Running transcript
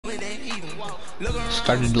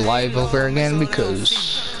Started live over again because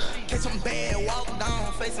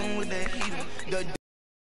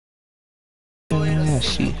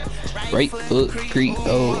see, right foot creep.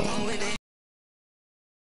 Oh,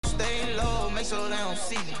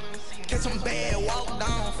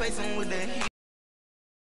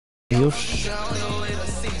 Dios.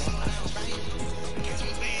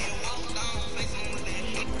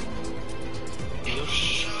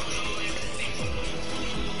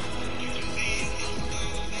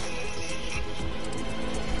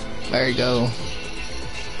 There you go.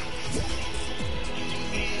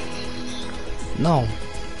 No.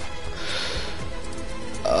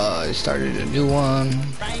 I started a new one.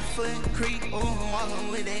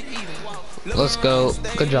 Let's go.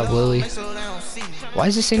 Good job, Lily. Why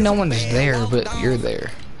does it say no one's there, but you're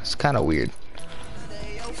there? It's kind of weird.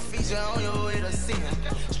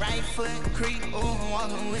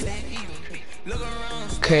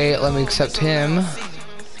 Okay, let me accept him.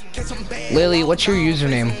 Lily, what's your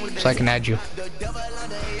username so I can add you?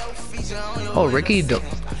 Oh,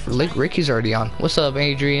 Ricky's already on. What's up,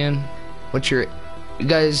 Adrian? What's your... You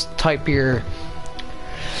guys type your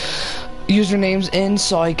usernames in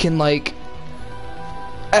so I can, like,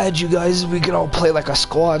 add you guys. We can all play like a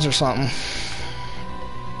squads or something.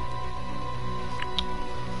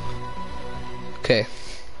 Okay.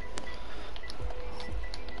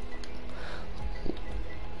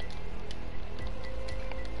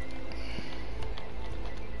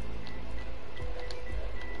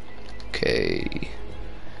 Okay.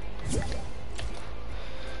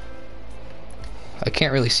 I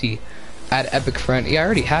can't really see. Add Epic friend. Yeah, I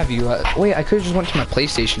already have you. Wait, I could have just went to my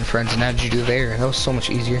PlayStation friends and added you to there. That was so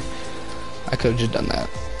much easier. I could have just done that.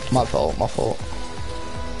 My fault, my fault.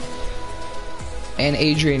 And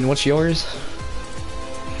Adrian, what's yours?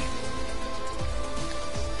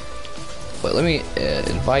 Wait, let me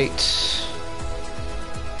invite.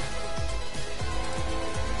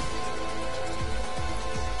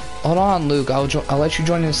 Hold on, Luke. I'll let you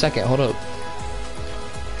join in a second. Hold up.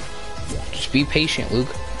 Just be patient, Luke.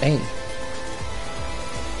 Dang.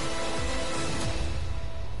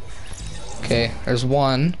 Okay, there's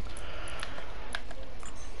one.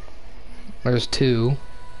 There's two.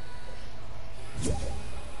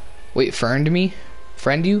 Wait, friend me?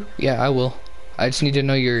 Friend you? Yeah, I will. I just need to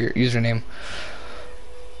know your username.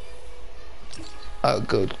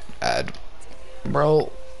 Go add.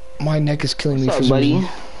 Bro, my neck is killing me for some reason.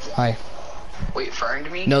 Hi. Wait,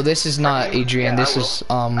 friend me? No, this is not Adrian. Yeah, this is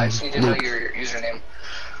I just need to know your username.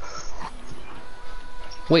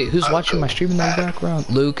 Wait, who's watching my stream in the background?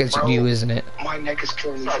 Luke, it's you, isn't it? My neck is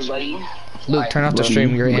killing me, buddy. Luke, turn off the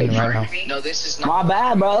stream. You're in right now. No, this is not. My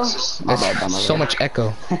bad, bro. There's so much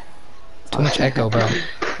echo. Too much echo, bro.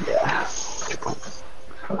 Yeah.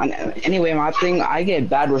 Anyway, my thing, I get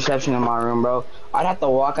bad reception in my room, bro. I'd have to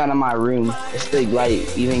walk out of my room just to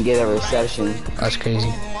like even get a reception. That's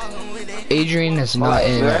crazy. Adrian is not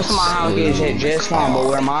in. The rest of my house gets hit just fine, but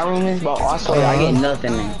where my room is, bro, also I get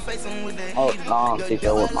nothing in. Oh, no, I don't think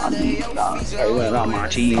that was my cheese. Sorry, what about my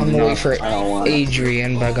cheese? I'm gonna wait for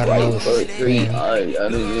Adrian, but I gotta know green.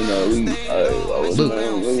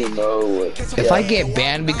 Luke, if I get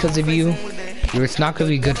banned because of you, it's not gonna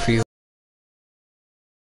be good for you.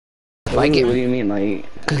 What do you mean, like?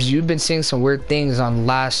 Because you've been saying some weird things on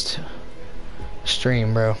last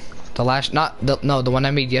stream, bro. The last, no, the one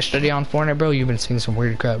I made yesterday on Fortnite, bro. You've been saying some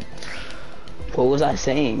weird crap. What was I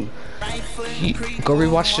saying? Go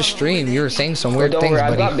rewatch the stream. You were saying some weird things,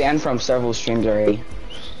 buddy. I got banned from several streams already.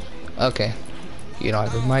 Okay. You don't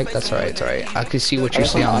have a mic? That's alright, it's alright. I can see what you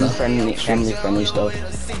say on the family-friendly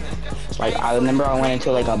stuff. Like, I remember I went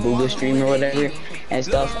into like a Booga stream or whatever and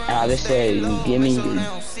stuff, and I just said, give me your...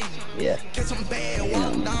 Yeah.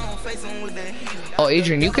 Oh,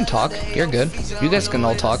 Adrian, you can talk. You're good. You guys can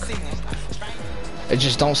all talk.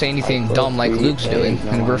 Just don't say anything dumb like Luke's doing,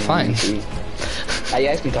 and we're fine. You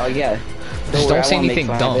guys can talk, yeah. Just don't say anything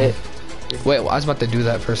dumb. Wait, I was about to do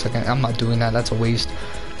that for a second. I'm not doing that. That's a waste.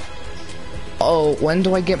 Oh, when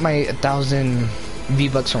do I get my 1,000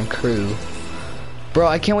 V-Bucks from crew? Bro,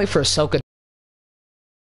 I can't wait for Ahsoka.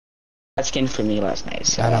 That skin for me last night,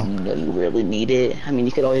 so I don't really need it. I mean,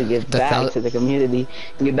 you could always give back to the community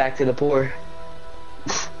and give back to the poor.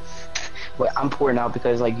 But I'm poor now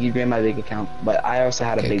because like you ran my big account, but I also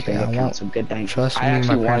had a big account, so good thanks. Trust me,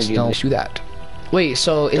 my parents don't do that. Wait,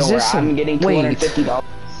 so is this? I'm getting $250.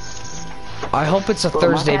 I hope it's a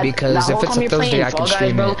Thursday because if it's a Thursday, I can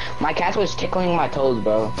stream it. My cat was tickling my toes,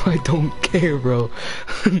 bro. I don't care, bro.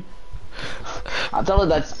 I'll tell you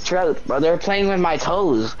that's true, bro. They're playing with my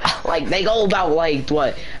toes. Like they go about like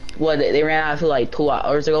what, what they ran out of like 2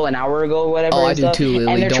 hours ago, an hour ago, or whatever. Oh, I do too,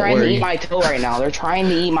 Lily. And they're Don't trying worry. to eat my toe right now. They're trying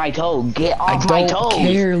to eat my toe. Get off my toe. I don't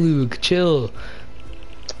care, Luke. Chill.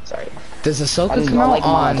 Sorry. Does Ahsoka come out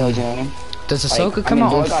on? Does Ahsoka come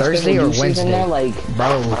out on Thursday or Wednesday? There, like,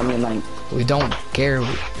 bro, I mean, like, we don't care.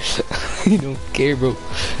 We don't care, bro.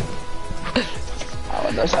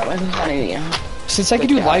 Since I can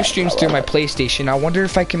do live streams through my PlayStation, I wonder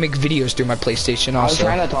if I can make videos through my PlayStation also. I was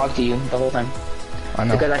trying to talk to you the whole time. I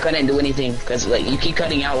know. Because I couldn't do anything, because like you keep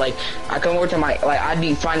cutting out. Like I come over to my, like I'd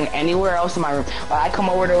be finding anywhere else in my room. Like I come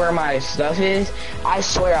over to where my stuff is. I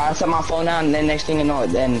swear I set my phone down, and then next thing you know,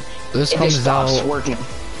 then this it comes just stops out. working.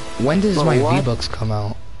 When does But my what? V-Bucks come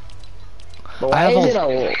out? But why I have is all...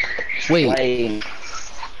 it a Wait.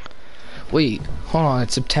 Wait, hold on.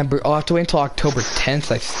 It's September. Oh, I have to wait until October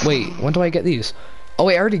 10th. Wait, when do I get these? Oh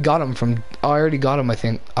wait, I already got them from. Oh, I already got them. I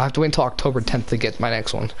think I have to wait until October 10th to get my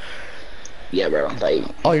next one. Yeah, bro. Like.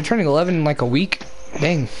 Oh, you're turning 11 in like a week?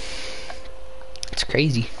 Dang. It's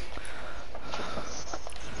crazy.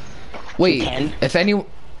 Wait,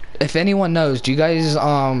 if anyone knows, do you guys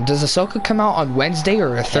does Ahsoka come out on Wednesday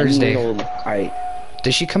or a Thursday? Alright.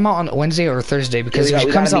 Does she come out on Wednesday or a Thursday? Because Yeah, if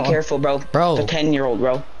she comes out, be careful, bro. Bro, the 10-year-old,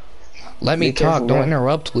 bro. Let me talk. Careful, don't bro.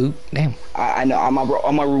 interrupt, Luke. Damn. I know. I'm a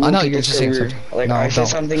rule. I know you're just saying something. Like No, I said don't.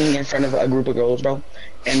 something in front of a group of girls, bro,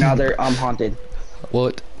 and now they're haunted.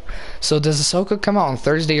 What? So does Ahsoka come out on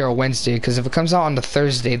Thursday or Wednesday? Because if it comes out on the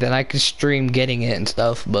Thursday, then I can stream getting it and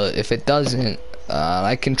stuff. But if it doesn't,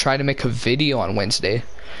 I can try to make a video on Wednesday.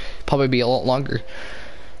 Probably be a lot longer.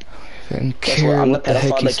 And care I'm what the the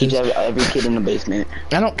heck pedophile he that keeps says. every kid in the basement.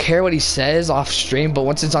 I don't care what he says off stream, but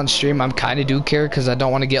once it's on stream, I'm kind of do care because I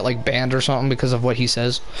don't want to get like banned or something because of what he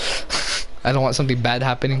says. I don't want something bad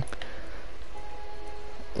happening.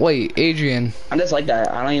 Wait, Adrian. I'm just like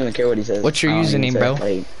that. I don't even care what he says. What's your username, bro?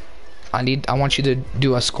 Like, I want you to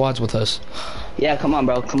do a squads with us. yeah, come on,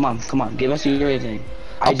 bro. Come on. Give us your username.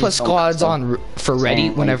 I'll put squads on for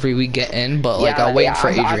ready whenever we get in, but like I'll wait for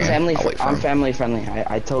Adrian. I'm family friendly.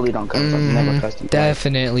 I totally don't cuss. I've never cussed him.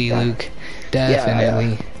 Definitely, Luke.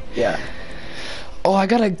 Definitely. Yeah. Oh, I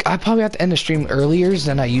probably have to end the stream earlier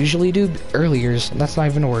than I usually do. Earlier, that's not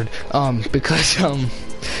even a word. Because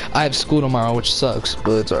I have school tomorrow, which sucks,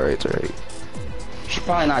 but it's alright. It's alright. Should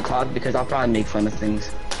probably not talk because I'll probably make fun of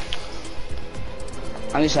things.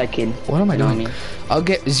 I'm just like kidding. What am I doing? What I mean? I'll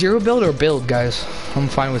get 0 build or build, guys. I'm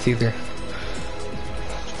fine with either.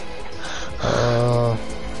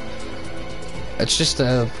 It's just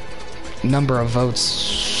a number of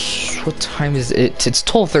votes. What time is it? It's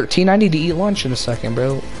 12:13. I need to eat lunch in a second,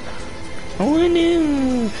 bro. Oh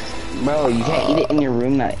no. Bro, you can't eat it in your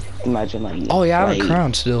room. That imagine like. Oh yeah, I have a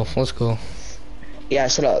crown still. Let's go. Yeah,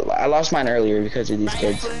 I lost mine earlier because of these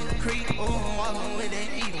kids.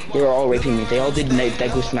 They were all raping me. They all did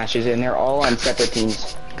Deku smashes, and they're all on separate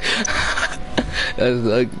teams. That's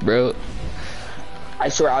like, bro. I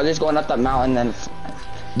swear, I was just going up that mountain, then.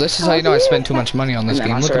 This is how you know I spend too much money on this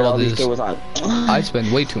game. Look at all this. Like, I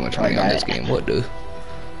spend way too much money on this game. What, dude?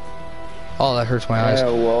 Oh, that hurts my eyes.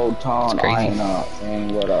 It's crazy.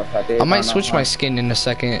 I might switch my skin in a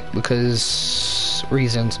second because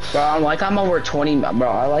reasons. Bro, I'm over 20. Bro,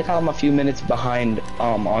 I like how I'm a few minutes behind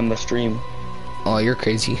on the stream. Oh, you're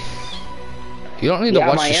crazy. You don't need to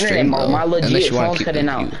watch the stream, though, my legit unless you want phone's to keep cutting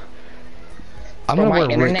the out. view. I'm gonna wear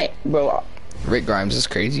internet, bro. Rick Grimes is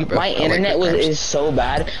crazy, bro. My internet is so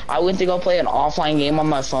bad. I went to go play an offline game on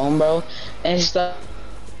my phone, bro, and stuff.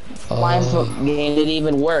 My game didn't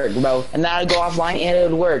even work, bro. And then I'd go offline and it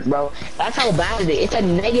would work, bro. That's how bad it is. It's a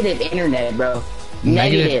negative internet, bro.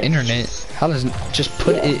 Negative internet? How does just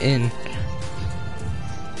put it in?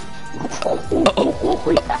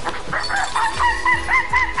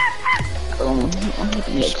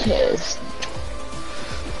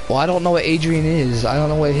 Well, I don't know what Adrian is. I don't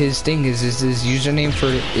know what his thing is. Is his username for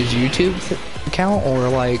his YouTube account, or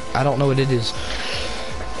like I don't know what it is.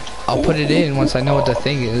 I'll put it in once I know what the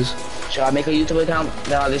thing is. Should I make a YouTube account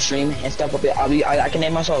that I'll just stream and stuff up it? I can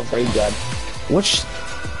name myself very good.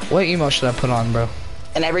 What email should I put on, bro?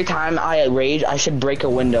 And every time I rage, I should break a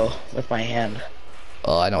window with my hand.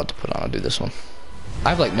 Oh, I know what to put on. I'll do this one. I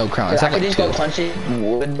have like no crowns. I have could like just 2. go punch it in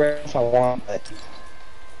wood, bro, if I want, but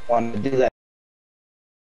I want to do that.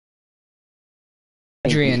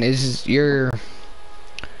 Adrian,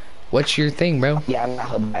 what's your thing, bro? Yeah, I'm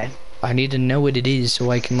not a bad. I need to know what it is so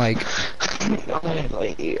I can like.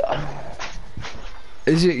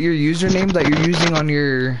 Is it your username that you're using on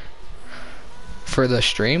your for the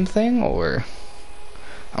stream thing, or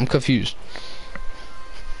I'm confused.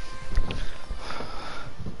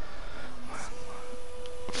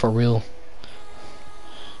 For real.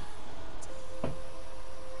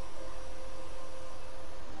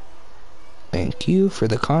 you for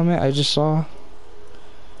the comment I just saw.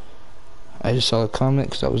 I just saw a comment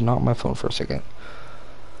because I was not on my phone for a second.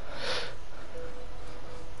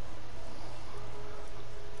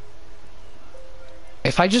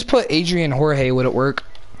 If I just put Adrian Jorge, would it work?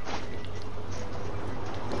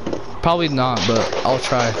 Probably not, but I'll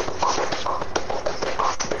try.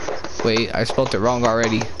 Wait, I spelled it wrong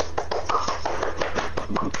already.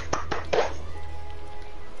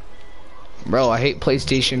 Bro, I hate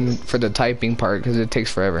PlayStation for the typing part because it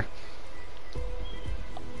takes forever.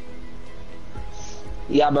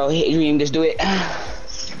 Yeah, bro. Hey, Adrian, just do it.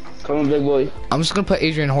 Come on, big boy. I'm just gonna put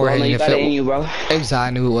Adrian Jorge. Well, no, you got it in you, bro. Exactly, I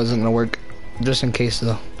knew it wasn't gonna work. Just in case,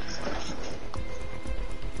 though.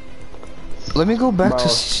 Let me go back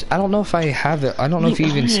to. I don't know if I have it. I don't know if you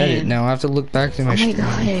even said it now. I have to look back to my stream. Oh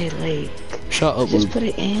my god, like. Shut up, Just Luke. put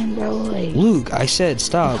it in, bro. Like. Luke, I said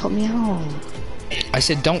stop. Help me out. I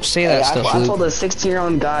said don't say that stuff, I Luke. told a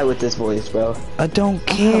 16-year-old guy with this voice, bro. I don't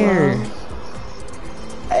care.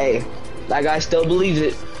 Hey, that guy still believes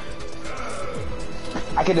it.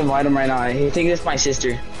 I could invite him right now. He thinks it's my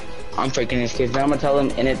sister. I'm freaking his kids. Then I'm gonna tell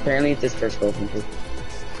him, and apparently it's his first girlfriend,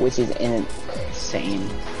 which is insane.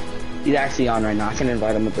 He's actually on right now. I can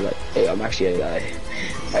invite him and be like, hey, I'm actually a guy.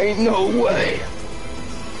 Ain't no way.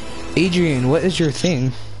 Adrian, what is your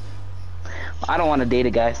thing? I don't want to date a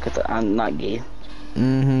guy because I'm not gay.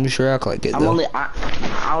 You sure act like it, though.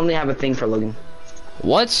 I only have a thing for Logan.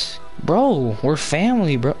 What? Bro, we're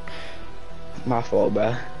family, bro. My fault,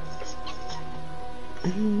 bro.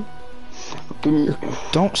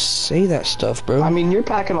 Don't say that stuff, bro. I mean, you're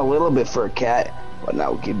packing a little bit for a cat, but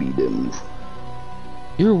now give me them.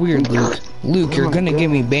 You're weird, Luke. Luke, you're gonna get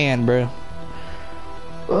me banned, bro.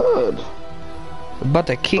 Good. I'm about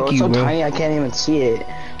to kick It's you, so bro. tiny, I can't even see it.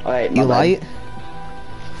 Alright, You light?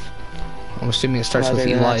 I'm assuming it starts with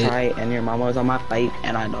Eli. Right, and your mama was on my plate,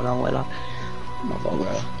 and I don't know what my phone,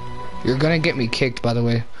 bro. You're gonna get me kicked, by the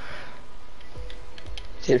way.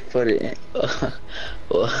 Just put it in.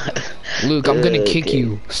 Luke, I'm gonna kick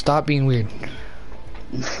you. Stop being weird.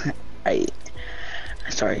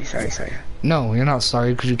 Sorry. No, you're not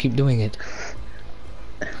sorry because you keep doing it.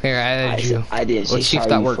 Here, I added you. I did. Let's see if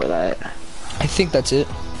that worked. That. I think that's it.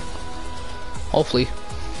 Hopefully.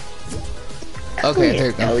 Okay, there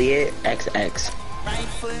you go. Elliot XX.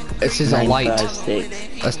 It says a light.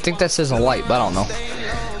 956. I think that says a light, but I don't know.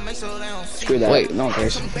 Screw that. Wait. No one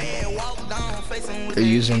cares. Your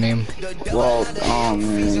username. Well,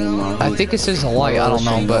 I think it says a light. I don't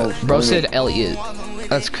know, but bro said Elliot.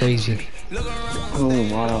 That's crazy. Oh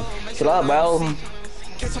wow. Chill out, bro.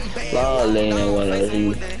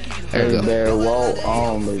 There you go.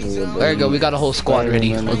 There you go. We got a whole squad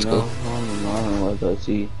ready. Let's go.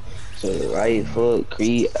 So right foot,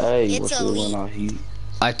 Creed. Hey, what's going on here?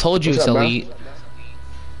 I told you it's elite.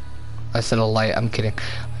 I said a light. I'm kidding.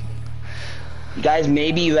 You guys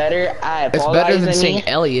may be better. I apologize. It's better than saying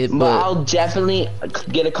Elliot, but I'll definitely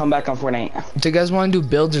get a comeback on Fortnite. Do you guys want to do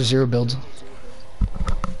builds or zero builds?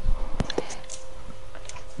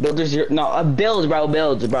 Builders, no, builds,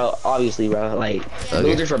 bro. Obviously, bro. Like, okay.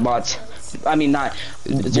 Builders for bots. I mean, not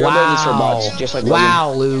zero builders for bots. Just like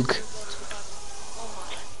wow, Luke.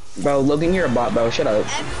 Bro, Logan, you're a bot, bro. Shut up.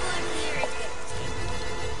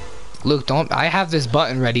 Luke, don't. I have this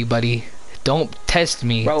button ready, buddy. Don't test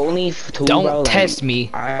me. Bro, only 2. Don't bro, test me.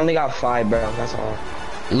 I only got 5, bro. That's all.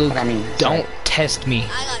 Luke, I mean, don't test me.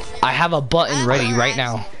 I have a button ready right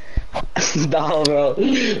now. No, bro.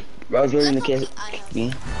 Bro's really gonna kiss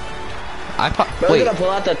me. Bro's wait. gonna pull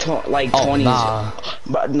out the 20s. Nah.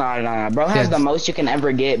 But nah. Bro has the most you can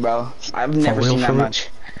ever get, bro. I've never seen that much.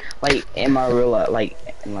 Like in my real life, like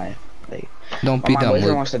in life. Like don't be dumb, my boyfriend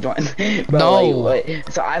Luke. wants to join. Bro, no. Like,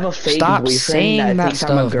 so I have a fake Stop boyfriend saying that thinks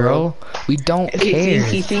stuff, I'm a girl. bro. We don't care.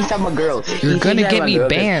 He thinks I'm a girl. You're gonna get me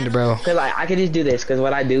banned, bro. Cause like I could just do this, cause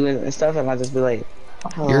what I do and stuff, and I just be like,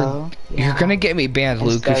 hello. You're gonna get me banned,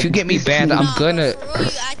 Luke. If you get me banned, I'm gonna.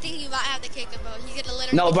 I think you might have to kick him, bro. He's gonna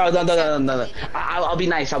literally. No, bro, no. I'll be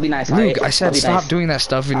nice. I'll be nice. Luke, right? I said stop doing that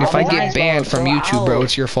stuff, and if I get banned from YouTube, bro,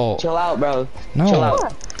 it's your fault. Chill out, bro. No. Chill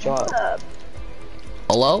out.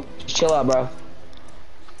 Hello? Just chill out, bro.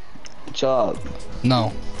 Chill out.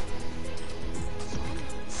 No.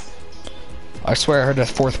 I swear I heard a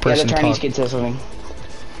fourth person the Chinese talk. kid said something.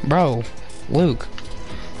 Bro, Luke.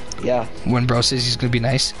 Yeah. When bro says he's gonna be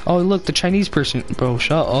nice. Oh, look, the Chinese person. Bro,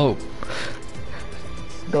 shut up.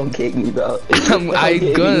 Don't kick me, bro. I'm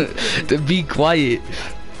gonna to be quiet.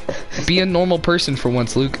 Be a normal person for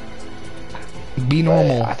once, Luke. Be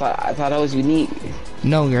normal. I thought I was unique.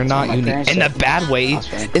 No, you're not unique. In the bad way.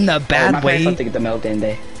 In the bad way. My parents have to get the milk in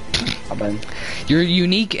day. You're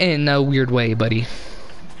unique in a weird way, buddy.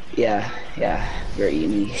 Yeah, you're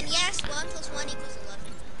eating me. And yes, 1 + 1 = 11.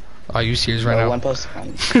 Are you serious right Bro, now? 1 plus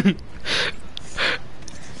 1.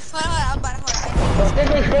 Hold on, I'm about to hold on. Bro,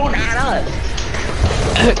 this don't add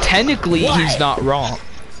up. Technically, What? he's not wrong.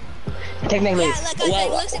 Technically, Yeah, look, well,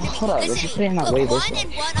 listen to me. hold up. Listen If you to put it in that me. way Put this 1 way. and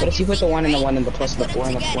 1 What on if you your put the 1 and the finger, 1 and the right? plus and the Put 4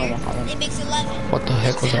 them and the 4 and the together. 5? It makes 11. What the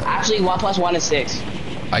heck was that? Actually, 1 plus 1 is 6.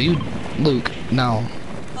 Are you, Luke? No.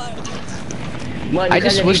 Well, I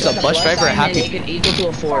just because if wish you the put bus plus driver sign, had then to- it could equal to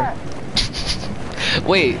a 4.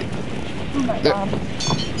 Wait.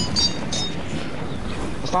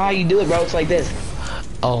 That's not how you do it, bro. It's like this.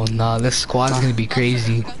 Oh nah, this squad is gonna be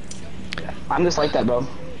crazy. I'm just like that, bro.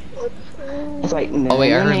 It's like. Oh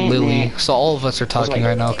wait, I heard Lily. So all of us are talking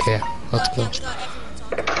right now. Okay, let's go.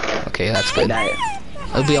 Okay, that's good.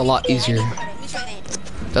 It'll be a lot easier.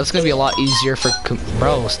 That's gonna be a lot easier for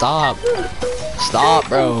bro. Stop,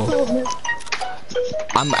 bro.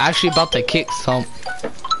 I'm actually about to kick some.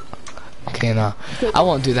 Okay, nah, I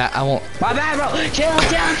won't do that. I won't. My bad, bro. Chill.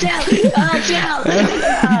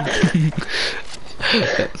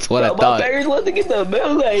 That's what I My thought. parents want to get the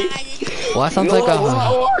melee. Well, that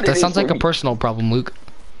sounds like a personal problem, Luke.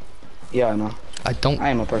 Yeah, I know. I don't. I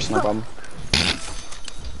am a personal problem.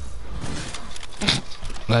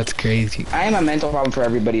 That's crazy. I am a mental problem for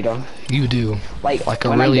everybody, though. You do. Like a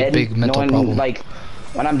when I'm really dead, big mental no one, problem. Like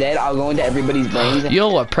when I'm dead, I'll go into everybody's brains.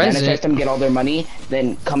 Yo, a present. Manifest them, get all their money,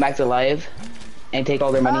 then come back to life and take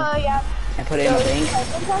all their money Yeah. and put it in a bank.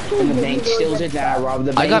 And the bank steals it, then I rob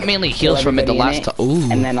the bank. I got mainly heals from it the last time. Ooh.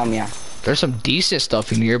 And then yeah. There's some decent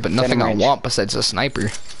stuff in here, but nothing I range. want besides a sniper.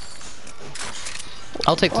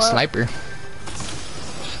 I'll take the sniper.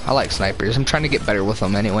 I like snipers. I'm trying to get better with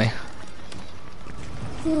them anyway.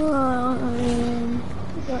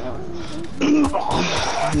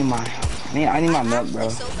 I need my milk, bro.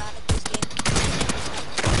 So bad at this game.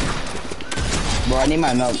 Bro, I need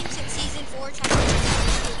my milk. Season 4, chapter 2,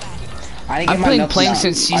 so bad. I didn't get I've my been milk playing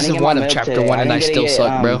today. since I didn't season get 1 my of milk chapter today. 1 and I didn't get still to get,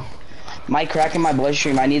 suck, bro. My crack in my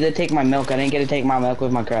bloodstream. I need to take my milk. I didn't get to take my milk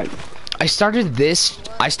with my crack. I started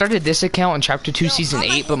this account in chapter 2 season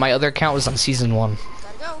 8, but my other account was on season 1.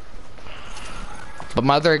 Gotta go. But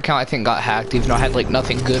my other account I think got hacked, even though I had like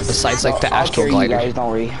nothing good besides like the I'll Astral carry you Glider. guys, don't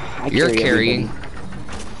worry. You're carrying. Everybody.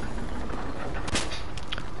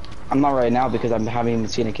 I'm not right now because I'm having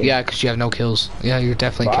seen a kid. Yeah, because you have no kills. Yeah, you're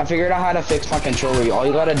definitely. Bro, I figured out how to fix my controller. All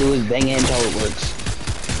you gotta do is bang it until it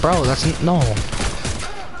works. Bro, that's no.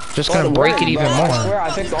 Just Bro, gonna it break works, it even bro. more. I swear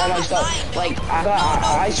I fixed all my stuff. Like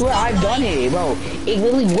I swear I've done it, bro. It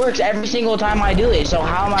literally works every single time I do it. So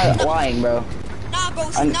how am I lying, bro? Nah, bro,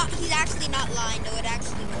 he's actually not lying, though. It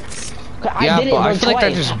actually works. Yeah, I did but it I feel like that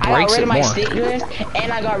twice. just I got breaks rid it of my more. stickers,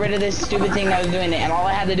 and I got rid of this stupid thing that I was doing it, and all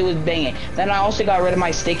I had to do was bang it. Then I also got rid of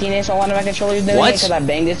my stickiness on one of my controllers doing What? it because I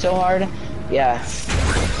banged it so hard. Yeah.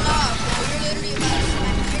 Nah, bro, you're literally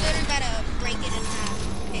about to break it in half.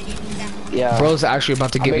 Okay, you need that. Yeah. Bro's actually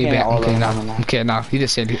about to get me breaking back. all Okay, of nah. them now. Okay, nah. He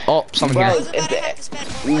just said. Oh, someone Bro, here. Bro's about to have to spend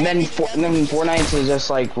more then money than Fortnite is just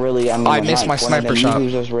like really. I mean, I missed my sniper shot. It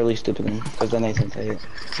was just really stupid because then they can say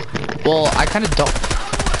it. Well, I kind of don't.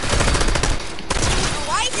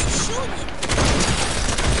 Why is it shooting?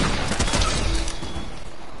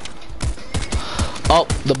 Oh,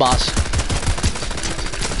 the boss. Oh,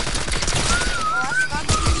 I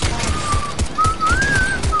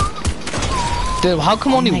forgot Dude, how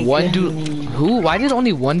come only my one dude? Who? Why did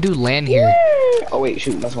only one dude land here? Oh wait,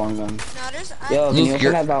 shoot, that's wrong gun. No, there's. Yo, can Luke, you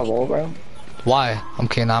open that wall, bro? Why?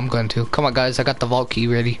 Okay, nah, I'm going to. Come on, guys. I got the vault key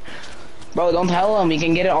ready. Bro, don't tell him. We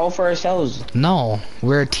can get it all for ourselves. No,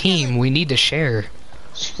 we're a team. We need to share.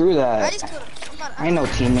 Screw I that. just killed him. I ain't no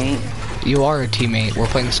teammate. You are a teammate. We're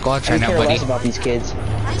playing squads I right now, care buddy. less about these kids.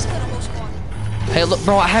 I just killed a whole squad. Hey, look,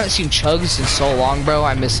 bro. I haven't seen Chugs in so long, bro.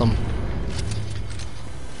 I miss him.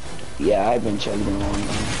 Yeah, I've been chugging a long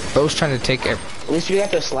time. Bro's trying to take it. At least we got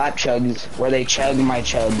the slap chugs, where they chug my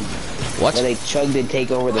chug. What? Where they chug to take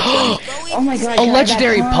over the chug. Oh my god, A can I have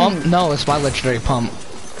legendary that pump? No, it's my legendary pump.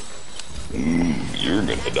 You're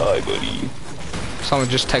gonna die, buddy. Someone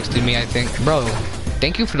just texted me, I think. Bro,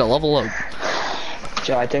 thank you for the level up.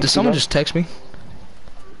 Joe, I text Did someone just text me?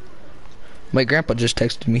 My grandpa just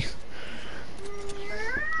texted me.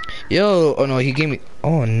 Yo, oh no, he gave me.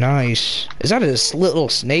 Oh, nice. Is that a little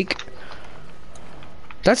snake?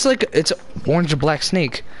 That's like it's an orange and black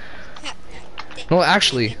snake. No,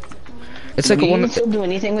 actually, it's like Do a you one. still do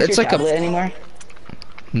anything with It's your like a- tablet anymore?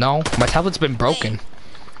 No, my tablet's been broken.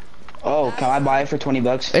 Oh, can I buy it for 20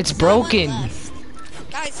 bucks? It's broken.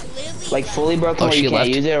 Guys, literally. Like fully broken Oh, where she you can't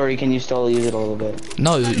left. use it, or can you still use it a little bit?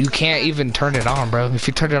 No, you can't even turn it on, bro. If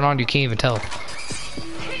you turn it on, you can't even tell.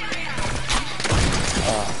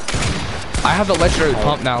 I have the legendary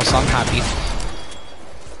pump now, so I'm happy.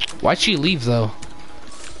 Why'd she leave though?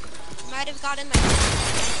 Might have gotten my.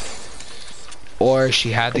 Or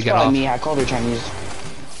she had to It's get probably off. me. I called her Chinese.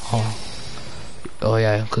 Oh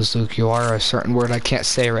yeah, because Luke, you are a certain word I can't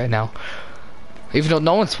say right now. Even though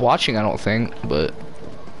no one's watching, I don't think, but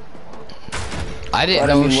I didn't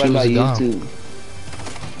know she was gone. YouTube?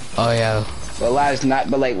 Oh yeah. But last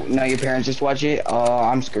night, but like, no, your parents just watch it. Oh,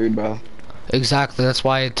 I'm screwed, bro. Exactly, that's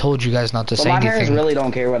why I told you guys not to But say my anything. parents really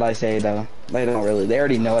don't care what I say, though. They don't really. They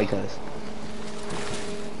already know I cuss.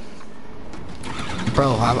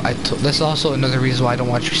 Bro, this is also another reason why I don't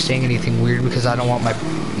want you saying anything weird, because I don't want my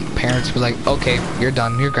parents to be like, okay, you're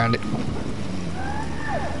done, you're grounded.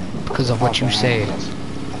 Because of what you say.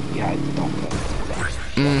 Yeah, I don't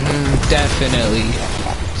cuss. Definitely.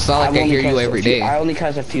 It's not like I hear you every day. I only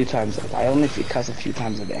cuss a few times. I only cuss a few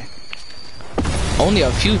times a day. Only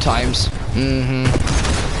a few times.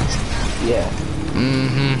 Yeah.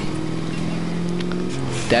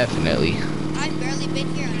 Definitely. I've barely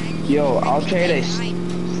been here. And I Yo, I'll trade a.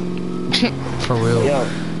 For real. Yo,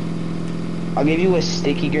 I'll give you a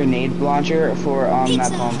sticky grenade launcher for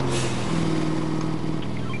that pump.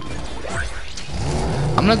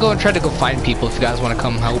 I'm gonna go and try to go find people if you guys want to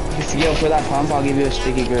come help. Yo, for that pump, I'll give you a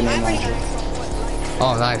sticky grenade launcher.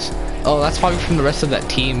 Oh, nice. Oh, that's probably from the rest of that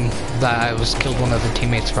team that I was killed one of the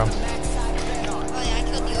teammates from. Oh yeah, I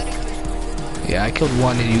killed the other one. Yeah, I killed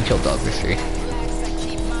one and you killed the other three.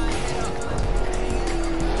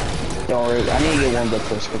 Don't worry, I need to get one good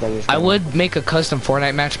first because I just. I would make a custom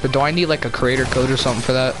Fortnite match, but do I need like a creator code or something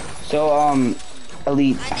for that? So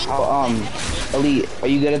Elite, Elite, are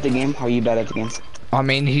you good at the game? Or are you bad at the game? I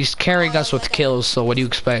mean, he's carrying us with kills, so what do you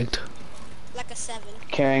expect? Like a 7.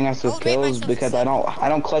 Carrying us with kills because I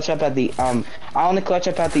don't clutch up at the I only clutch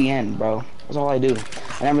up at the end, bro. That's all I do.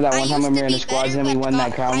 I remember that one time when we were in the squads and we won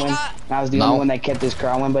that crown win. And I was the only one that kept this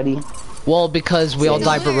crown win, buddy. Well, because we all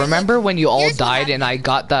died, but remember when you all died and I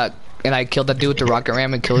got that and I killed that dude with the rocket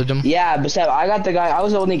ram and killed him? Yeah, but Seb, I got the guy. I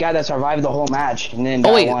was the only guy that survived the whole match and then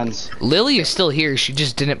died once. Lily is still here. She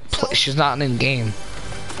just didn't play. She's not in game.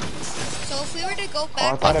 So if we were to go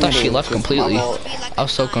back, I thought she left completely. I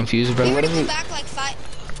was so confused, bro. we were to go back like 5.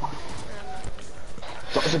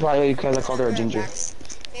 That's probably because I called her a ginger.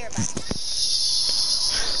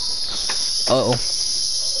 Uh oh.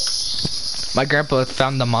 My grandpa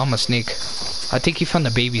found the mama snake. I think he found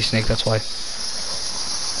the baby snake, that's why.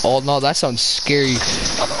 Oh no, that sounds scary.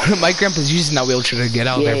 My grandpa's using that wheelchair to get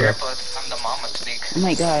out there, bro. Oh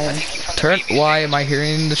my god. Why am I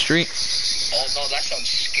hearing the street? Oh no, that sounds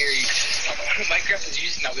scary. My grandpa's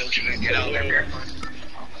using that wheelchair to get out there, bro.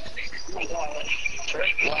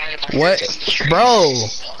 What? Bro!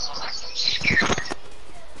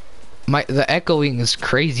 The echoing is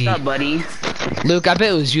crazy. What's up, buddy? Luke, I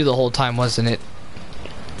bet it was you the whole time, wasn't it?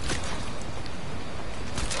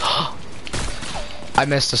 I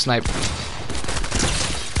missed a snipe.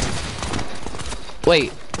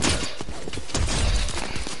 Wait.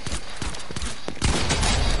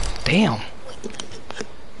 Damn.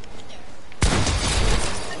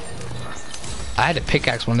 I had to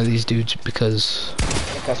pickaxe one of these dudes because...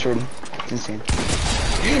 Cuss word. It's insane.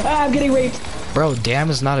 Ah, I'm getting raped! Bro, damn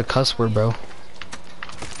is not a cuss word, bro.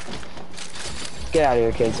 Get out of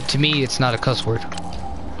here, kids. To me, it's not a cuss word.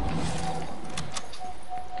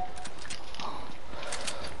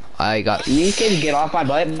 I got... You can get off my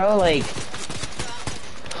butt, bro, like...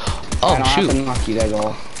 Oh, shoot. Knock you guys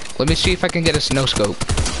off. Let me see if I can get a snow scope.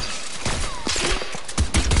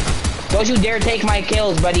 Don't you dare take my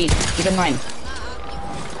kills, buddy. Keep in mind.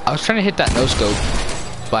 I was trying to hit that no scope,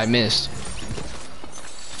 but I missed.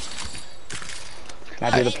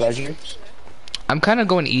 Can I do the pleasure? I'm kind of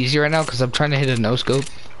going easy right now because I'm trying to hit a no scope.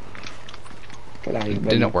 Get out of here, buddy.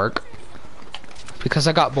 Didn't work because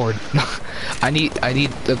I got bored. I need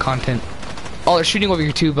the content. Oh, they're shooting over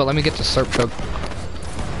here too, but let me get the slurp truck.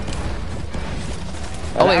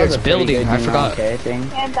 Oh wait, it's building. I forgot. Okay, thing.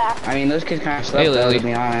 I mean, those kids kind of slept, though, to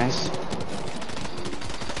be honest.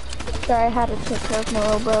 Sorry, I had to take care of my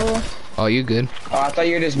little brother. Oh, you good? Oh, I thought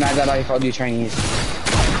you were just mad that I called you Chinese.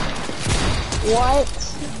 What?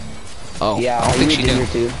 Oh, yeah, I don't think she did.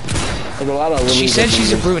 Too. There's a lot of she said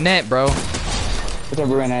she's a brunette, bro. What's a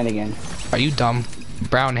brunette again? Are you dumb?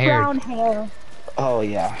 Brown hair. Brown hair. Oh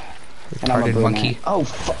yeah. Retarded monkey. Oh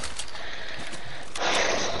fuck.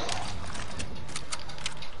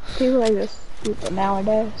 People are just stupid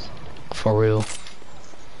nowadays. For real.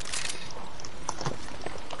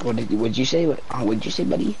 What'd you say? What'd you say,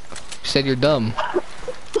 buddy? You said you're dumb.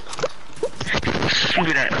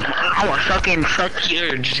 I want fucking suck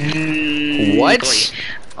your. What?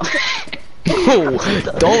 No,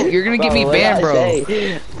 don't. You're gonna get me banned, bro.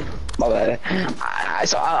 My bad.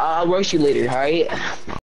 So I'll roast you later, alright?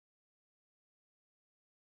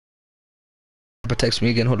 But text me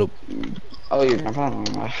again. Hold up. Oh, you're oh.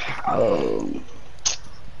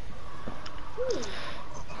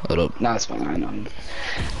 Hold up. No, it's fine. I know.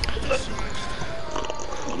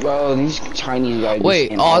 Bro, these Chinese guys.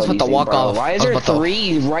 Wait, I was about to walk off. Why is there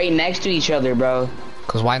three right next to each other, bro?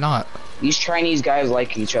 Cause why not? These Chinese guys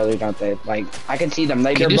like each other, don't they? Like, I can see them.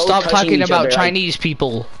 Like, Can you stop talking about Chinese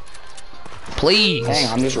people? Please. Dang,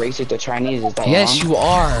 I'm just racist to Chinese. Is that yes, wrong? you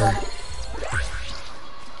are.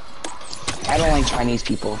 I don't like Chinese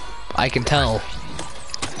people. I can tell.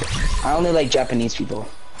 I only like Japanese people.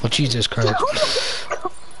 Oh, Jesus Christ.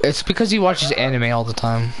 It's because he watches anime all the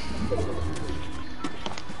time.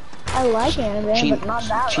 I like anime, but not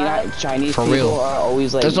that much. Chinese For people real. are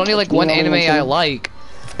always like. There's only like one anime I like,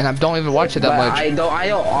 and I don't even watch it that but much. I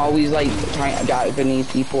don't always like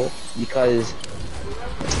Japanese people because.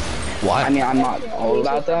 Why? I mean, I'm not all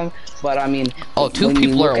about them, but I mean. Oh, two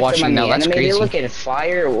people are watching now. That's crazy. They look at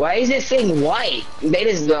fire. Why is this thing white? They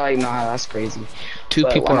just like, nah, that's crazy. Two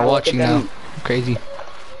people are watching now. Crazy.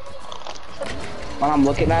 When I'm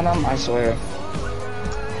looking at them, I swear.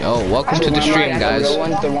 Yo, welcome to the stream, guys.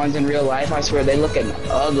 The ones in real life, I swear, they looking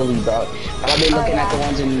ugly, bro. I've been looking at the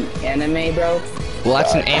ones in anime, bro. Well,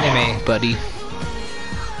 that's an anime, buddy.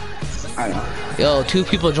 I know. Yo, two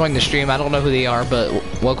people joined the stream. I don't know who they are, but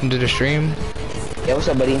welcome to the stream. Yo, what's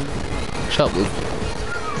up, buddy? What's up, Luke?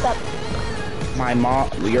 What's up? My mom,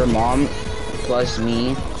 your mom, plus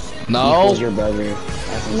me. No. Equals your brother.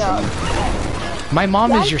 That's insane. My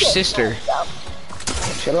mom is your sister.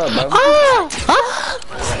 Shut up, bro.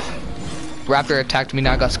 Raptor attacked me,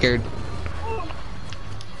 now I got scared.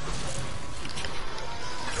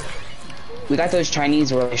 We got those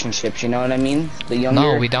Chinese relationships, you know what I mean? The younger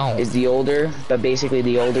No, we don't. is the older, but basically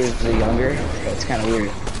the older is the younger. It's kind of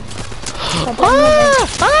weird. Oh,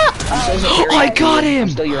 I got him! I'm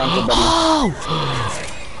still your uncle, buddy. Oh!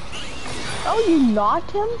 Oh, you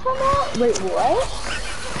knocked him from that? Wait, what?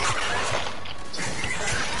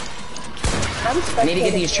 I need to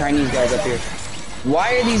get these Chinese guys up here.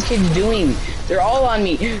 Why are these kids doing? They're all on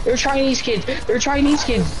me. They're Chinese kids. They're Chinese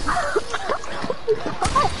kids.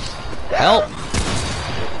 Help!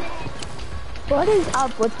 What is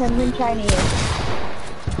up with him in Chinese?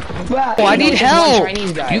 Oh, I need help!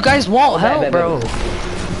 You guys won't help, bro.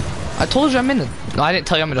 I told you I'm in the... No, I didn't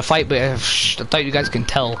tell you I'm in a fight, but I thought you guys can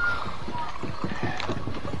tell.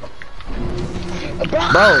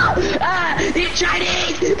 Bro! Ah, they're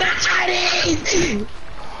Chinese! They're Chinese!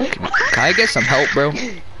 Can I get some help, bro?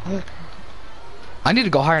 I need to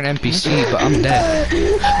go hire an NPC, but I'm dead.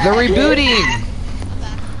 They're rebooting!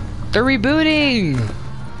 They're rebooting!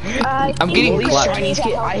 I'm getting clapped. Chinese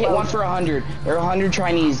kid, I hit one for 100. There are 100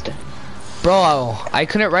 Chinese. Bro, I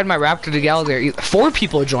couldn't ride my Raptor to Gallagher. 4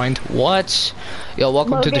 people joined. What? Yo,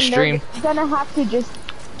 welcome Logan, to the stream. You're gonna have to just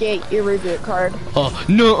get your reboot card. Oh,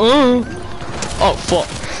 no. Oh, fuck.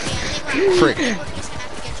 Frick.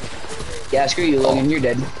 Yeah, screw you, Logan. You're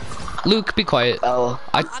dead. Luke, be quiet. Oh.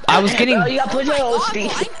 I was getting... Oh, you got put your old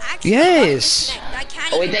speed. Yes.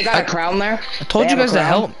 Oh, wait, they got a crown there? I told you guys to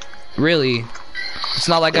help. Really. It's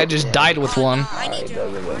not like I just died with one.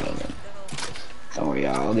 Don't worry,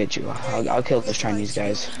 I'll get you. I'll kill those Chinese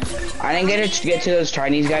guys. I didn't get to those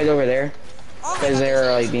Chinese guys over there. Because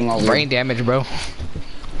they're like being all Brain damage, bro.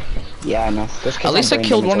 Yeah, I know. At least I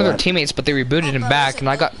killed one of their teammates, but they rebooted him back, and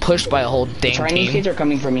I got pushed by a whole dang Chinese team. kids are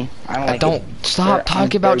coming for me. I don't like Don't stop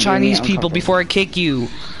talking about Chinese people before I kick you.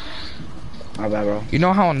 My bad, bro. You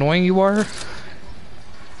know how annoying you are?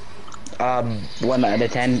 1 out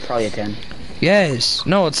of 10, probably a 10. Yes.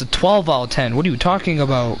 No, it's a 12 out of 10. What are you talking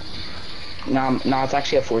about? No, it's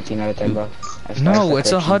actually a 14 out of 10, bro. No,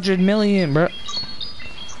 it's 100 million, bro.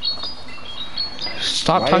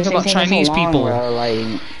 Stop talking about Chinese people.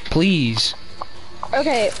 Please.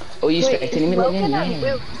 Okay. Oh, you wait, expecting me to Logan and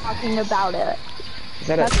Luke talking about it. Is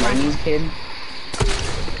that a Chinese kid?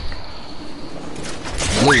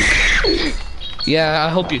 Luke. Yeah, I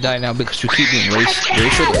hope you die now because you keep being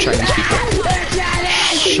racial with Chinese people.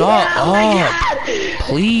 Shut up.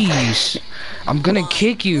 Please. I'm gonna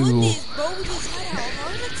kick you.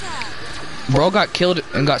 Bro got killed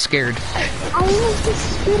and got scared. I was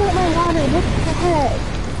just spit out my water. What the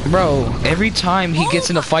heck? Bro, every time he gets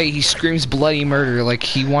in a fight, he screams bloody murder like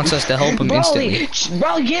he wants us to help him instantly.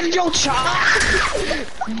 Bro, give your child!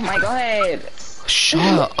 My go ahead.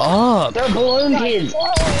 Shut up. They're balloon kids.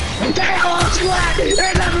 They're all squad.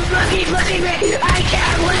 They're never looking at me. I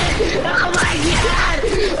can't win. Oh my god.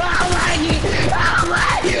 Oh my god. Oh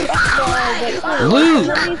my god.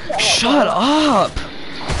 Luke, shut up.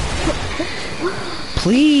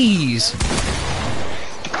 Please.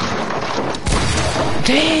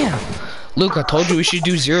 Damn. Luke, I told you we should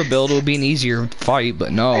do 0 build. It would be an easier fight,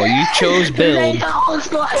 but no, you chose build.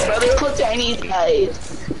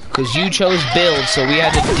 Cause you chose build, so we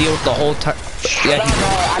had to deal with the whole time. Yeah,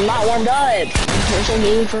 I'm not warmed up. You're so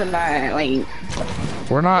mean for that. Like,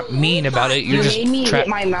 we're not mean about it. you made me hit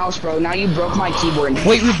my mouse, bro. Now you broke my keyboard.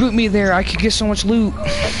 Wait, reboot me there. I could get so much loot.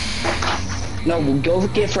 No, go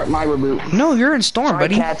get for my reboot. No, you're in Storm, Sorry,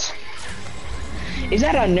 buddy. Cats. Is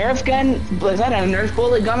that a Nerf gun? Is that a Nerf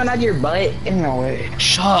bullet coming out of your butt? No way.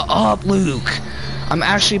 Shut up, Luke. I'm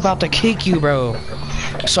actually about to kick you, bro.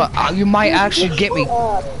 So you might actually get me.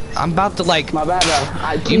 I'm about to like. My bad,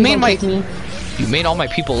 bro. You made all my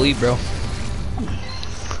people leave, bro.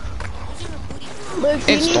 Luke,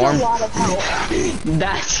 It's you Storm. need a lot of help.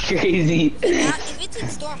 That's crazy. If it's in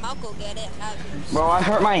Storm, I'll go get it. Bro, I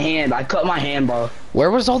hurt my hand. I cut my hand, bro.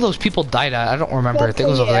 Where was all those people died at? I don't remember. I think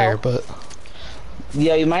it was over there, but.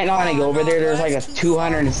 Yeah, you might not want to go over there. There's like a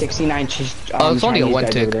 269. Oh, it's only a Chinese 1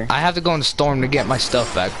 guys tick. over there. I have to go in Storm to get my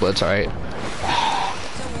stuff back, but it's alright. It's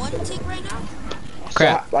a 1 tick right now.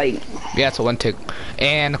 Crap. So, like, Yeah, it's a 1 tick.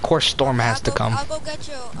 And of course Storm has to come. I'll go get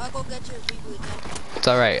your reboot then. It's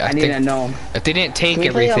alright. I need to think know. if they didn't take Can we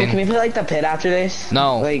play, everything. can we play like the pit after this?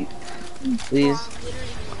 No. Like, please.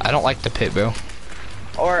 I don't like the pit, bro.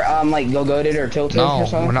 Or like go goated or tilted No, or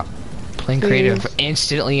something. we're not playing creative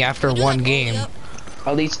instantly after one game.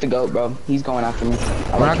 At least the goat, bro. He's going after me.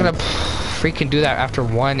 We're not gonna freaking do that after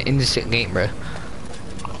one innocent game, bro.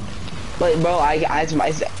 But bro,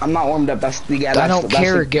 I'm not warmed up. That's the guy. I don't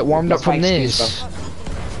care. Get warmed up from this.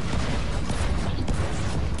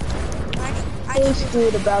 This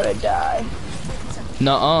dude about to die.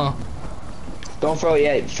 Nuh-uh. Don't throw it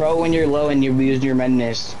yet. Throw it when you're low and you're using your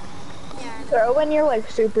medness. Throw when you're like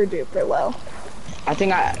super duper low. I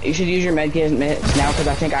think you should use your medkit now because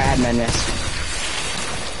I think I had medness.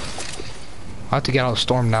 I have to get out of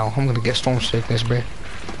Storm now. I'm gonna get Storm sickness, bro.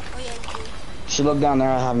 Should look down there.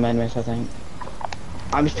 I have medness. I think.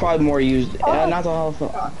 I'm probably more used. Not the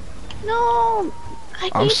whole. No.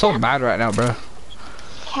 I'm so mad right now, bro.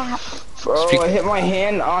 Cap. Bro, I hit my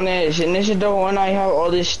hand on it, and this is the one I have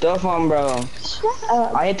all this stuff on, bro. Shut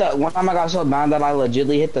up. I hit that one time. I got so mad that I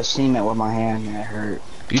legitly hit the cement with my hand, and it hurt.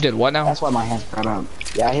 You did what now? That's why my hands got up.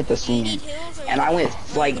 Yeah, I hit the cement, and I went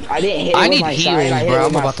like I didn't hit it I with need my healing, side. I hit bro. it with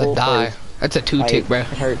I'm my about to full die. face. That's a 2 tick, bro. It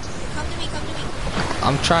hurts. Come to me.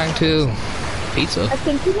 I'm trying to. Pizza. I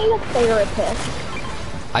think you need a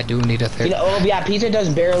therapist. I do need a therapy. Oh yeah, pizza does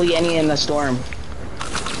barely any in the Storm.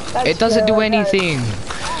 That's It doesn't do true, anything.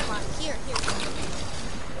 Here.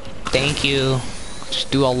 Thank you.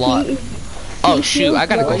 Just do a lot. Oh shoot, I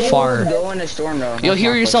gotta go far. Go in the Storm, bro. Yo, That's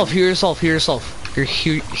heal not yourself, pushing. heal yourself,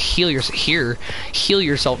 heal yourself. Heal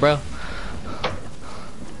yourself, bro.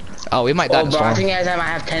 Oh, we might die Oh, in bro, I Storm. think I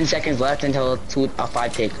have 10 seconds left until a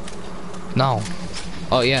 5 tick. No.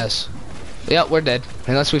 Oh, yes. Yeah, we're dead.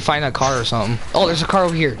 Unless we find a car or something. Oh, there's a car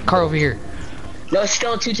over here. Car over here. No, it's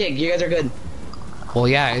still a 2 tick. You guys are good. Well,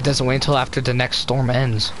 yeah, it doesn't wait until after the next storm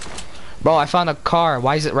ends. Bro, I found a car.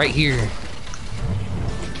 Why is it right here?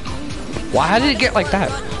 Why? How did it get like that?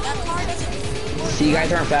 See, you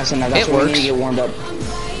guys aren't fast enough. That's It why we works. need to get warmed up.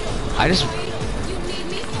 I just...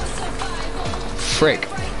 Frick.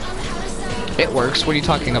 It works. What are you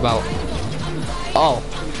talking about? Oh.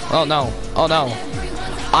 Oh, no. Oh, no.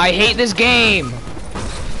 I hate this game!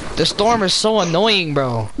 The storm is so annoying,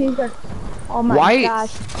 bro. These are, oh my Why-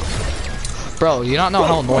 gosh. Bro, you don't know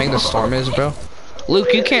how annoying the storm is, bro.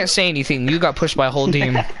 Luke, you can't say anything. You got pushed by a whole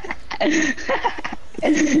team. I'm just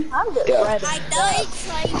ready. I died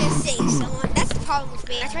trying to save someone. That's the problem with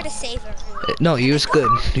me. I try to save everyone. No, you're just good.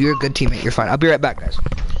 You're a good teammate. You're fine. I'll be right back, guys.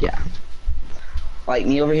 Yeah. Like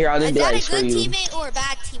me over here, I'll just Is be that like, a screw good you. teammate or a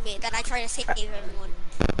bad teammate that I try to save everyone?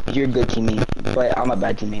 You're a good teammate, but I'm a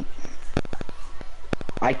bad teammate.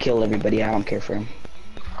 I kill everybody. I don't care for him.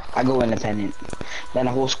 I go independent. Then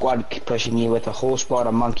a whole squad keep pushing me with a whole squad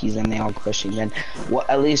of monkeys, and they all pushing. Then, well,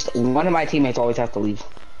 at least one of my teammates always have to leave.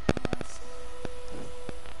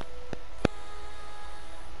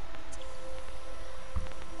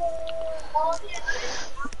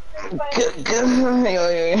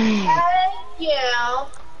 Yeah.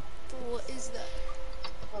 What is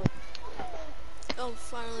that? Oh,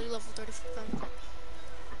 finally level 35.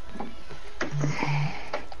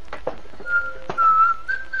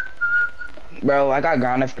 Bro, I got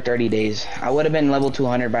grounded for 30 days. I would have been level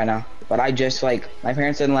 200 by now. But I just, like, my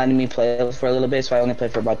parents didn't let me play for a little bit, so I only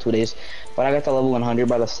played for about 2 days. But I got to level 100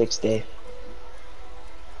 by the 6th day.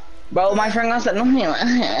 Bro, my friend got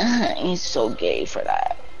that. He's so gay for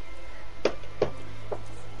that.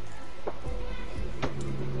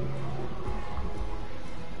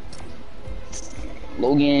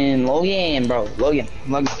 Logan, bro, Logan,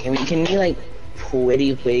 can we like,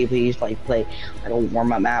 please, like, play like a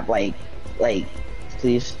warm-up map, like,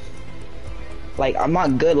 please. Like, I'm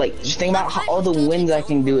not good, like, just think about all the wins I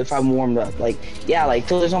can do if I'm warmed up, like, yeah, like,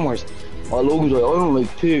 till there's almost. Oh, Logan's like, I don't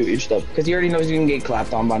like pit and stuff, because he already knows he's gonna get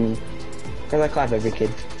clapped on by me. Because I clap every kid.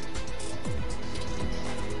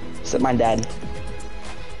 Except my dad.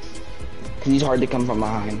 Because he's hard to come from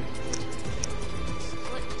behind.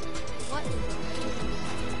 What?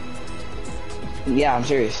 Yeah, I'm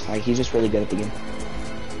serious. Like, he's just really good at the game.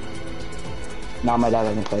 Nah, my dad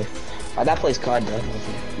doesn't play. My dad plays COD, though.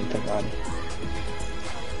 He plays COD.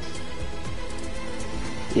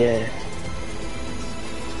 Yeah.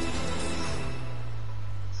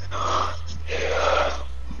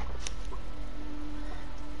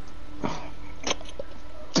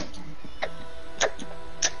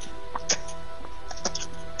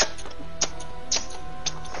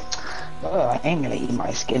 Oh, I ain't gonna eat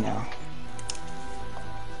my skin now.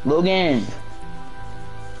 Logan!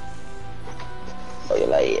 Oh, you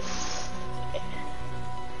like it?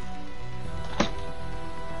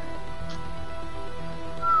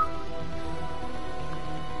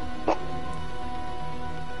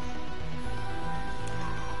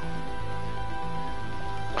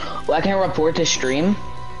 Well, I can't report the stream.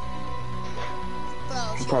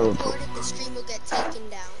 Bro, if you Probably. report it, the stream will get taken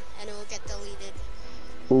down and it will get deleted.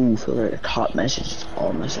 Ooh, feel like a top message.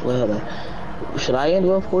 Oh, message. Well, should I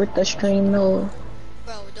report the stream though?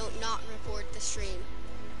 Bro, don't not report the stream.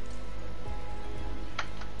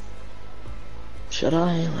 Should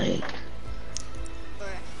I like?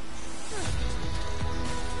 Bruh.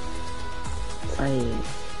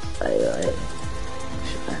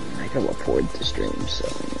 I can report the stream. So,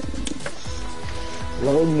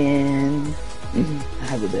 Logan,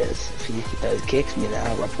 how about this? If he kicks me, then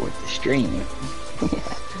I'll report the stream.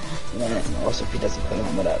 And also, if he doesn't put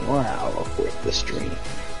on what I want, I'll report the stream.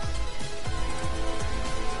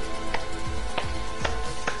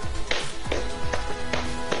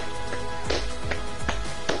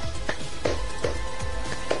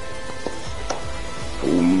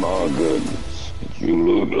 Oh my goodness, you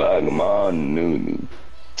look like my Nunu.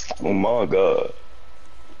 Oh my god.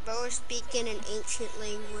 Bro, we're speaking an ancient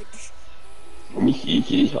language.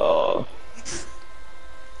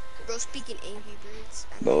 Bro, speaking Angry Birds.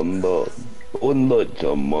 Onda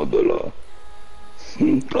chamadala.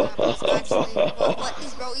 What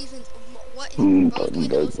is bro even? What is bro doing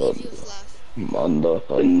those videos last? Manda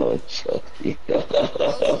hanacha. Bro, he's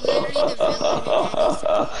literally the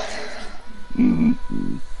villain in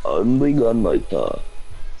I'm big on my top.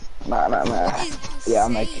 Nah. What is bro Yeah,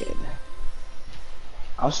 I'm that saying? kid.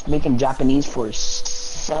 I was speaking Japanese for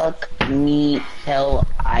suck me till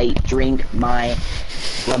I drink my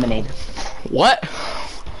lemonade. What?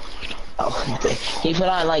 Oh, can you put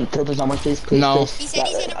on like clippers on my face, please? No. Please? He said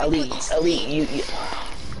he's gonna Elite, report you. you.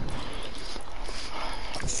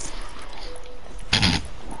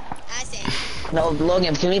 I said, No,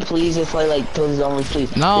 Logan, can we please just play like till the zone,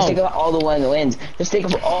 please? No. Just think about all the wins. Just think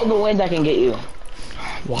of all the wins I can get you.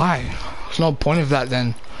 Why? There's no point of that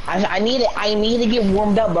then. I need it. I need to get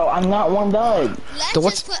warmed up, bro. I'm not warmed up. let's So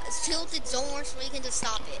what's- just put tilted zone so we can just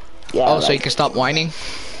stop it. Yeah. Oh, so like- you can stop whining?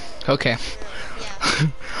 Okay. Yeah.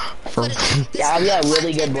 For, Yeah, I'll be a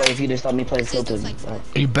really good boy if you just let me play tilted.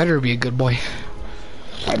 you better be a good boy.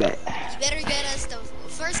 I bet. You better get us the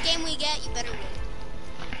first game we get. You better win.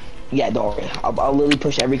 Yeah, don't worry. I'll literally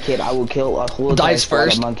push every kid. I will kill a whole Dies squad of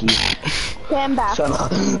first. monkeys. Stand back. Shut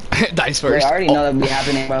up. Dice Wait, first. I already know that would be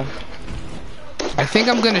happening, bro. I think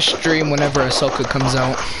I'm gonna stream whenever Ahsoka comes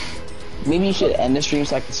out. Maybe you should end the stream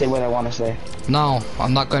so I can say what I want to say. No,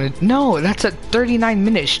 I'm not gonna. No, that's a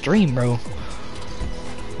 39-minute stream, bro.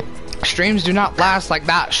 Streams do not last like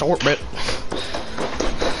that short, but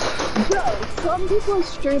Bro, some people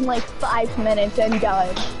stream like 5 minutes and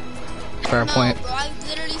done. fair No, point. bro, I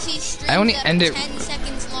literally see streams I only that end are it- 10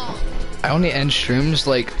 seconds long. I only end streams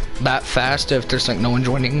like that fast if there's like no one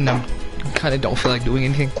joining and I kind of don't feel like doing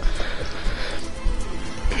anything.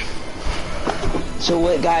 So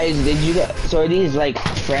what, guys? Did you get? So are these like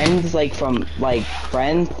friends, like from like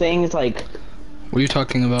friend things, like? What are you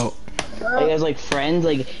talking about? Are you guys like friends,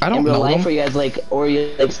 like I don't in real know life, them. or you guys like, or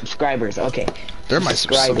you like subscribers? Okay. They're my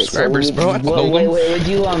subscribers, So bro. I don't know wait, them. would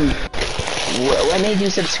you what made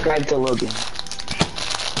you subscribe to Logan?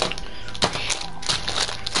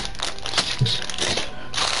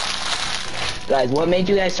 Guys, what made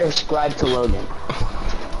you guys subscribe to Logan? Usually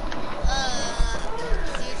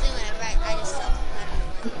when I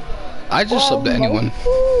I just sub to anyone.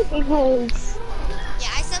 Because Yeah,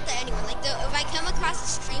 I sub to anyone. Like, if I come across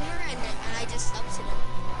a streamer and I just sub to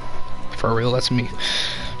them. For real, that's me.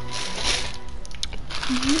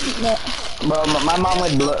 Bro,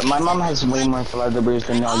 my mom has way more subscribers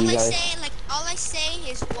than all you guys. All I say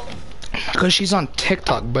is, well, Cause she's on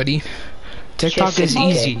TikTok, buddy. TikTok is okay.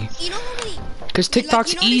 easy. you know how many? Cause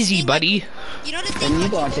TikTok's you know the easy, thing, buddy. You know the Then thing? you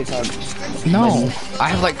like, go on to TikTok. subscription, No, I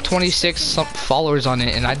have like 26 some followers on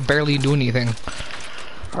it, and I barely do anything.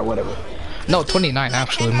 Or whatever. No, 29 like,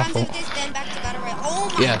 actually. 10 My rounds fault. like this, then back to Battle Royale.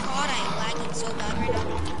 Oh my Yeah. god, I'm lagging so bad right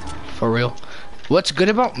now. For real. What's good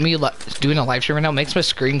about me doing a live stream right now makes my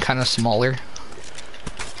screen kind of smaller.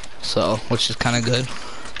 So, which is kind of good.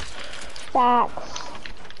 facts.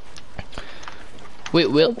 Wait,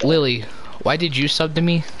 Lily, why did you sub to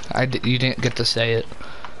me? You didn't get to say it.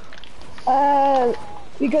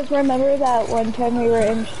 Because remember that one time we were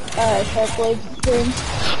in Shark Blade's stream?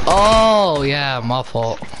 Oh, yeah, my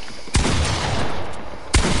fault.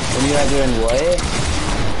 When you guys doing what?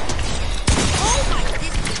 Oh my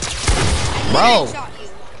goodness. I Bro. literally shot you.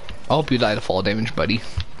 I hope you died of fall damage, buddy.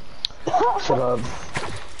 Shut up.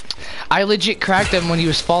 I legit cracked him when he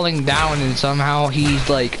was falling down, and somehow he's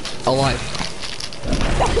like alive.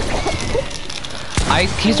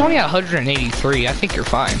 He's only at 183. I think you're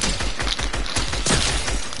fine.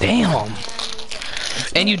 Damn.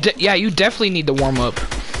 And you definitely need to warm up.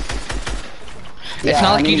 Yeah, It's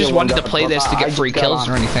not I like you need just to wanted warm to up play this to I get just free got kills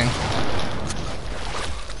on. or anything.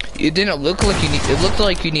 It didn't look like it looked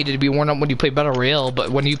like you needed to be warmed up when you play Battle Royale,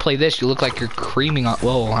 but when you play this, you look like you're creaming on.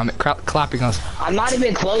 Whoa, I'm clapping us. I'm not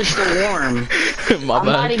even close to warm. My I'm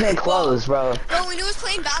not bad. even close, bro. Bro, when he was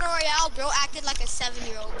playing Battle Royale, bro acted like a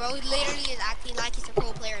 7-year-old. Bro, he literally is acting like he's a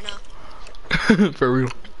pro player now. For real.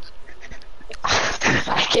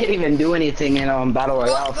 I can't even do anything in Battle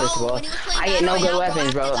Royale, first of all. When he was playing I get no Battle good Royale,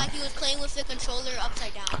 weapons, bro. acted like he was playing with the controller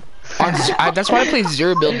upside down. That's why I play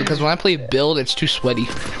zero build, because when I play build, it's too sweaty.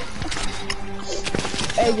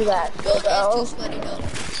 Exactly. Build is too sweaty, though.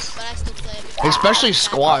 But I still play it. Especially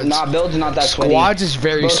squads. Nah, build's not that sweaty. Squads is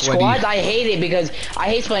very Bro, sweaty. Squads, I hate it because I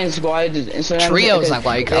hate playing squads. Trios I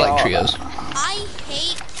like trios. I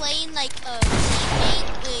hate playing like teammate,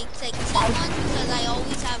 like team ones because I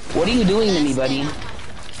always have. What are you doing to me, less buddy? than-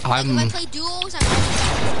 If I play duos, I'm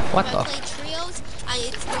always What if the? I play trios,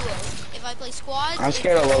 it's duos. If I play squads, I'm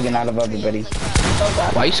scared of Logan out of everybody.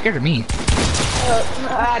 Why are you scared of me?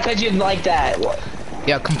 Cause you like that.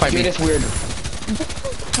 Yeah, come fight You're me. just weird.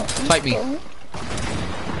 Fight me.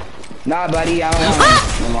 Nah, buddy, I don't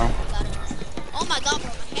want it no more. Oh my god, bro,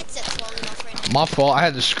 my headset's falling off right now. My fault. I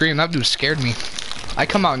had to scream. That dude scared me. I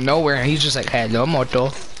come out of nowhere and he's just like, "Hello, moto."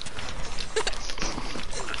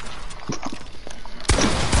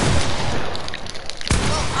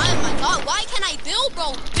 Bro, oh my god, why can't I build,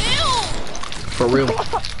 bro? Build! For real. My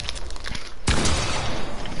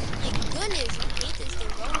goodness, I hate this thing,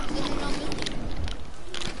 bro. I'm literally not building.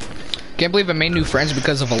 Can't believe I made new friends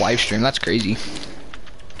because of a live stream. That's crazy.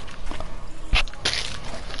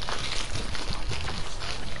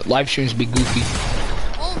 Live streams be goofy.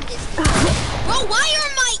 Oh, this. Bro, why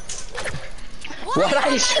are my... Why did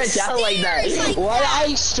I stretch out like that? Why did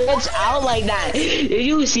I stretch out like that? Did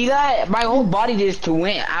you see that? My whole body just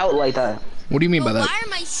went out like that. What do you mean by Why that? are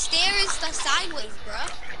my stairs the sideways, bro?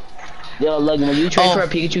 Yo, Logan, when you trade Oh. for a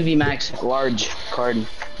Pikachu VMAX large card,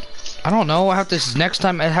 I don't know. I have this next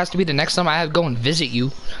time. It has to be the next time I have to go and visit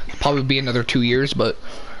you. Probably be another 2 years, but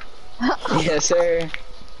yes, sir.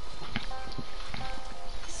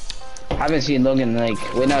 I haven't seen Logan like.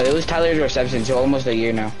 Wait, no, it was Tyler's reception, so almost a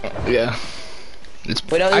year now. yeah. It's,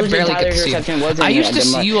 Wait, no, it I was barely get to Tyler's see reception. him. Wasn't I it? used to The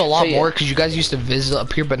see you a lot so, yeah. more because you guys used to visit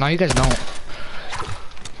up here, but now you guys don't.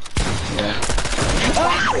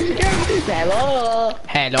 Hello.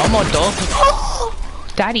 Hello, moto.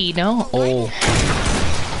 Daddy, no. Oh.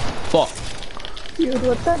 Fuck. Dude,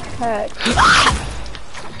 what the heck?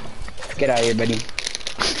 Get out of here, buddy.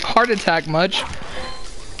 Heart attack much.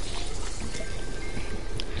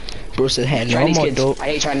 Bro said hello, Chinese kids. moto. I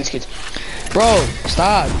hate Chinese kids. Bro,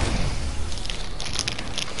 stop.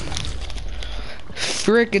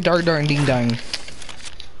 Frick a dark darn ding dong.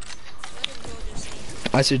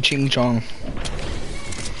 I said ching chong.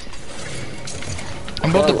 I'm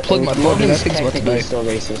about to plug my phone in. I think it's about to die. Still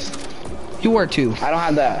racist. You are too. I don't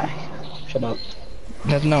have that. Shut up.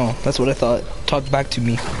 No, that's what I thought. Talk back to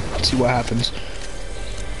me. See what happens.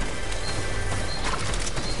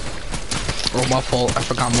 Oh, my fault. I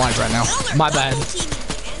forgot I'm live right now. My bad.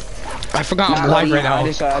 I forgot I'm Nah, live buddy, right now.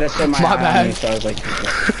 I just said my My eye on bad. you, so I was like,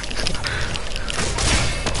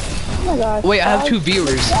 Oh my gosh. Wait, I have 2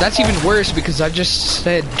 viewers. That's even worse because I just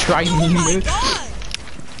said try Oh me. my god!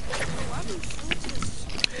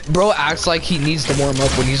 Bro acts like he needs to warm up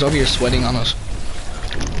when he's over here sweating on us.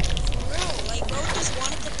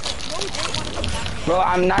 Bro,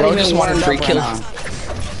 I'm not Bro even just wanted warmed free up kill. right now.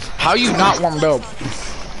 How you not warmed up?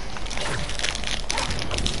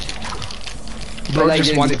 Bro Like,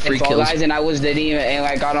 just wanted free Fall kills. Guys, and I didn't even, and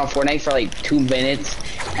I got on Fortnite for like 2 minutes,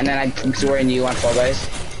 and then I swear you on Fall Guys.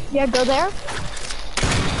 Yeah, go there.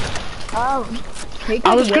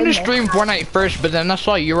 I was gonna stream Fortnite first, but then I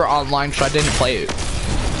saw you were online, so I didn't play it.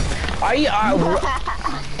 Are you?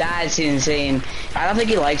 That's insane. I don't think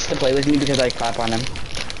he likes to play with me because I clap on him.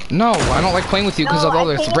 No, I don't like playing with you because of all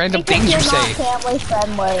the random things you say. Family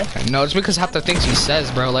friendly. No, it's because half the things he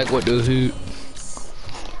says, bro. Like what do who?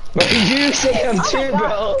 But you say him too,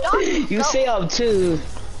 bro. You say him too.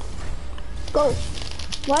 Go.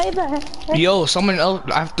 Why the heck? Yo, someone else.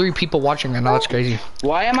 I have 3 people watching right now. That's crazy.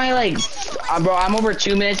 Why am I like, bro? I'm over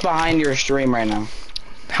 2 minutes behind your stream right now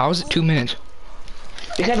How is it 2 minutes?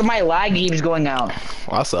 because my lag keeps going out.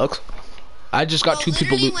 Well, that sucks. I just got 2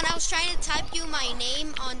 people. Literally, when I was trying to type you my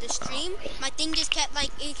name on the stream, my thing just kept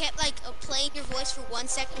like playing your voice for 1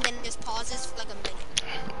 second, then it just pauses for like a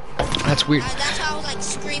minute. That's weird. That's how I was like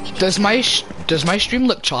screaming. Does my stream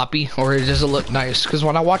look choppy or does it look nice? Because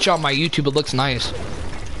when I watch it on my YouTube, it looks nice.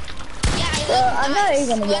 Yeah, I'm not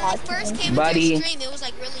even when watching. it first came Buddy, into the stream, it was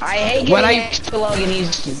like really. I hate When getting I- extra log and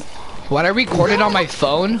he's. When I recorded on my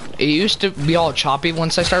phone, it used to be all choppy.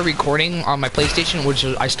 Once I started recording on my PlayStation, which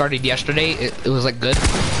I started yesterday, it was like good.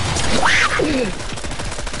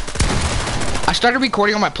 I started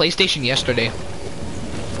recording on my PlayStation yesterday.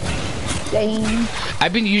 Dang.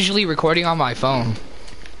 I've been usually recording on my phone.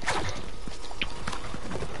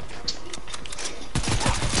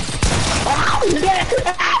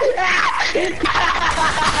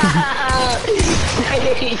 I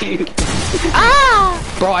hate you.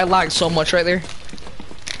 Bro, I lagged so much right there.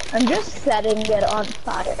 I'm just setting it on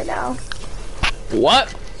fire now.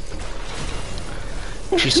 What?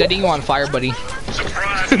 She's setting you on fire, buddy.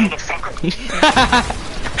 Surprise, motherfucker.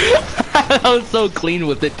 I was so clean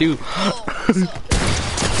with it too.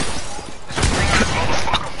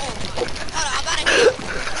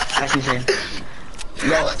 That's insane.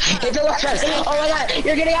 Bro, hit the left side. Oh my god,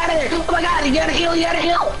 you're getting out of there. Oh my god, you gotta heal, you gotta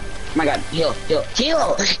heal. Oh my god, heal.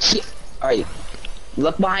 Alright.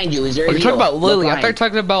 Look behind you, is there a You're heal? talking about Lily. Look I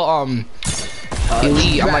thought you were behind. talking about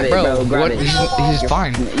Elite. I'm Grab like, it, bro, grab what? it. He's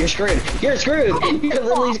fine. You're screwed. You're screwed. You're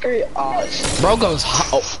literally screwed. Oh, Bro goes.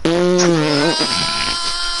 Oh.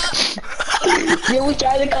 you was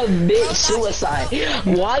trying to commit suicide.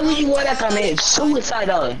 Why would you want to commit suicide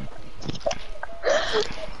on?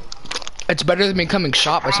 It's better than becoming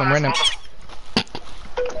shot by some random.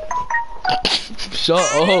 Shut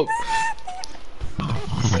up.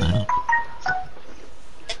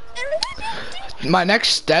 My next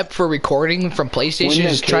step for recording from PlayStation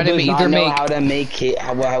is trying to either make. How to make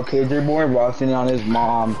how kids are born, watching on his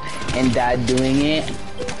mom and dad doing it.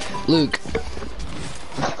 Luke.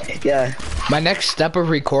 Yeah. My next step of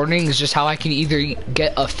recording is just how I can either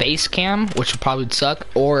get a face cam, which would probably suck,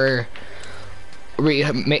 or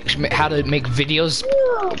how to make videos,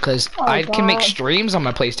 because I can make streams on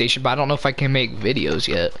my PlayStation, but I don't know if I can make videos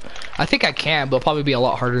yet. I think I can, but it'll probably be a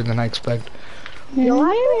lot harder than I expect. See you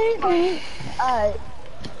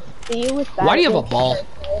with that. Why do you have a ball?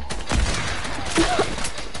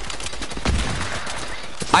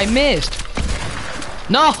 I missed.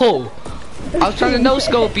 No! I was trying to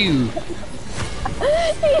no-scope you.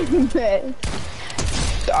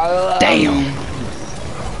 Damn.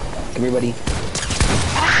 Everybody.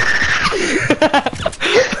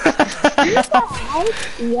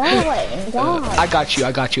 Yelling, God. I got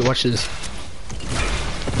you. Watch this.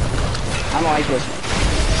 I'm like this.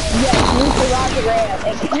 Yes, you forgot the ramp.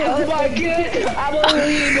 Oh my god! I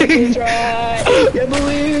believe you can try. I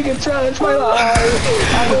believe you can touch my life.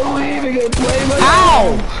 I believe you can play my life.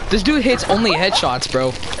 Ow! This dude hits only headshots,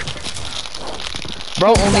 bro. Bro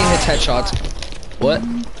only hits headshots. What?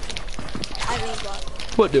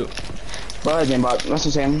 What dude? Bro, Jimbot, what's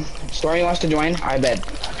his name? Stormy wants to join? I bet.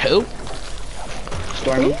 Who?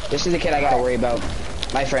 Stormy? This is the kid I gotta worry about.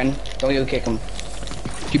 My friend. Don't you kick him.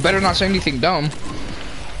 You better not say anything dumb.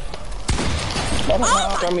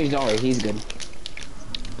 Stormy's don't worry, he's good.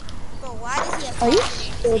 Bro, why does he have Are you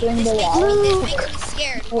toxic? shooting the This wall? makes me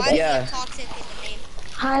scared. Why does he Yeah. have toxic in the name?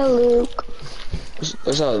 Hi, Luke.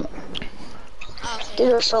 What's up? Oh,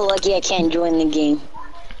 Dude, I'm so lucky I can't join the game.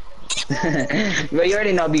 But you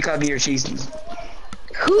already know because of your cheese. wait, no,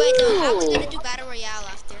 I was gonna do Battle Royale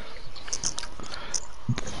after.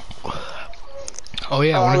 Oh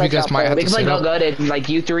yeah, one of you guys might have we to can play set Go up. Good, it's like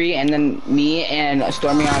you three, and then me and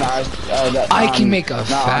Stormy on ours. I can make a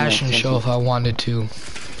fashion show if I wanted to.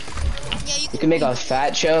 Yeah, You can make a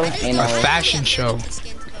fat show and A fashion show.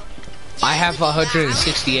 I have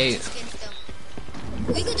 168.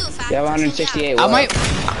 We could do a fashion You have show, 168. I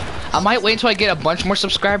What? might wait until I get a bunch more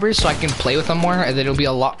subscribers so I can play with them more, and then it'll be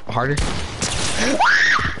a lot harder.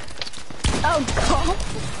 Oh god.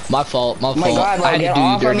 My fault. My Oh my fault. god, bro, I had get to do you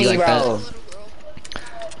off of dirty me, like bro. that.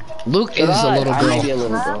 Luke Shut is a up. little I might be a girl.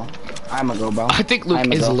 little girl. I'm a girl, bro. I think Luke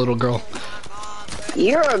I'm is a girl. little girl.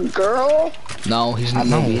 You're a girl? No, he's not. I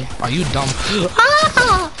No. may be. Are you dumb?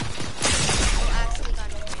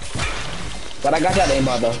 But I got that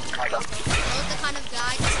aimbot though.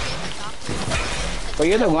 But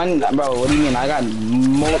you're the one, bro. What do you mean? I got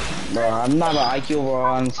more, bro. I'm not an IQ over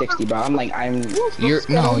 160, bro. I'm like,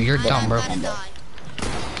 You're dumb, bro.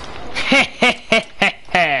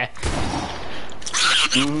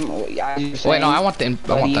 Wait, no, I want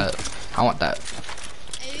that. I want that.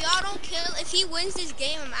 If y'all don't kill, if he wins this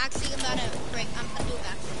game, I'm actually about to break. I'm gonna do a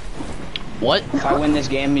backflip. What? If I win this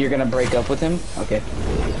game, you're gonna break up with him? Okay.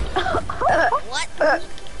 What?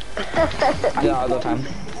 I'll go time.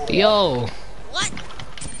 Yo. What?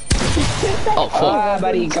 Oh, fuck.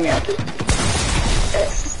 Buddy, come here.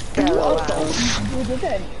 You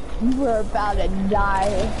didn't. You were about to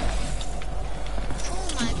die.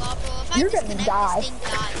 Oh my god, bro. If You're I gonna disconnect die. this thing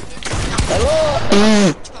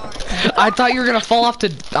dies. I thought you were gonna fall off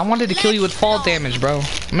the. I wanted to kill you with fall damage, bro.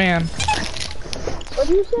 Man. What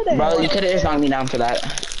you said? Bro, you could've just knocked me down for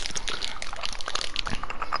that.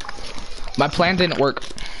 My plan didn't work.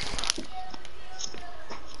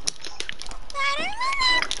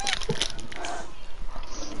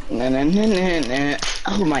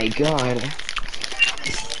 Oh my god.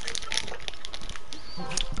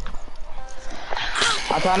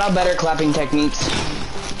 I found out better clapping techniques.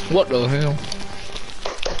 What the hell?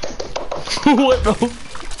 What the?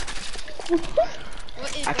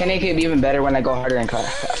 What is I can make it even better when I go harder and cut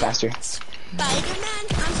faster. Spider-Man?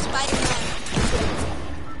 I'm Spider-Man.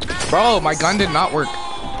 Bro, my gun did not work.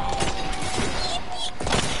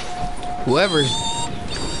 Whoever's.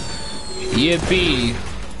 Yippee.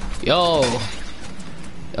 Yo.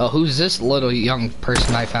 Yo, who's this little young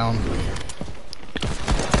person I found?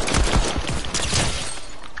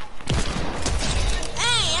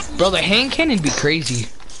 Hey, that's Bro, the hand cannon be crazy.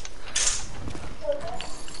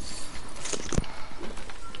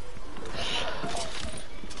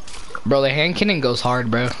 Bro, the hand cannon goes hard,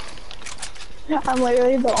 bro. I'm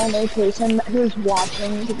literally the only person who's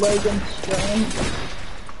watching Logan's stream.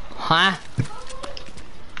 Huh?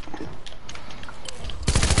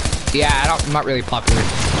 Yeah, I'm not really popular.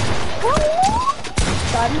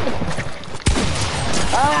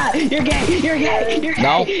 Ah! You're gay! You're gay! You're gay!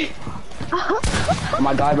 No. Oh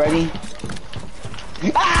my god, ready?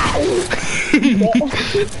 Ah!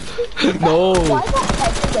 No. Why the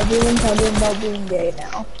heck is everyone talking about being gay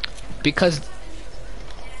now? Because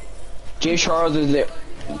Jay Charles is the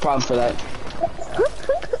problem for that.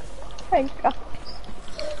 My god.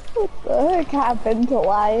 What the heck happened to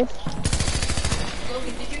life?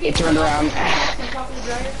 It turned around.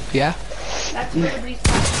 yeah.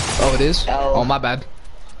 Oh, it is. Oh. Oh, my bad.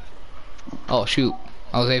 Oh shoot,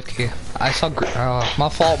 I was AFK. I saw. My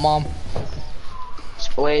fault, mom.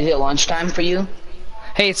 Wait, is it lunchtime for you?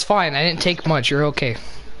 Hey, it's fine. I didn't take much. You're okay.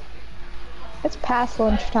 It's past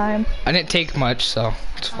lunchtime. I didn't take much, so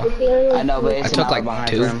it's fine. I know, but it's I took an hour like behind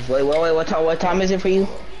 2. for him. Wait, what time is it for you?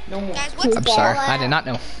 guys, what's I'm sorry. I did not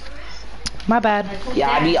know. My bad. Yeah,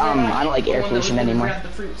 I don't like air pollution anymore.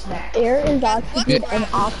 Air is oxygen and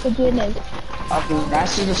oxygen is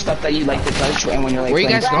That's just the stuff that you like to touch and when you're like Where you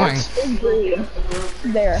playing guys sports. going?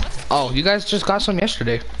 there. Oh, you guys just got some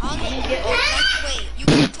yesterday. wait, you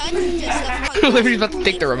can touch just Liberty's about to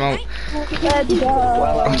take the remote. Let's go.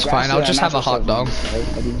 Well, It's fine. I'll just have a hot dog.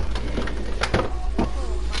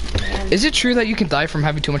 Is it true that you can die from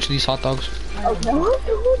having too much of these hot dogs? Oh, no.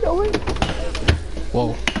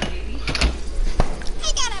 Whoa.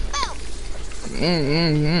 I got a boat.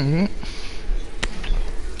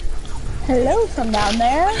 Hello from down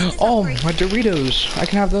there. Oh, my Doritos. I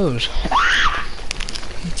can have those.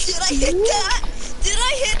 Did I hit that? Did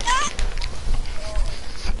I hit that?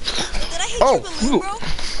 Did I hit Oh, your balloon, bro?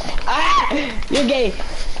 Ah! You're gay!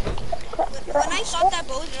 When I shot that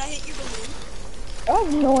bow, did I hit your balloon? I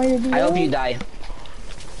have no idea. I hope you die.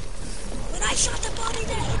 When I shot the bow, did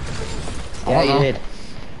I hit the balloon? Yeah, you did.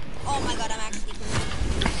 Oh my god, I'm actually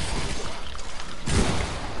balloon.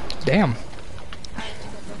 Damn.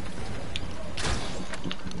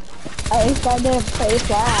 At least I didn't play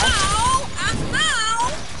flash. Ow!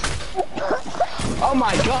 Ow! Oh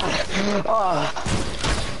my god! Oh.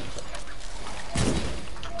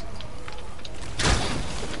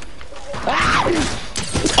 Ah!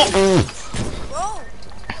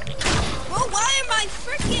 my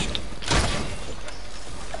freaking.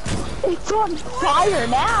 It's on fire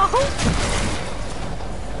now.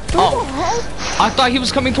 Oh, I thought he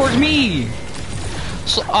was coming towards me.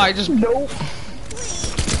 So I just. Nope.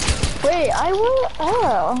 Wait, I will.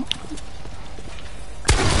 Oh.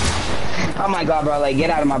 Oh my god, bro, like, get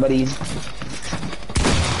out of my buddies.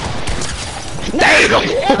 Damn!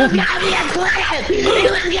 It was gonna be a clip!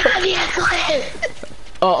 It was gonna be a clip!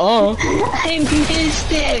 I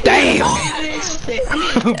missed it! Damn! I missed it!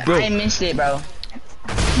 Bro. I missed it, bro.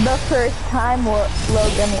 The first time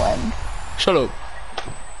Logan wins. Shut up.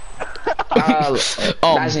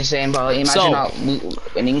 That's insane, bro. Imagine not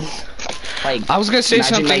winning. Like, I was gonna say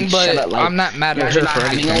imagine, something, like, but shut up, like, I'm not mad at imagine her not for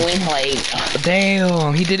having a anything. win, like,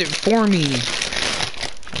 Damn, he did it for me.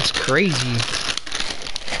 It's crazy.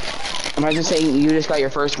 imagine saying you just got your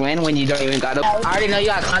first win when you don't even got up. I already know you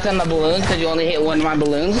got caught on the balloons because you only hit one of my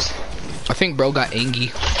balloons. I think bro got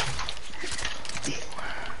angry.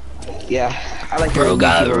 Yeah, I like Bro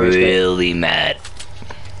got really mad.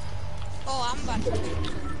 Oh, I'm about to.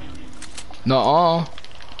 Nuh-uh.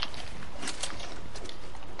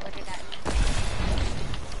 Look at that.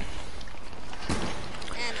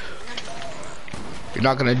 And You're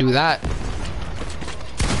not gonna do that.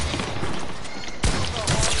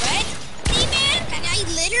 already, man? Can I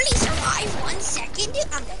literally survive 1 second?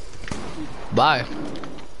 I'm dead. Bye.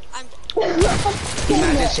 I'm dead.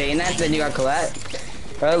 Imagine saying that, then you got Colette.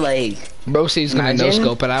 Bro, like, Bro says he's gonna no Imagine.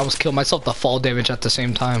 scope, and I almost kill myself to fall damage at the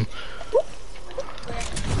same time. Oh,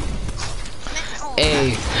 Hey.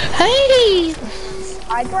 Hey!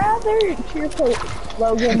 I'd rather cheer for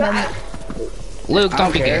Logan than Luke, I don't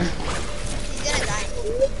don't be care. gay. he's gonna die.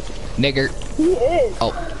 Nigger. he is.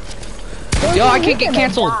 Oh. Yo, I can't get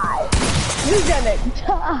canceled. You're gonna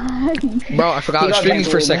die. Bro, I forgot I was streaming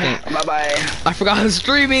for a second. Bye-bye. I forgot I was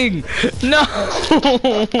streaming! No!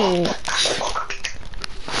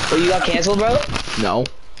 Oh, you got canceled, bro? No.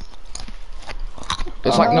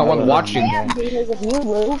 It's like no one watching. Yeah, because of you,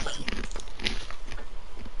 Luke.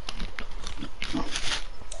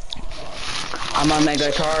 I'm on Mega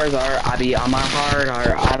Charizard, I be on my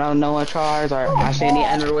Charizard, I don't know what Charizard, I stand the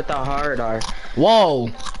ender with the Charizard. Whoa!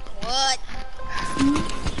 What?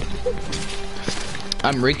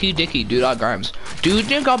 I'm Ricky Dicky, Dude Grimes. Do you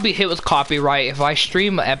think I'll be hit with copyright if I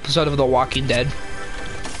stream an episode of The Walking Dead?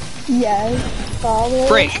 Yes, probably.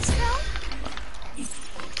 Freak! Yes, bro?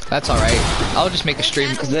 That's alright. I'll just make a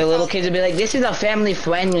stream. Cause the little kids will be like, this is a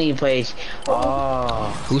family-friendly place. Oh.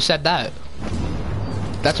 Who said that?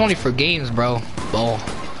 That's only for games, bro. Oh.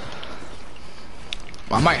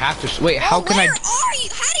 I might have to. Wait, how Bro, can where I? are you?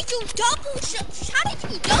 How did you double? How did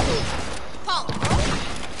you double? Pump, bro.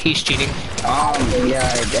 He's cheating.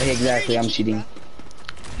 Yeah, exactly, I'm cheating.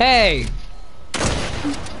 Hey!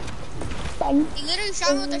 He literally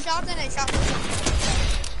shot me with the shotgun and shot me with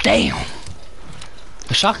the Damn!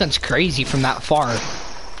 The shotgun's crazy from that far.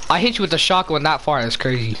 I hit you with the shotgun that far, that's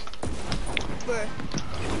crazy. bro.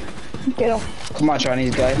 Get him. Come on,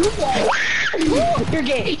 Chinese guy. You're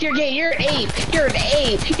gay, you're gay, you're an ape, you're an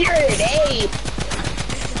ape, you're an ape.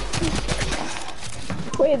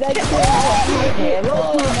 Wait, that's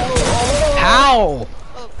How?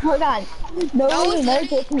 Hold on. Nobody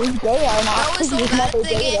knows if he's gay or not. Bro was so He's bad never at the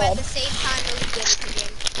game at dated. the same time that we did it the game.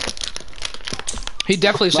 He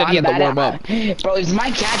definitely said he had to warm up. Bro, is my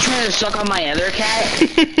cat trying to suck on my other cat?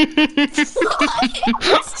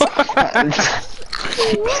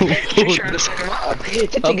 She's trying to suck him up.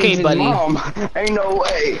 Okay, buddy. Mom. Ain't no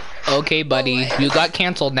way. Okay, buddy. You got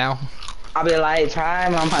canceled now. I'll be like,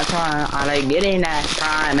 time on my time. I like getting that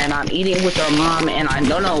time, and I'm eating with your mom, and I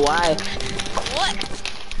don't know why. What?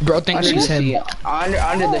 Bro thinks Under she's the him.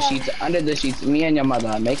 sheet, under the sheets, me and your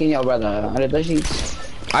mother, making your brother, under the sheets.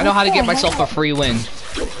 I know how to get myself a free win.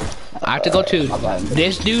 I have to go to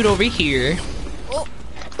this dude over here. Oh,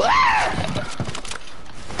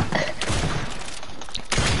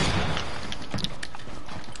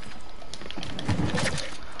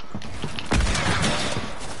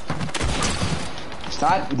 It's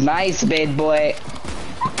not nice, big boy.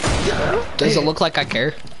 Does it look like I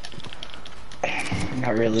care?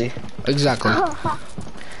 Not really. Exactly.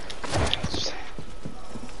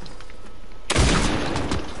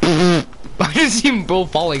 I just see him bro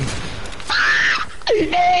falling.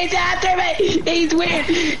 He's after me! He's weird!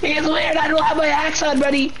 He's weird! I don't have my axe on,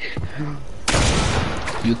 buddy!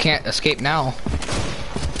 You can't escape now.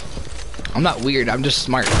 I'm not weird, I'm just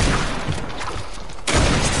smart.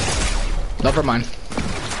 Never mind.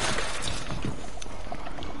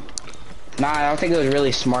 Nah, I don't think it was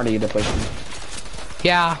really smart of you to push me.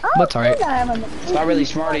 Yeah, that's alright. It's not really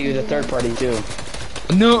smart of you, the third party, too.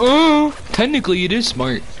 No, technically it is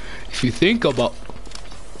smart. If you think about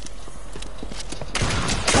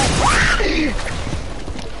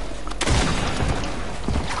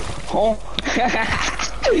Oh.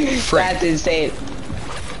 That's insane.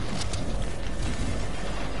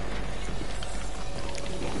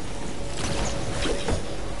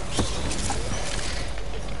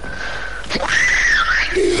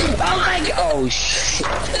 Oh my god. Oh shit.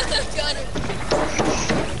 Got him.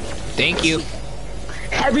 Thank you.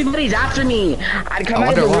 Everybody's after me. I'd come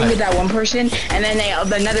out of the room with that one person, and then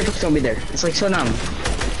another person will be there. It's like so dumb.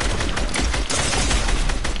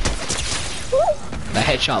 That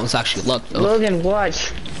headshot was actually luck though. Logan,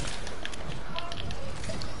 watch.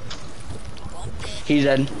 He's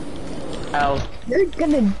dead. Oh. You're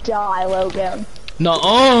gonna die, Logan.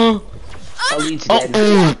 No. Elite's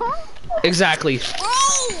dead. Exactly. Bro!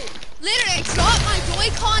 Literally, I dropped my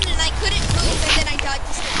Joy-Con and I couldn't move, and then I died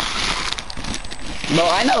to sleep. Bro,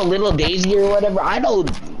 I know Little Daisy or whatever. I know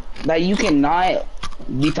that you cannot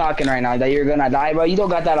be talking right now that you're gonna die, bro. You don't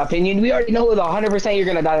got that opinion. We already know with 100% you're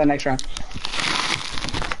gonna die the next round.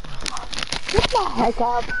 Get the heck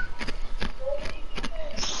up.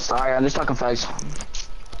 Sorry, I'm just talking facts.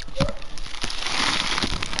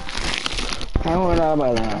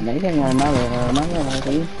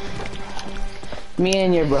 Me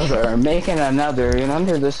and your brother are making another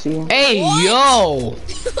under the sea. Hey, yo!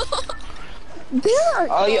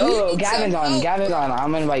 Oh, yo, Gavin's on. Gavin's on.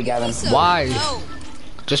 I'm gonna invite Gavin. Why? No.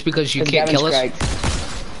 Just because you can't kill us? Cracked.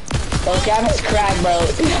 Oh, Gavin's cracked, bro.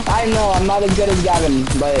 I know, I'm not as good as Gavin,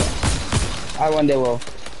 but I one day will.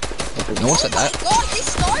 No one said that. Oh my god, this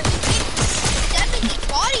started with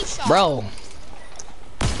 70 body shots. Bro.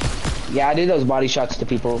 Yeah, I do those body shots to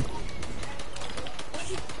people.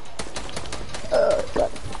 God.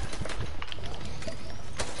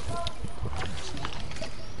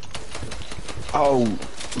 Oh,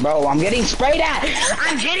 bro, I'm getting sprayed at!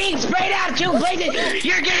 I'm getting sprayed at too, Blazing!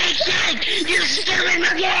 You're getting shit! You stupid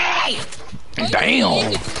monkey!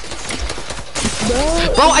 Damn.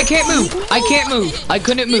 Bro, I can't move. I can't move. I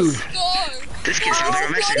couldn't move. This kid's out there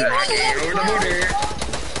messing over the border.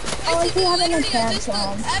 Oh, I see having a chance This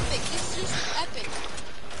on. is epic. This is just epic.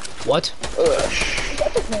 What?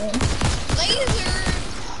 Laser.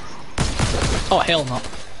 Oh, hell no.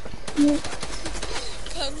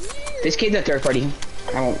 Come here. This kid's a third party.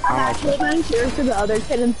 I don't I'm like actually being serious to the other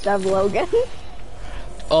kid instead of Logan.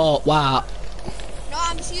 Oh, wow. No,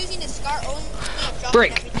 I'm just using the scar only.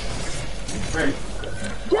 Brick.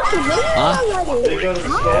 Huh?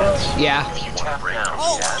 Yeah.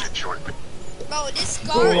 Oh. Bro, this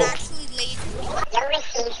scar actually laid.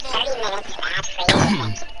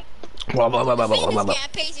 Blah, blah, blah, blah, blah, blah, blah.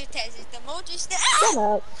 Can't pace your test. It's the most just. Shut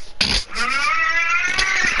up.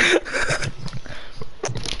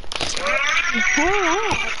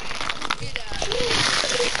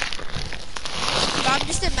 I'm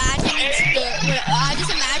just imagining I'm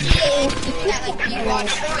just imagining that like you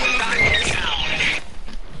watch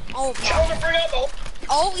oh god.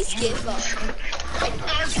 Always give up.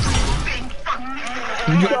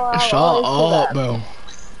 Shut up, bro.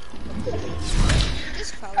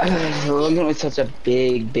 Logan was such a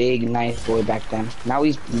big, nice boy back then. Now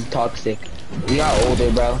he's toxic. We got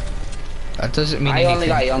older, bro. That doesn't mean I anything. only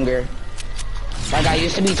got younger. Like, I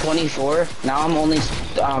used to be 24. Now I'm only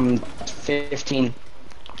 15.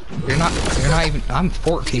 You're not even, I'm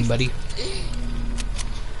 14, buddy.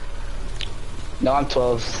 No, I'm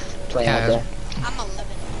 12. Playing out there. I'm 11.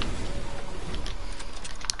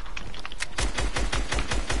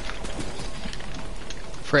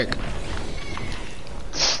 Frick.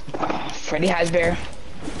 Freddy Hasbear.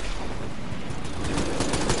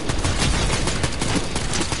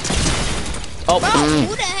 Oh, Bro,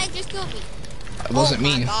 who the heck just killed me? it wasn't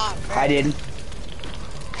me. God, bro. I did.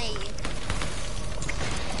 Hey.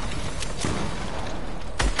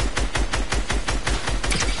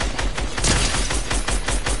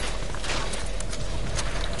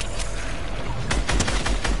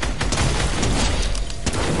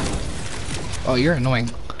 Oh, you're annoying.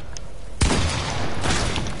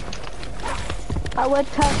 I would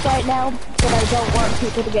cuss right now, but I don't want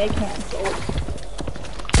people to get canceled.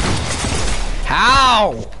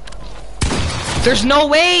 How? There's no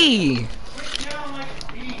way!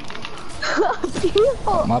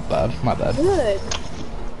 Beautiful. My bad, my bad. Good.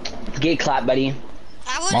 Get clapped, buddy. My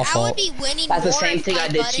I fault. would be winning That's the more same if thing my I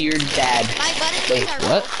did to your dad. My buttons Wait, are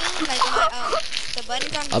what? broken, like my, the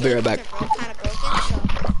buttons on the I'll be right back. are kind of broken,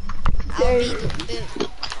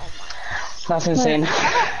 so That's insane.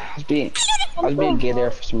 I was being gay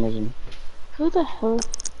there for some reason. Who the hell?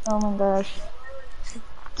 Oh my gosh.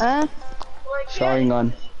 Huh? Sorry,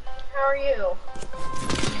 none. How are you?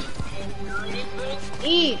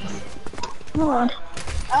 Eat. Hold on.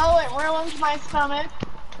 Oh, it ruins my stomach.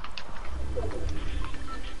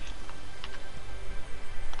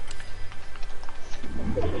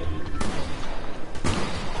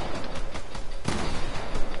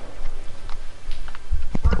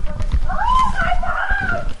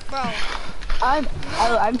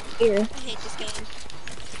 Bro, I'm here. I hate this game.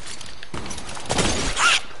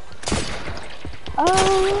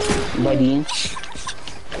 Oh, Buddy.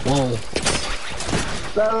 Whoa.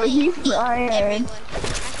 bro, he's Everyone. Ryan. I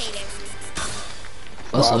hate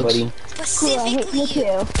everyone. What's Wow, up? buddy. Cool, I hate you Specifically you. too.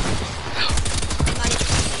 Not even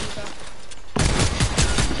kidding, bro.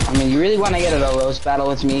 I mean, you really want to get a roast battle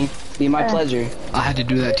with me? Be my pleasure. I had to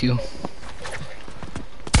do that to you.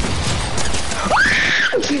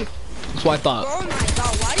 That's what I thought. Oh my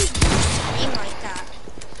god, why do you scream like that?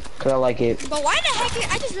 Cause I like it. But why the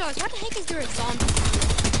heck, I just realized, why the heck is there a zombie?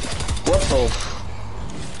 What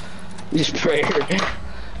the? Just prayer.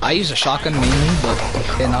 I use a shotgun mainly, but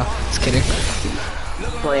okay, no, just kidding.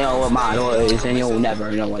 Play on with my toys and you'll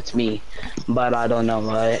never know it's me. But I don't know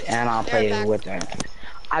what, and I'll play it with that.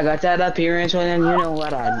 I got that appearance and you know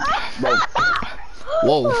what I...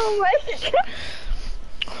 Whoa. Oh my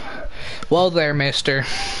god. Well there, mister.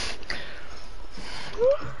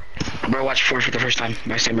 Bro, watch Force for the first time.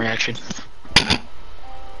 My same reaction.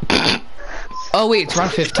 Oh wait, it's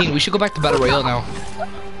round 15. We should go back to Battle Royale now.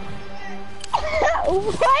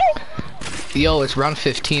 What? Yo, it's round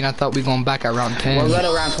 15. I thought we going back at round 10. We'll go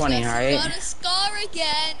to round 20, alright? Got a scar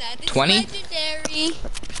again, and it's 20? legendary.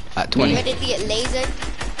 At You 20. ready to get lasered?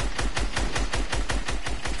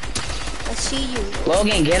 I see you.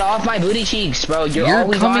 Logan, get off my booty cheeks, bro. You're You're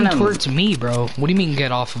always on coming them. towards me, bro. What do you mean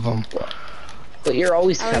get off of them? But you're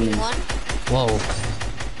always I already coming. won. Whoa.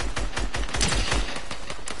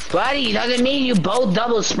 Buddy, doesn't mean you both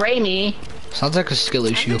double spray me. Sounds like a skill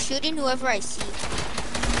I'm issue. just shooting whoever I see.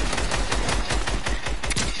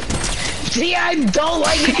 See, I don't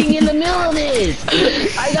like getting in the middle of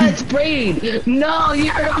this. I got sprayed. No,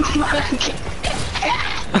 you're a monkey.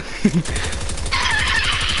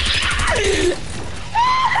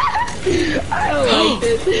 I don't like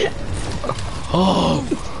this. Oh,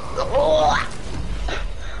 Oh.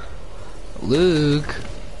 Luke.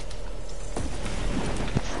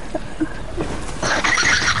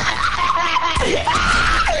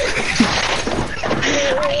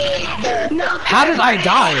 No. How did I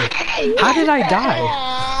die? How did I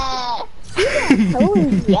die? Oh,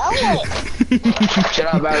 yelling.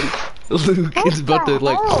 Shut up, man. Luke is about to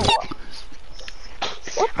like.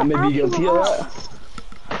 I'm gonna be guilty of that.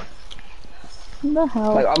 What the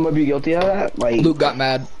hell? Like, I'm gonna be guilty of that. Like, Luke got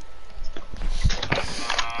mad.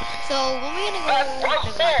 So when we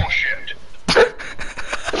gonna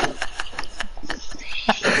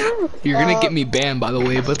go? You're gonna get me banned, by the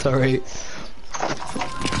way, but it's alright.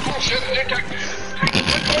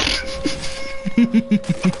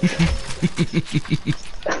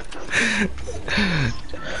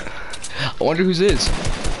 I wonder whose is.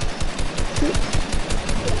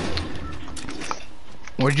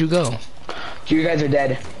 Where'd you go? you guys are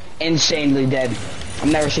dead. Insanely dead.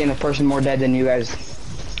 I've never seen a person more dead than you guys.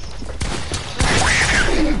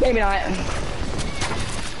 Maybe not.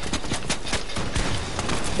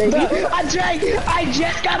 Bro, I'm trying. I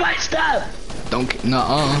just got my stuff. Don't.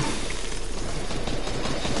 Nuh-uh.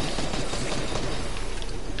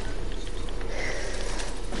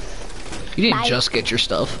 You didn't just get your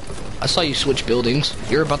stuff. I saw you switch buildings.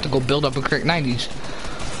 You're about to go build up a Crack 90s.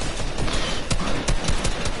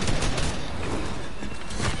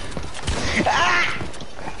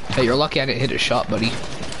 Hey, you're lucky I didn't hit a shot, buddy.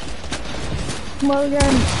 Logan,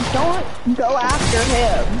 don't go after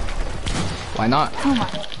him. Why not? Come on.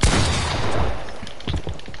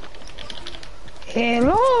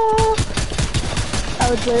 Hello? I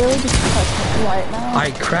would literally just touch him right now.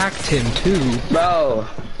 I cracked him too. Bro,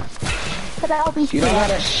 But I'll be you don't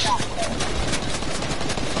safe. gotta.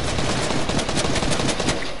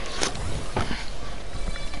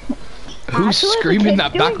 Who's Actually, the screaming in kid's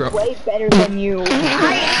that doing background? way better than you.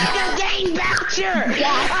 I hit the dang voucher!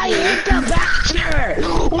 I hit the voucher!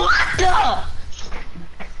 What the?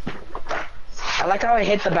 I like how I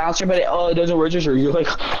hit the bouncer, but it doesn't register. You're like,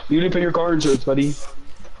 you didn't pay your car insurance, buddy.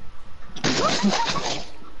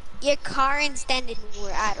 Your car extended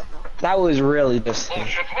where I don't know. That was really just.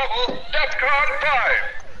 Bullshit level, DEFCON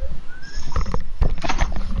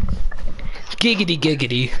 5. Giggity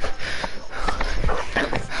giggity.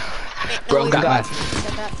 Bro No, got you mad.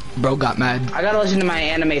 said that. Bro got mad. I gotta listen to my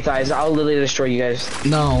anime thighs. I'll literally destroy you guys.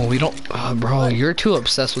 No, we don't. Bro, you're too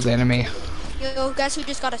obsessed with anime. Yo, guess who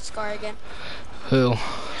just got a scar again? Who?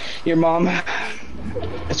 Your mom.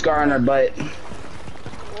 A scar on her butt.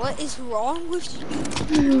 What is wrong with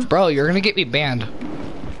you? Bro, you're gonna get me banned.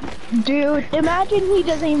 Dude, imagine he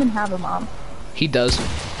doesn't even have a mom. He does.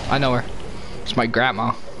 I know her. It's my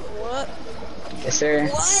grandma. What? Yes, sir.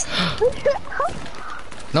 What?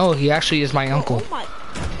 No, he actually is my uncle. Oh my.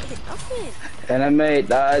 Nothing. And I made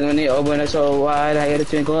that when he opened it so wide, I had a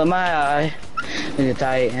twinkle in my eye. And you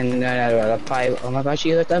tight, and then I got a pipe. Oh my god,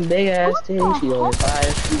 she got that big ass thing. She only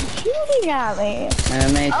 5. Shooting at me. And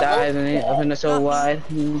I made that when he opened it so wide,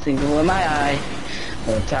 twinkle in my eye.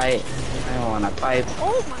 And tight, I want a pipe.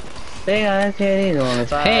 Oh my. Big ass titty, only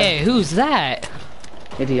 5. Hey, who's that?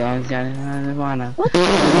 Kitty, I wanna.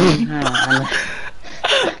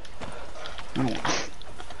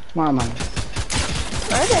 Mama.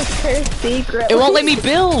 What is her secret? It won't let me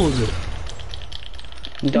build.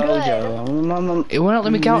 Dojo. Mama. It won't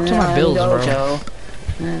let me get out to my builds, bro. Dojo.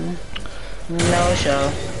 No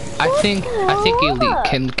show. I think Elite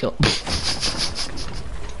can kill.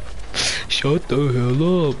 Shut the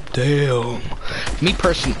hell up, damn. Me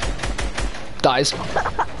person dies.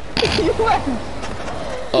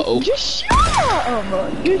 Uh-oh. Just shoot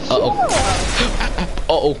him. You shoot him.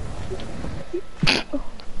 Uh-oh.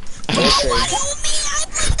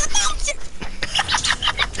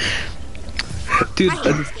 Dude,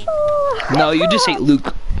 no, you just ate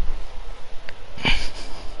Luke.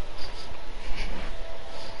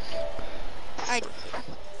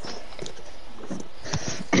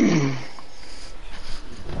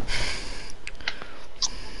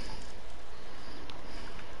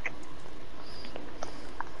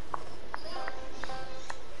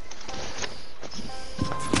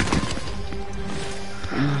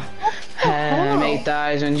 Make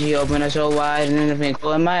thighs when she opened it so wide, and then the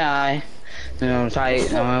twinkle in my eye. You know,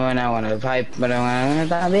 tight. I want to pipe, but I want to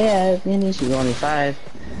die big. And then she's only 5.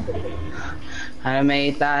 I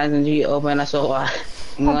made thighs when she opened it so wide.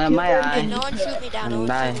 In my eye. No one shoot me down. No And one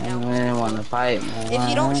die. shoot me down. And I want to pipe. If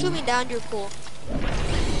you don't shoot me down, you're cool.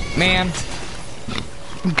 Man.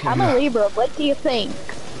 I'm a Libra. What do you think?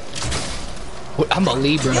 I'm a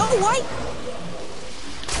Libra. Yo, why?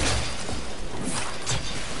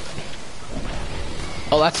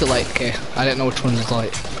 Oh, that's a light. Okay, I didn't know which one is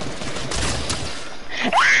light.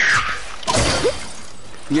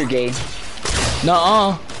 You're gay.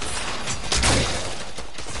 Nuh-uh.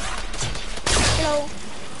 Hello.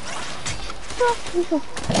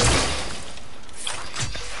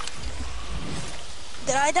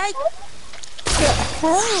 Did I die?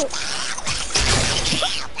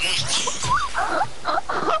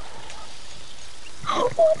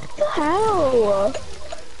 What the hell?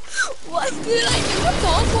 What did I do to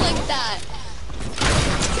talk like that?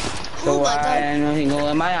 So Oh my I god. know he go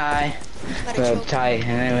in my eye. So tight,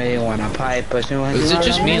 and then we want to pipe, but she wants Is it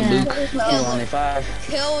just me and Luke? only 5.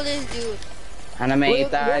 Kill this dude. And I made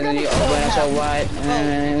thighs and you open it so wide,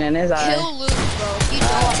 and his eye. Kill Luke, bro. You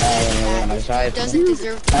know he doesn't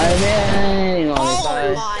deserve to. Oh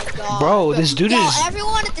my god. Bro, this dude Yo, is...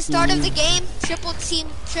 everyone at the start of the game, triple team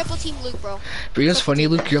Luke, bro. You know what's funny,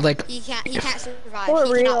 Luke? You're like... He can't survive. For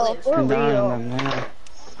He real. cannot live. For real.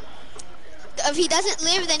 If he doesn't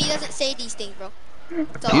live, then he doesn't say these things, bro. So, You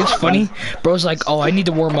know what's funny? Bro's like, oh, I need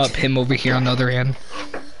to warm up. Him over here on the other hand.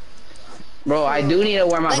 Bro, I do need to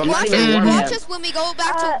warm up. like, I'm not watch, even warming watch up. us when we go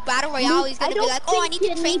back to Battle Royale. He's gonna be like, oh, I need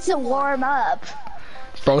to train some more. warm up.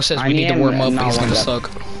 Bro says we need to warm up, and he's gonna suck.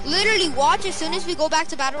 Literally, watch as soon as we go back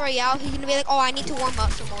to Battle Royale, he's gonna be like, oh, I need to warm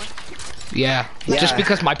up some more. Yeah, just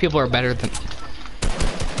because my people are better than...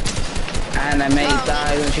 And I made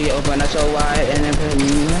thighs and she opened it so wide, and then put me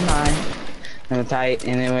in the line. And tight,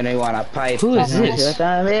 and then when they want to pipe. Who is this?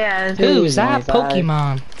 Who's that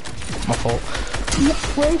Pokemon? My fault.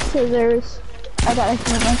 Where's scissors? I gotta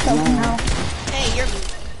hear myself now. Hey, you're me.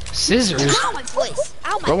 Scissors? Ow, my voice.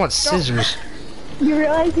 Ow, my Bro wants throat. scissors. You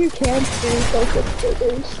realize you can't do those with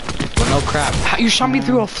scissors? Well, no crap. How, you shot me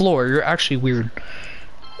through a floor. You're actually weird.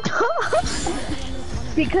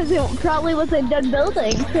 Because it probably wasn't done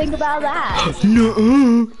building. Think about that.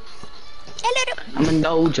 No. I'm in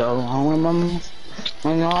dojo. I'm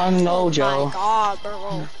in dojo. Oh my god,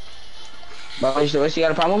 bro. But what, you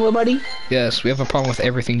got a problem with, buddy? Yes, we have a problem with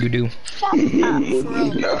everything you do. For real.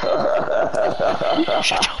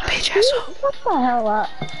 Shut your bitch ass up. Shut the hell up.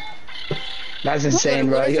 That's insane,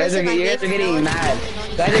 bro. You guys are getting mad.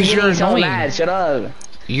 You guys are You're getting so annoying. mad. Shut up.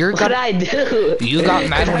 You're What did I do? You got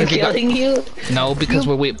mad Am when I you got... killing you? No, because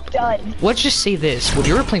wait. Done. Let's just say this. When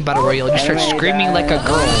you were playing Battle Royale, you start screaming like a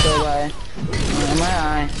girl.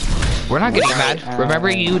 We're not getting mad.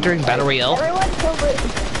 Remember you during Battle Royale? Everyone kill it.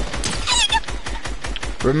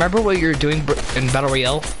 Remember what you were doing in Battle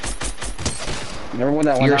Royale? Remember when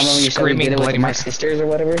that one You're time when you screaming did it with bloody my murder. sisters or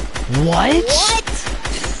whatever? What?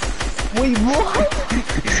 Wait, what?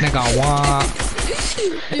 Nigga, wah.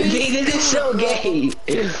 This is so gay.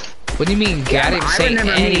 What do you mean? I didn't say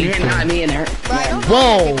remember anything. not me and her. Bro, I don't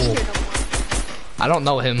Whoa. know if I can be here no more. I don't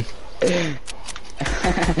know him.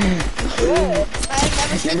 I've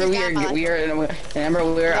never seen Remember your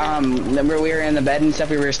dad, remember we were in the bed and stuff.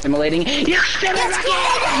 We were simulating. Let's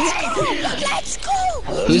go!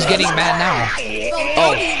 Who's getting mad now?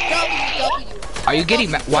 Oh. WWW. Are you getting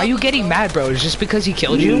mad? Why are you getting mad, bro? Is just because he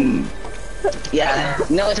killed you? Yeah.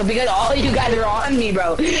 No, it's because all you guys are on me,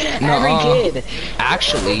 bro. Every kid.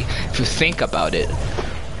 Actually, if you think about it,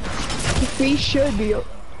 We should be.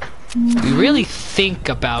 you really think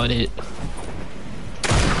about it.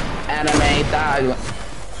 Anime dog.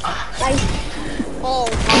 Oh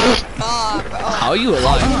my god, bro. How are you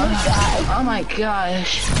alive? Oh my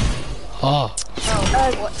gosh. Oh.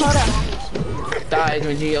 Hold on. Died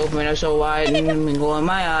when you open it so wide and go in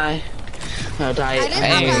my eye. No, died. I didn't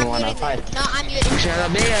Hey. know Wanna I'm fight. muted. No, I'm muted. Shut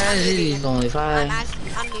up, bitch. He's only five.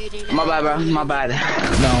 I'm muted. My bad, bro. My bad.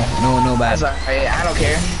 No bad. That's alright. I don't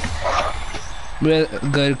care.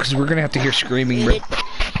 Good, because we're gonna have to hear screaming, bro.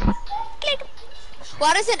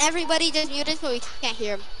 Why doesn't everybody just mute us so we can't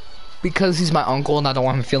hear him? Because he's my uncle and I don't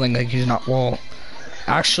want him feeling like he's not well.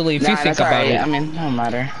 Actually, if you think that's about alright. it, I mean, don't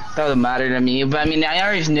matter. That doesn't matter to me. But I mean, I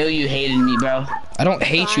always knew you hated me, bro. I don't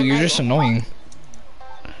hate you, you're just annoying.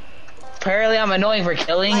 Apparently, I'm annoying for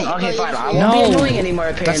killing. Like, Okay, bro, fine. I No, won't be annoying anymore.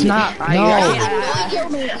 Apparently, that's not- I no.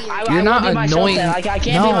 can't You're not be myself annoying. Then. I can't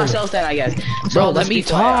No. be myself then, I guess. So Bro, I'll let just me be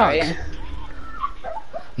quiet, talk. alright?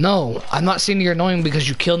 No, I'm not saying you're annoying because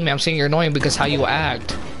you killed me. I'm saying you're annoying because how you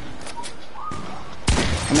act.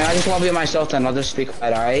 I mean, I just want to be myself then. I'll just be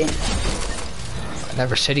quiet, alright? I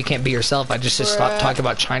never said you can't be yourself. I just said stop talking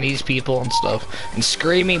about Chinese people and stuff. And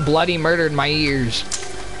screaming bloody murder in my ears.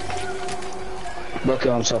 Bro,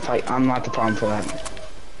 kill himself. I'm not the problem for that.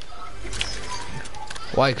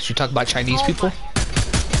 Why? Because you talk about Chinese people?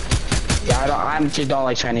 Yeah, I just don't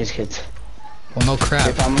like Chinese kids. Well, no You crap.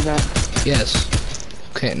 have a problem with that? Yes.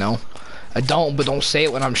 Okay, no. I don't, but don't say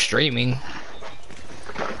it when I'm streaming.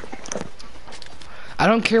 I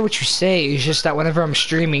don't care what you say, it's just that whenever I'm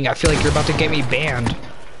streaming, I feel like you're about to get me banned.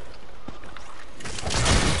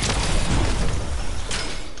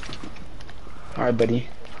 Alright, buddy.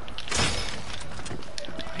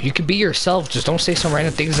 You can be yourself, just don't say some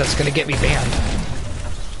random things that's gonna get me banned.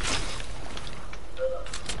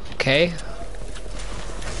 Okay?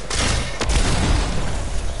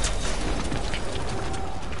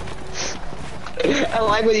 I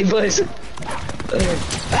like what he puts.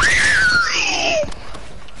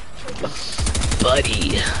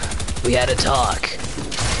 Buddy, we had a talk.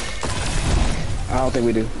 I don't think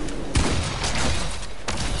we do.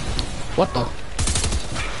 What the?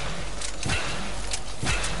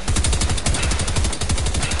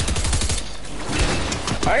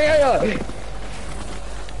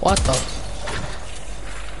 What the?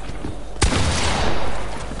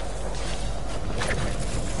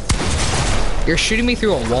 You're shooting me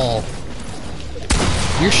through a wall.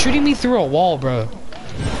 You're shooting me through a wall, bro.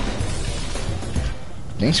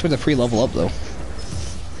 Thanks for the free level up, though.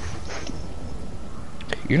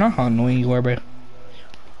 You're not how annoying you are, bro.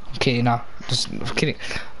 Okay, nah. Just I'm kidding.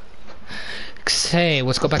 Hey,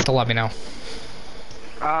 let's go back to lobby now.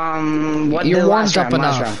 What You're the warmed last up round,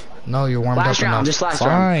 last enough. round. No, you're warmed Last up round, enough. just last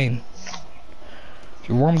round. Fine.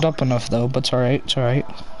 You're warmed up enough, though, but it's alright. It's alright.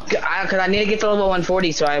 Cause I need to get to level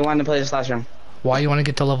 140, so I wanted to play this last round. Why you want to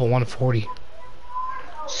get to level 140?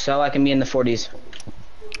 So I can be in the 40s.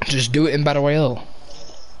 Just do it in Battle Royale.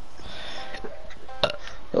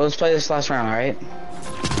 Let's play this last round, alright?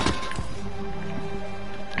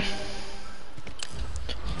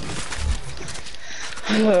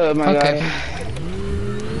 Oh my Okay. god.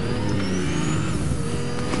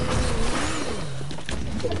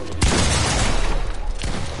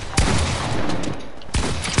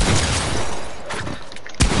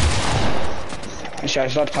 Should I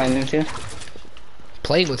start playing them too?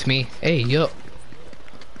 Play with me. Hey, yo.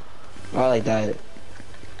 I like that.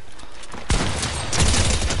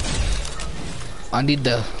 I need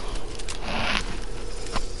the...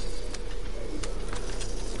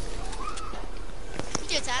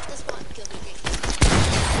 Just at this one, kill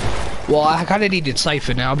me. Well, I kind of needed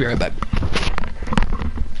Siphon now. I'll be right back.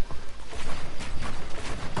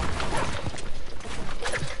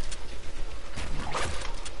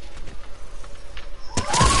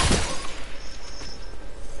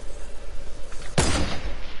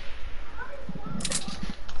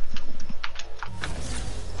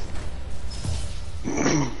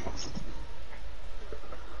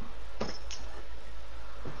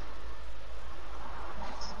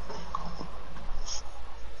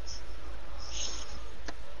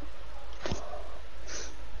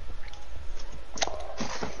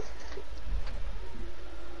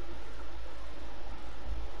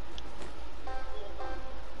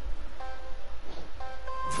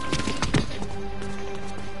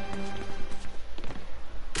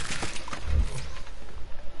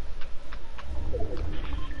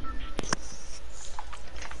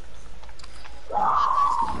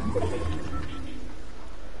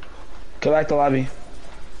 Go back to lobby. You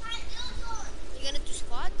gonna do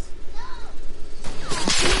squads?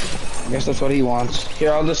 I guess that's what he wants.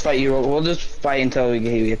 Here, I'll just fight you. We'll just fight until he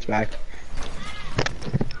gets back.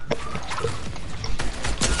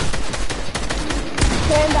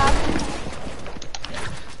 Stand up.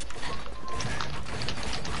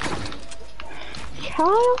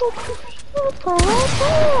 Child, what the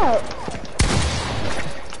hell?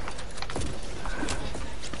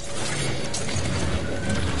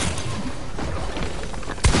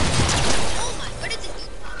 Oh my, what did this do?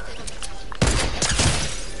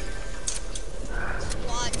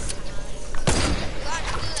 Squads. You gotta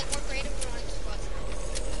do like more creative when on squads.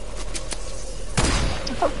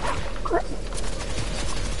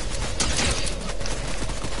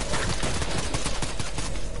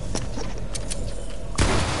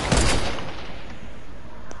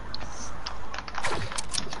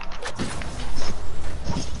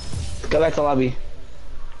 Go back to lobby.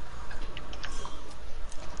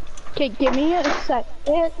 Okay, give me a second.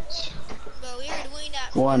 But we were doing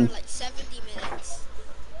that for One. like 70 minutes.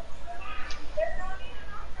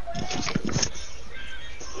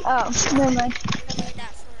 Oh, never mind. We were doing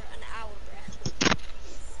that for an hour,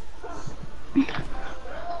 bruh.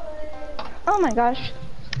 Oh my gosh.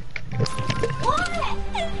 Oh,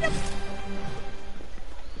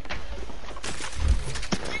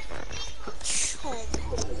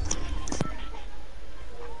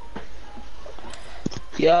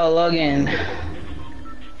 Yo, Logan.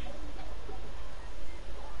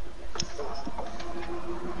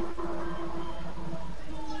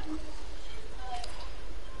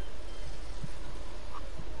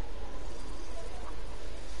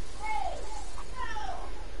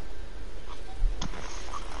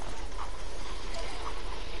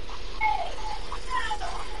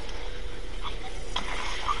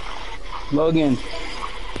 Logan.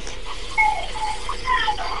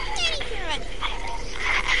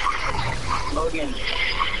 Logan.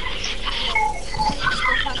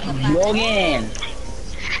 Logan.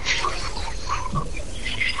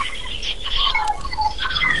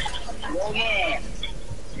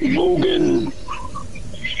 Logan.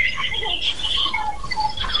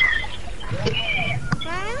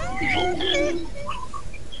 Logan.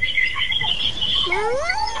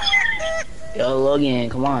 Yo, Logan,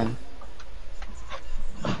 come on.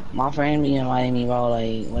 My friend be inviting me, bro.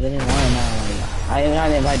 Like, what do they want now? Like, I even had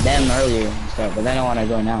to invite them earlier and stuff, but they don't want to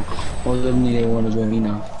go now. Well, suddenly they want to join me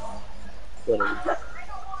now.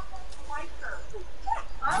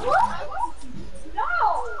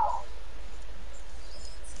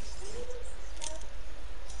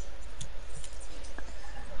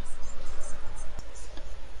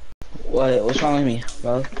 What's wrong with me,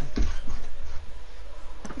 bro?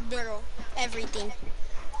 bro, everything.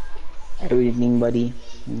 Everything, buddy.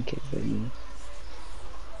 Okay, buddy.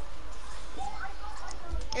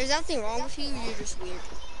 There's nothing wrong with you, you're just weird.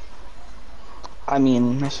 I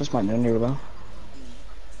mean, that's just my gender, bro.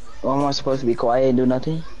 Well, am I supposed to be quiet and do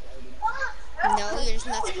nothing? No, you're just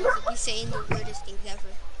not supposed to be saying the weirdest things ever.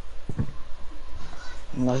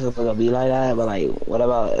 I'm not supposed to be like that, but like, what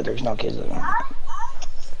about if there's no kids around?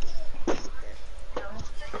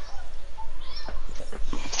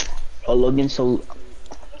 Oh, Logan, so...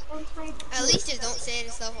 At least just don't say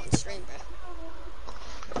this stuff on stream,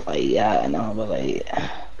 bro. Like, yeah, I know, but like...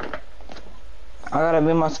 I gotta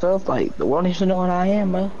be myself, like, the world needs to know what I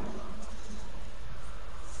am, bro.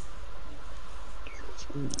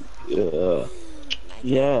 Yeah.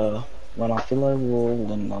 Yeah. When I feel like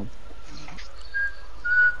rolling up.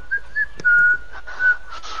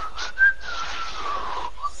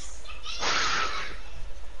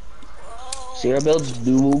 Sierra builds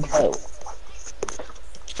dual go.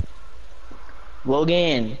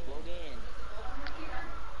 Logan.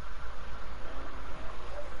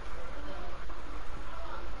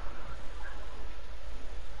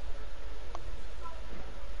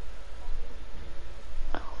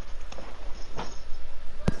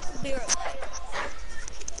 Be right back.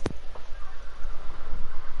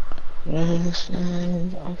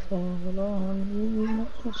 I fall on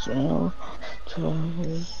myself.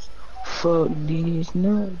 Fuck these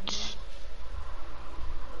nuts.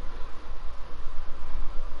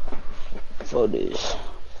 For this.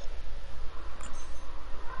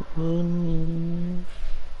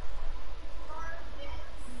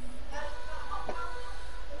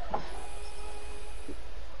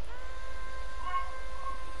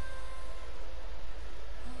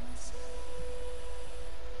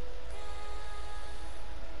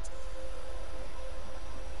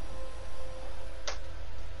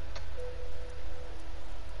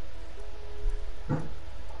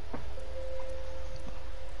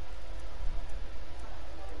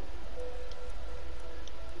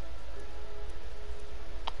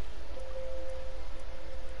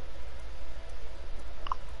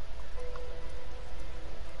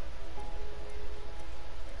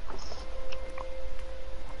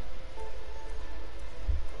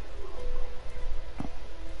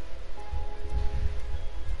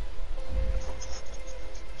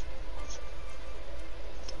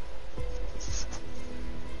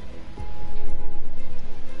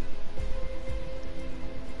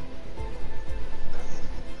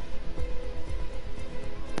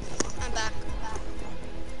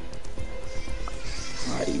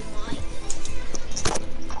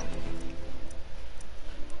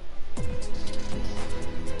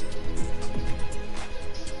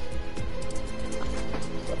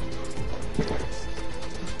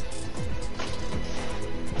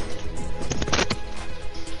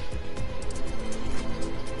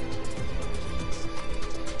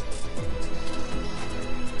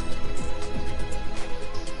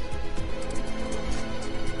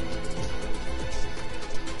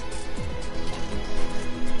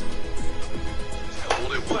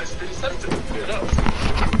 decided to open it up.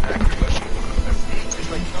 Accurate measurement is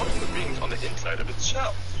like counting the rings on the inside of its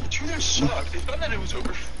shell. To their shock, they found that it was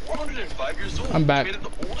over 405 years old. I'm back. Which made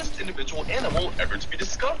it the oldest individual animal ever to be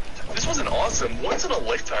discovered. This was an awesome,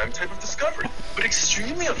 once-in-a-lifetime type of discovery. But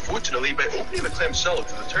extremely unfortunately, by opening the clam shell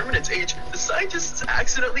to determine its age, the scientists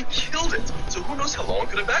accidentally killed it. So who knows how long it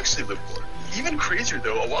could have actually lived for. Even crazier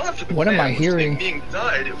though, a while after the clam being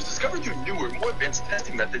died, it was discovered through newer, more advanced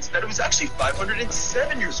testing methods that it was actually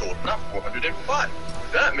 507 years old, not 405.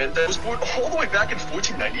 That meant that it was born all the way back in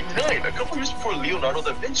 1499, a couple years before Leonardo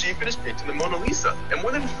da Vinci finished painting the Mona Lisa, and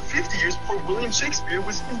more than 50 years before William Shakespeare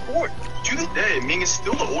was even born. To this day, Ming is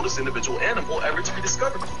still the oldest individual animal ever to be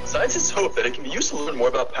discovered. Scientists hope that it can be used to learn more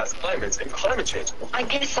about past climates and climate change. I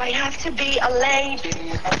guess I have to be a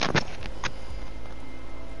lady.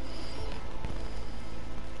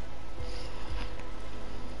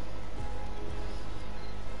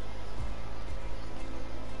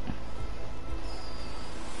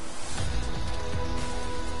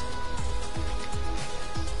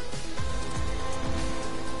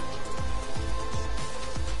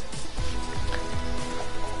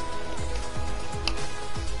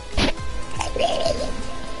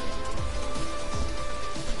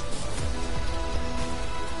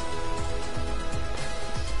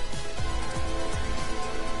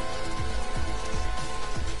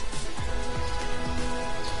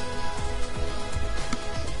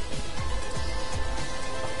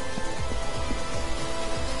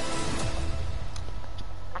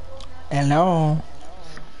 Hello.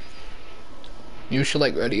 You should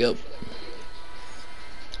like ready up.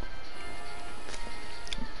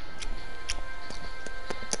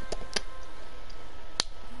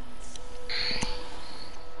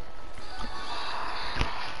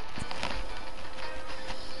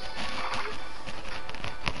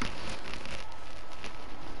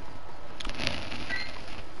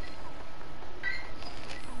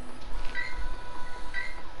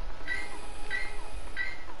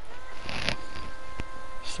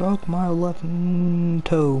 Suck my left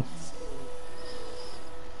toe.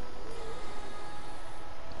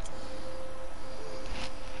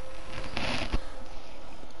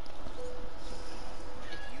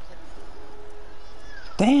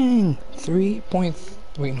 Dang!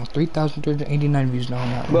 3,389 views now on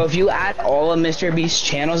that one. Bro, if you add all of Mr. Beast's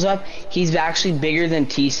channels up, he's actually bigger than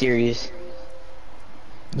T-Series.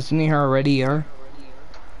 Isn't he already here?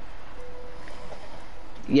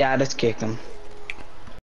 Yeah, I just kicked him.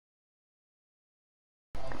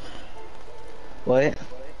 What?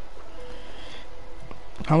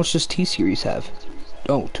 How much does T-Series have?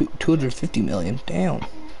 Oh, 250 million. Damn.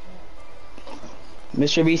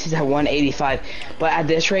 Mr. Beast is at 185, but at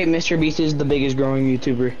this rate, Mr. Beast is the biggest growing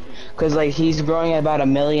YouTuber, cause like he's growing at about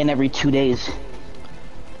 1 million every 2 days.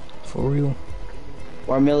 For real?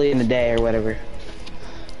 Or 1 million a day or whatever.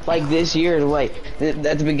 Like this year, like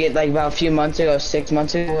at the beginning, like about a few months ago, 6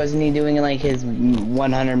 months ago, wasn't he doing like his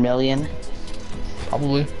 100 million?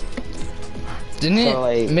 Probably. Didn't So,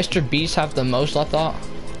 like, Mr. Beast have the most? I thought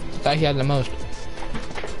he had the most.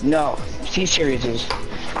 No, T-Series is.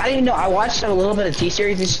 I didn't know. I watched a little bit of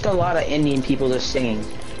T-Series. There's just a lot of Indian people just singing.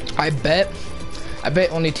 I bet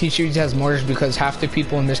only T-Series has more just because half the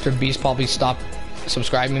people in Mr. Beast probably stopped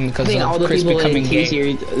subscribing because of Chris becoming gay.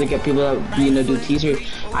 T-Series, like people that do T-Series.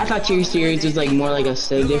 I thought T-Series was like more like a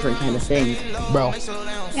different kind of thing, bro.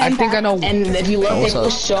 I think I know. And if you look, they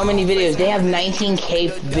post so many videos. They have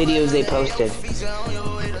 19K videos they posted.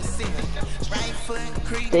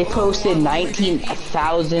 They posted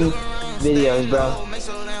 19,000 videos, bro.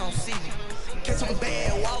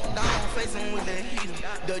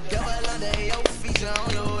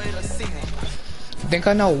 I think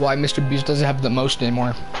I know why Mr. Beast doesn't have the most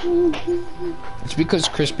anymore. It's because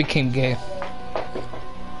Chris became gay.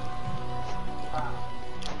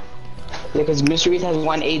 Because Mr. Beast has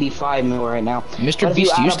 185 mil right now. Mr.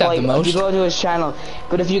 Beast used to have the most. If you go to his channel,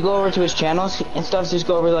 but if you go over to his channels and stuff, just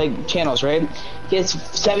go over like channels, right? He has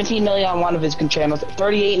 17 million on one of his channels,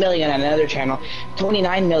 38 million on another channel,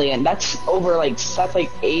 29 million. That's over like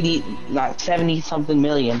 80, not 70 something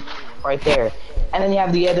million, right there. And then you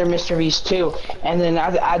have the other Mr. Beast too, and then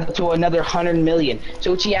add to another 100 million.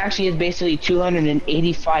 So he actually is basically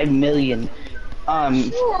 285 million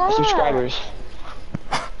subscribers.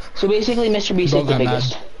 So basically, Mr. Beast is the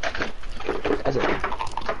biggest. That's it.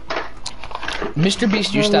 Mr.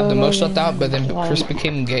 Beast used to have the most left out, but then Chris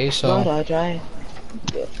became gay, so...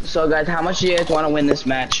 So guys, how much do you guys want to win this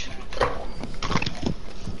match?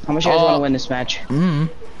 How much do you guys want to win this match? I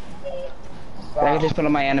can just put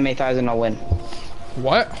on my anime thighs and I'll win.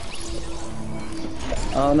 What?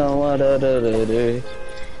 Oh no, what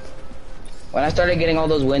When I started getting all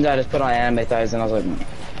those wins, I just put on anime thighs and I was like,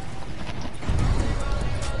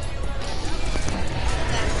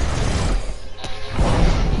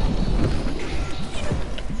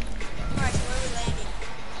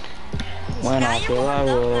 when I feel I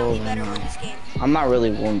will. I'm not really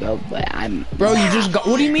warmed up, but I'm. Bro, you just got.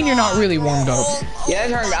 What do you mean you're not really warmed up? You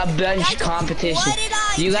guys are a bench competition.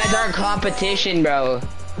 You guys are competition, bro.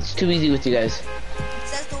 It's too easy with you guys.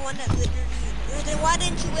 Says the one that literally. Then why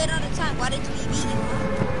didn't you wait on the time? Why didn't you leave eating?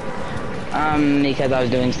 Because I was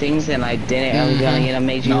doing things and I didn't. I was gonna get a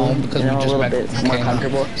make you, No, because we a just little met. bit more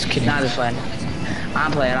comfortable. Just kidding. Not as fun.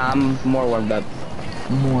 I'm playing. I'm more warmed up.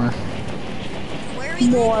 More. Where are you?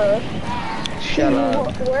 More. Shut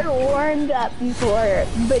up. We're warmed up before,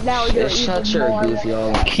 but now you're Shut even your more. goofy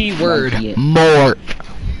old. Keyword monkey. more.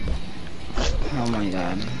 Oh my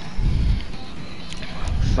god.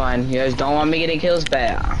 Fine. You guys don't want me getting kills?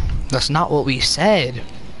 Bad. That's not what we said.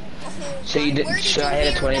 So you did? Should I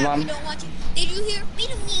hit a 20 bomb? Did you hear?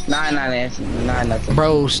 Nah, nothing.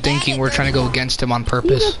 Bro, stinking. We're trying to go against him on He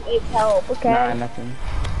purpose. just needs help, okay? Nah, nothing.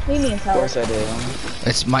 He needs Of help. course I do.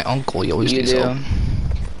 It's my uncle. He always You needs do. help.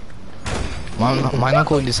 My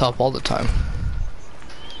uncle needs help all the time.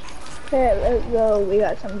 Okay, let's go. We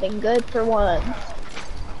got something good for once.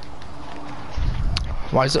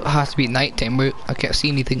 Why does it have to be nighttime? I can't see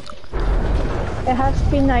anything. It has to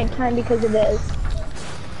be nighttime because it is.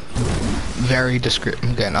 Very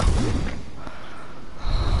descriptive. Okay, now.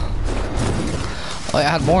 Oh, I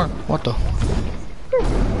had more. What the?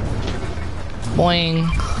 Boing.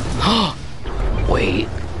 Wait,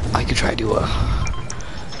 I could try to do a.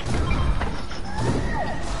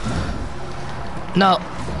 No.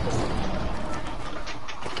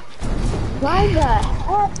 Why the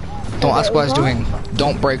heck? Don't ask what I was doing.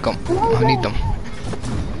 Don't break them. I need them.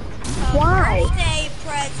 Why? Birthday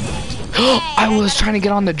present. I was trying to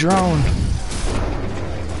get on the drone.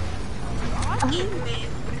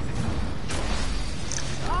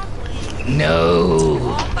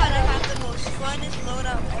 No. I'm about to have the most funnest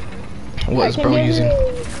loadout ever. What is bro using?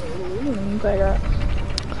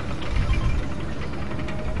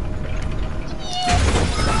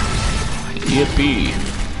 Yippee.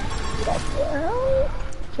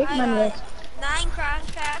 Take I my got list. 9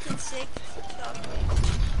 crash packs and 6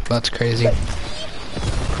 chocolate. That's crazy.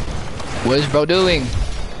 What is bro doing?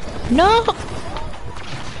 No.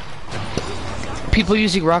 People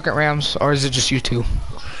using rocket rams, or is it just you two?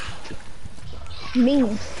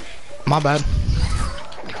 Me. My bad.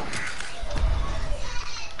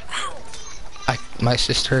 My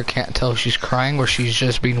sister can't tell if she's crying or she's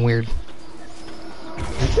just being weird.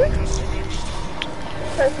 Personally,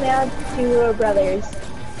 I have 2 little brothers.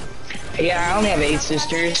 Yeah, I only have 8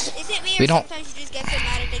 sisters. Is it me We or don't- sometimes you just get so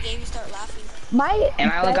mad at the game you start laughing?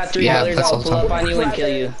 And I only got 3 Yeah, brothers that's that'll all the pull up time. on you and kill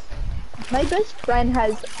you. My best friend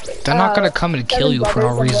has. They're not gonna come and kill 7 you for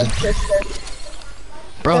no brothers and reason. 1 sister.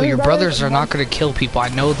 Bro, 7 your brothers brothers are and not 1 gonna kill people. I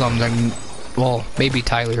know them. They're, well, maybe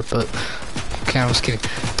Tyler, but okay, I was kidding.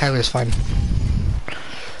 Tyler's fine.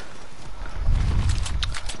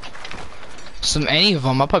 Any of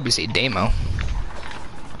them, I'll probably say Damo.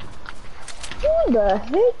 Who the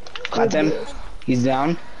heck? Got him. He's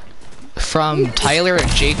down. From Tyler and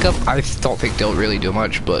Jacob, I don't think they'll really do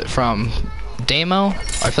much, but from Damo,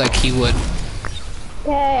 I feel like he would.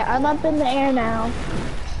 Okay, I'm up in the air now.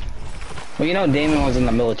 Well, you know Damon was in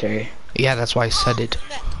the military. Yeah, that's why I said it.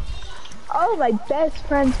 Oh, my best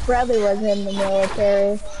friend's brother was in the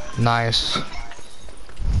military. Nice.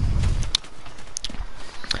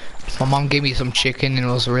 My mom gave me some chicken and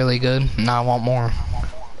it was really good. Now I want more.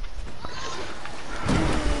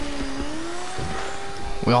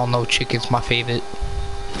 We all know chicken's my favorite.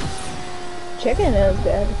 Chicken is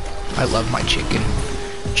good. I love my chicken.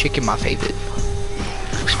 Chicken my favorite.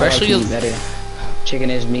 Especially Especially, better. Chicken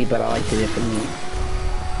is meat, but I like the different meat.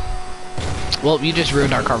 well, you just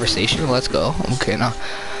ruined our conversation. Let's go. Okay, now.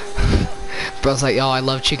 Bro's like, yo, I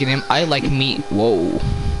love chicken and I like meat. Whoa.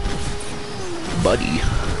 Buddy.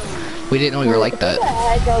 We didn't know you were like that. What the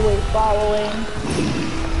heck are we following?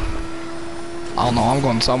 I don't know, I'm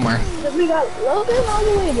going somewhere. We got Logan all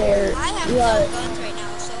the way there. I have We no got, guns right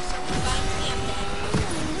now, so if someone finds me, I'm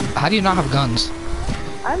dead. How do you not have guns?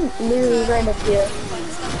 I'm literally right up here. But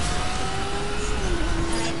someone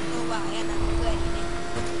and I don't know why, and I'm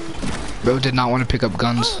regretting it. Bro did not want to pick up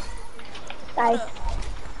guns. Die.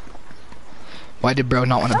 Why did bro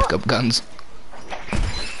not want to pick up guns?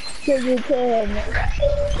 Cause you can.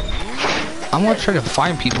 I'm gonna try to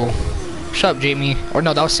find people. Shut up, Jamie. Or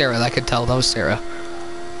no, that was Sarah. I could tell. That was Sarah.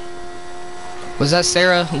 Was that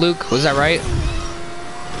Sarah, Luke? Was that right?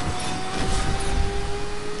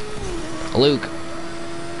 Luke.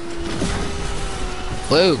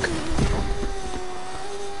 Luke.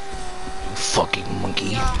 Fucking monkey.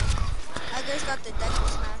 Yeah. I just got the deck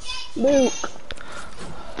smash. Luke.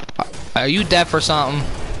 Are you deaf or something?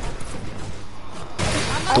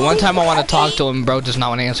 The one time I want to talk to him, bro does not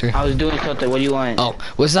want to answer. I was doing something. What do you want? Oh,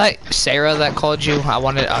 was that Sarah that called you?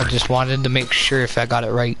 I just wanted to make sure if I got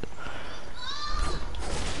it right.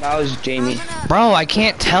 That was Jamie. Bro, I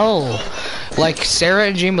can't tell. Like, Sarah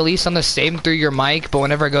and Jamie Lee sound the same through your mic, but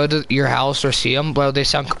whenever I go to your house or see them, bro, they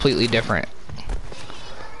sound completely different.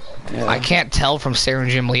 Yeah. I can't tell from Sarah and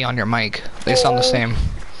Jim Lee on your mic. They sound the same.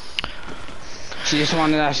 She just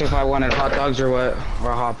wanted to ask if I wanted hot dogs or what,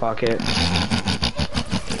 or a hot pocket.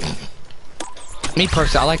 Me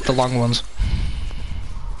personally, I like the long ones.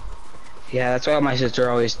 Yeah, that's why my sister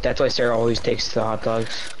always. That's why Sarah always takes the hot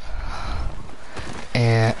dogs.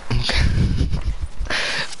 And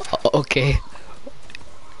okay.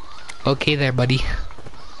 Okay there, buddy.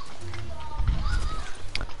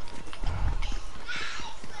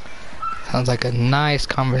 Sounds like a nice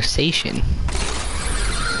conversation.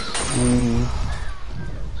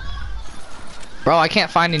 Bro, I can't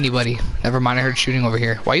find anybody. Never mind, I heard shooting over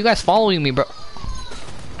here. Why are you guys following me, bro?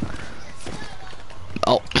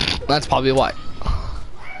 Oh, that's probably why.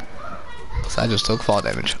 So I just took fall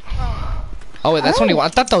damage. Oh wait, that's only one. I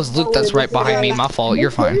thought that was Luke that's right behind me. My fault,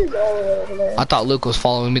 you're fine. I thought Luke was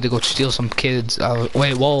following me to go steal some kids.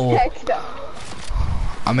 Wait, whoa.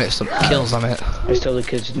 I meant some kills, I meant. I steal the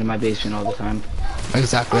kids in my basement all the time.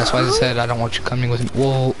 Exactly, that's why I said I don't want you coming with me.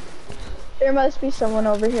 Whoa. There must be someone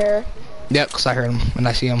over here. Yep, because I heard him and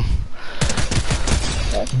I see him.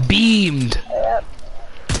 Beamed. Yep.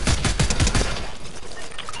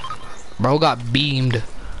 Bro got beamed.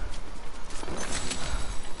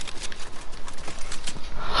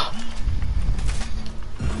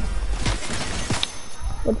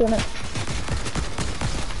 What's in it?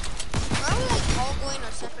 Why are we like all going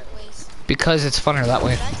our separate ways? Because it's funner that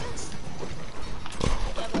way. Did I just?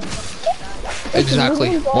 Yeah, but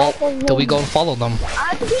Exactly. Well, do we go and follow them?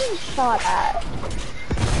 I'm being shot at.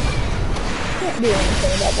 Can't do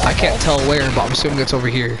anything about that. I can't tell where, but I'm assuming it's over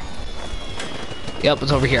here. Yep,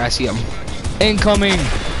 it's over here. I see him. Incoming!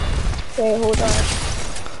 Okay, hold on.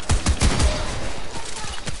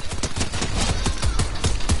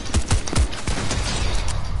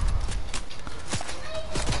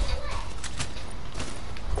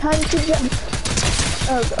 Time to jump.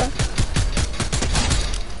 Oh god.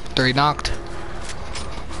 3 knocked.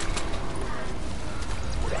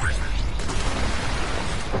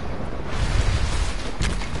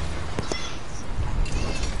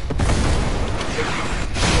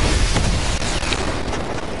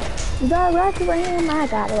 You got a rocket ram, I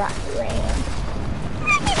got a rocket ram.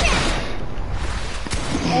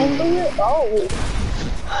 And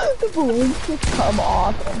the balloons just come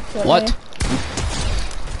off instantly. What?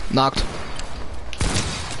 Knocked.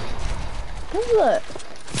 Look.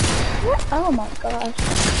 What? Oh my gosh.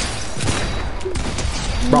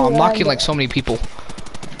 Bro, I'm knocking like so many people.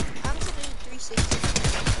 I'm to do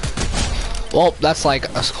 360. Well, that's like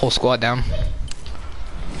a whole squad down.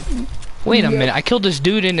 Wait a minute, I killed this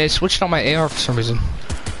dude and it switched on my AR for some reason.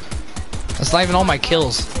 That's not even all my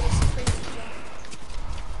kills.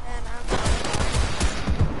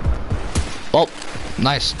 Well,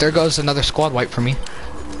 nice. There goes another squad wipe for me.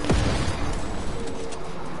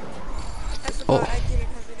 Oh,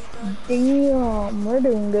 Damn, we're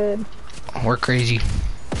doing good. we're crazy.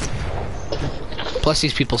 Plus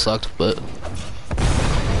these people sucked, but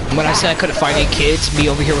when I said I couldn't find any kids, me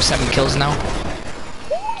over here with 7 kills now.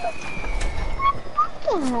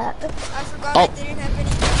 What I forgot Oh. I didn't have any.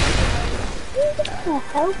 the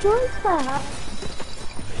hell was that?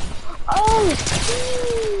 Oh,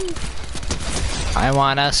 geez. I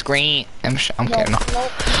wanna scream. I'm kidding. No.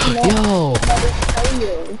 Yo,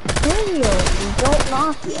 You don't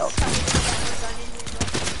knock you.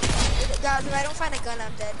 God, if I don't find a gun,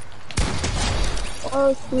 I'm dead.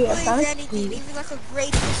 Oh, sweet. I Please, found anything, even like a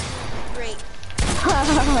great pistol would be great.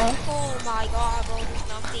 Oh my god, bro, there's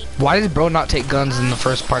nothing. why did bro not take guns in the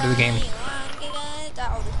first part of the game? Oh,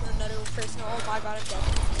 there's another person. Oh my god, I'm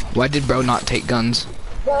dead. Why did bro not take guns?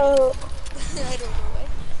 Bro, I don't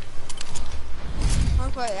know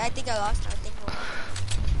why. I think I lost. I think.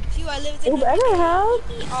 Phew, I lived in. you better have. Oh,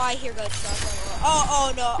 I hear gunshots.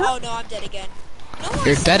 Oh no, I'm dead again. No more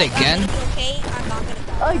You're dead saying I'm again? gonna be okay, I'm not gonna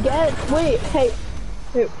die. Again? Wait, hey.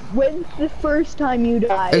 When's the first time you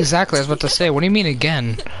died? Exactly, I was about to say. What do you mean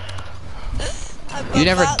again? You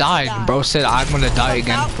never about to died. die. Bro said I'm gonna die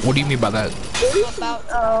again. What do you mean by that? I'm about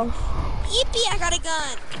to. Oh. Yippee, I got a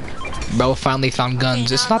gun. Bro finally found guns.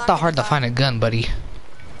 Okay, It's now not I'm that not hard to gonna find a gun, buddy.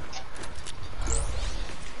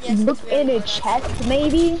 Yeah, look in a chest,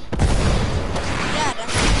 maybe? Yeah,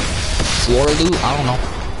 definitely. Floor loot? I don't know.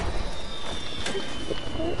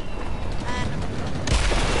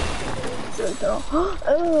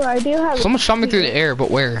 Oh, I do have. Someone shot me through the air,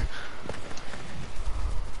 but where?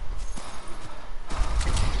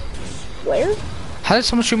 Where? How did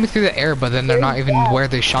someone shoot me through the air, but then they're not even where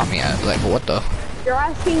they shot me at? Like, what the? You're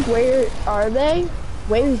asking where are they?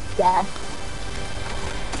 Where's death?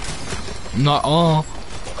 Not all.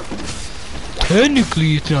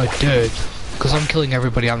 Technically, it's not dead. Because I'm killing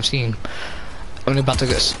everybody I'm seeing. I'm about to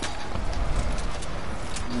guess.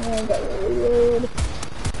 Oh, got really weird.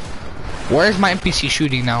 Where is my NPC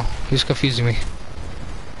shooting now? He's confusing me.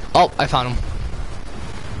 Oh, I found him.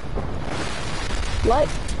 What?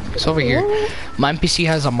 It's over here. My NPC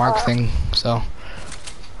has a mark thing, so.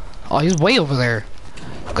 Oh, he's way over there.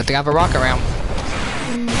 Good thing I have a rocket around.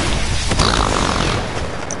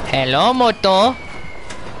 Hello, Moto. I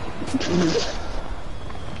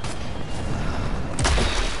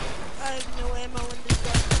have no ammo in this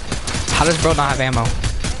gun. How does bro not have ammo?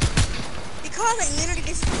 Because I literally,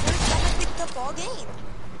 this is the first time I picked up all game.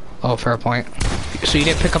 Oh, fair point. So you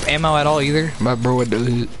didn't pick up ammo at all either? My bro would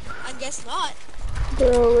do. I guess not.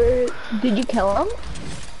 Bro, did you kill him?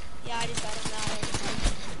 Yeah, I just got him now.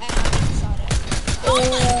 I just saw that. Oh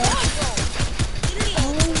my god, bro!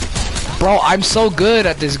 Literally, Bro, I'm so good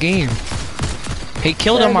at this game. He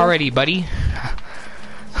killed him already, buddy.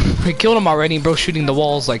 He killed him already, bro, shooting the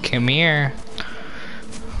walls like, come here.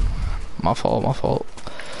 My fault, my fault.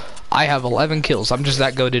 I have 11 kills. I'm just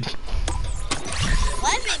that goated.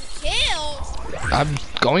 11 kills? I'm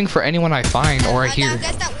going for anyone I find or I hear. I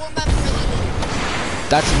guess that warm up really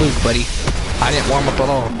good. That's Luke, buddy. I didn't warm up at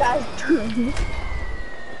all. That's true.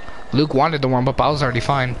 Luke wanted to warm up. I was already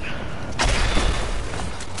fine. Oh,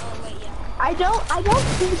 wait, yeah. I don't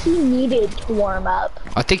think he needed to warm up.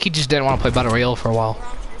 I think he just didn't want to play Battle Royale for a while.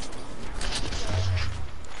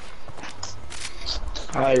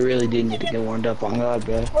 I really did need to get warmed up on God,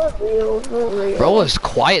 bro. For real. Bro was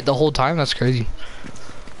quiet the whole time. That's crazy.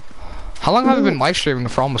 How long have I been live streaming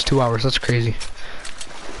for? Almost 2 hours. That's crazy.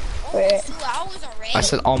 Wait. 2 hours already? I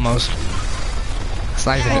said almost. It's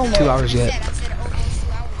not even 2 hours yet. I said almost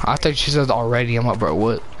 2 hours. I thought she said already. I'm like, bro,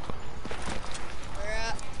 what?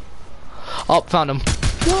 Bruh. Oh, found him.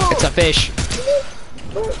 It's a fish.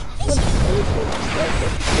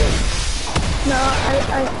 No,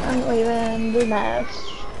 I'm leaving the nest.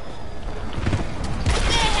 What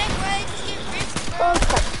the heck, bro? Just get rich, bro.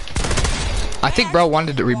 Okay. I think bro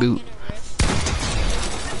wanted to reboot.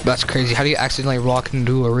 That's crazy. How do you accidentally walk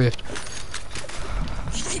into a rift?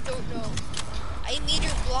 I don't know. I'm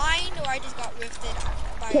either blind or I just got rifted.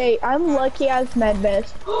 Okay, I'm lucky as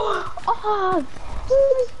Medmiss. Oh,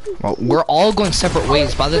 Well, we're all going separate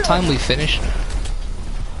ways. By the time we finish,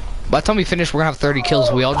 we're gonna have 30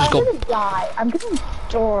 kills. We all just I'm go. gonna die. I'm gonna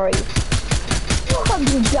die. I'm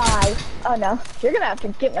gonna die. Oh no, you're gonna have to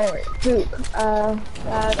get my boot.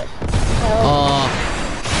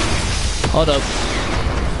 Hold up.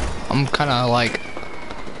 I'm kind of like.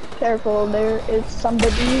 Careful, there is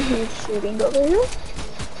somebody who's shooting over here.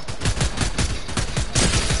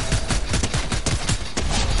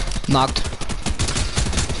 Knocked.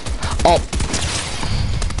 Oh.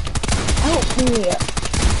 Help me.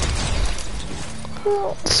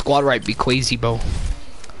 Squad right be crazy, bro.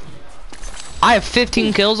 I have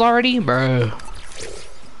 15 kills already, bro.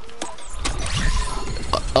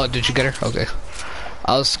 Oh, did you get her? Okay.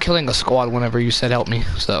 I was killing a squad whenever you said help me,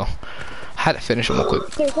 so I had to finish them real quick.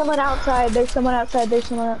 There's someone outside. There's someone outside.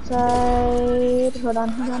 Hold on.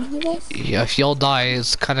 Yeah, if y'all die,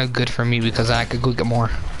 it's kind of good for me because I could go get more.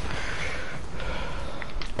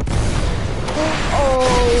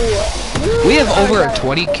 Oh. We have over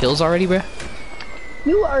 20 kills already, bro.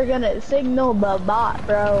 You are gonna signal the bot,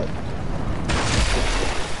 bro.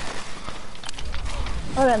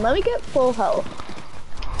 Hold on, let me get full health.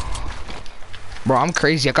 Bro, I'm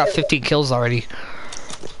crazy. I got 15 kills already.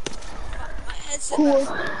 Cool.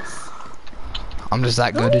 I'm just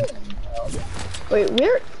that good. Wait,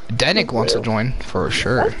 we're... Denick wants to join, for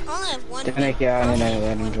sure. I only have one. Denick, yeah, I didn't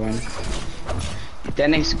let him join.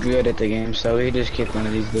 Denick's good at the game, so we just kick one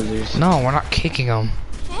of these losers. No, we're not kicking them.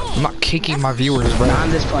 I'm not kicking my viewers, bro. No, I'm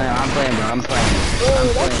just playing. I'm playing, bro. I'm playing.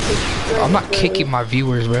 I'm not kicking my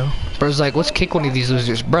viewers, bro. Bro's like, let's kick one of these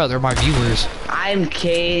losers. Bro, they're my viewers. I'm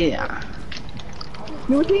K.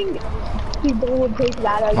 You think people would take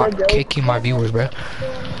that as I'm a not joke? kicking my viewers, bro.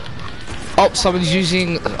 Oh, somebody's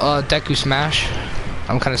using Deku Smash.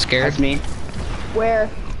 I'm kind of scared. That's me. Where?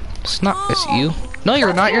 It's not. It's you. No,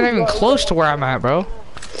 you're not. You're not even close to where I'm at, bro.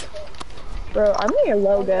 Bro, I'm near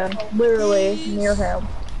Logan. Literally near him.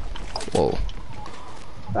 Whoa.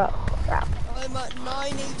 Oh, crap. I'm at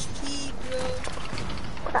 9 HP, bro.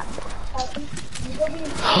 Crap.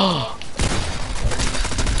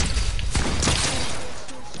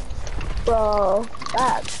 Bro,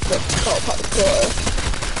 that's difficult parkour.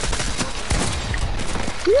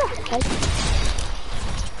 Yeah.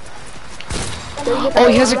 Oh,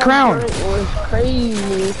 he has a crown. It was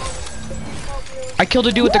crazy. I killed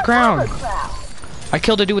a dude with the crown. I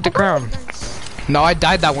killed a dude with the crown. No, I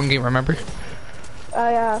died that one game, remember?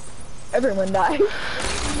 Everyone died.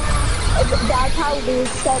 That's how we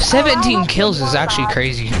said. 17 kills is actually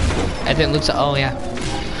crazy. And then looks like, oh yeah.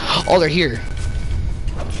 Oh, they're here.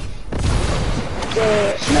 No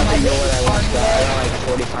idea what I was, but I got like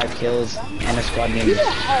 45 kills and a squad game. Who the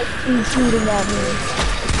heck is shooting at me?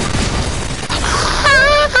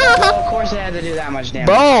 Well, of course I had to do that much damage.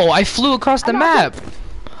 Bro, I flew across the map.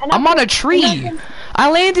 I'm on a tree.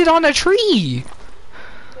 I landed on a tree.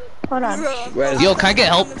 Hold on. Yo, can I get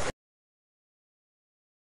help?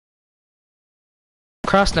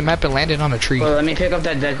 Across the map and landed on a tree. Well, let me pick up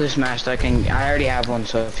that Deku Smash. I already have one,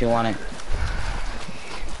 so if you want it.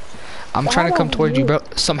 I'm trying to come towards you, bro.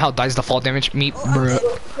 Somehow dies the fall damage. Me, bro.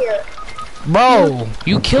 Bro,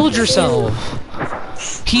 you killed yourself.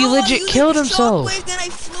 He legit killed himself. Then I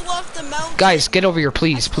flew off the mountain. Guys, get over here,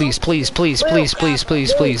 please, please, please, please, please, please,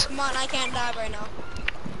 please, please. Come on, I can't die right now.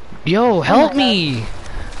 Yo, help me.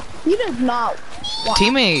 He does not want.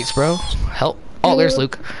 Teammates, bro. Help. Oh, there's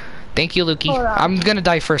Luke. Thank you, Lukey. Hold on. I'm gonna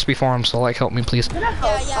die first before him, so like, help me, please.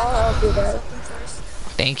 I'll do that.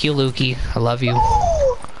 Thank you, Lukey. I love you.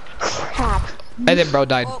 Crap. And then bro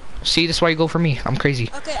died. See, this is why you go for me. I'm crazy.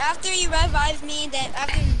 Okay, after you revive me, then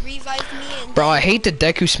after you revive me, and Bro, I hate the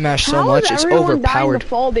Deku Smash so How much. is It's everyone dying overpowered. to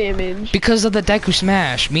fall damage? Because of the Deku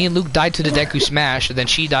Smash. Me and Luke died to the Deku Smash, and then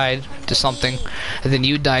she died to something, and then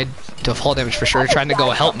you died to fall damage for sure, trying to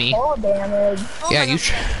go help me. Fall damage. Yeah,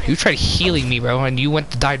 you tried healing me, bro, and you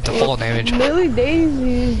went to die to fall damage. Lily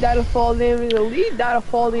Daisy died of fall damage. Elite died of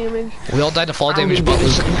fall damage. We all died to fall damage, but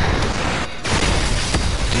Luke.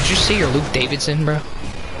 Did you say you're Luke Davidson, bro?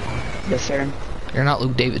 Yes, sir. You're not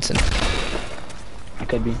Luke Davidson. I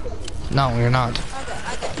could be. No, you're not.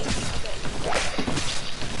 I got you.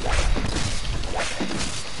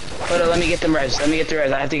 Hold on, let me get them res. Let me get the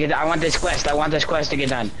res. I have to get. I want this quest. I want this quest to get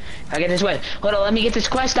done. I get this quest. Hold on, let me get this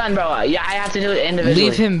quest done, bro. Yeah, I have to do it individually.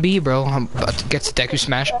 Leave him be, bro. I'm about to get to Deku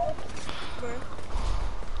Smash.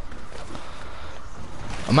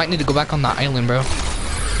 I might need to go back on the island, bro.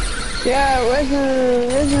 Yeah, res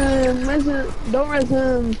him. Don't res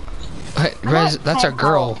him. Rez, that's our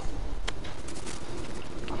girl.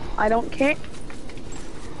 I don't care.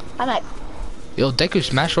 I'm at. Yo, Deku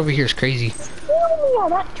Smash over here is crazy. Oh,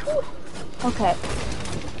 that too. Okay.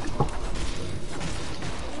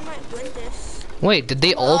 You might win this. Wait, did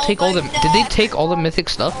they all take all the? Did they take all the mythic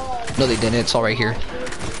stuff? No, they didn't. It's all right here.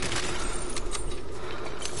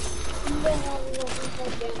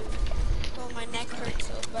 Oh, my neck hurts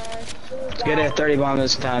so bad. Let's get a 30 bomb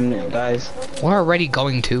this time, guys. We're already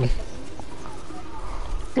going to.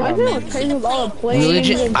 I feel like crazy with all the planes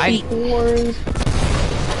Religion- and I- wars.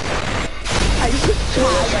 I just So it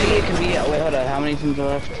looks like it could be. Wait, hold on. How many teams are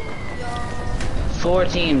left? 4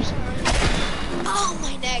 teams. Oh,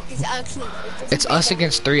 my neck is actually. It's us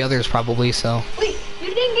against 3 others probably. So Wait,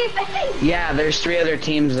 you didn't get the thing. Yeah, there's 3 other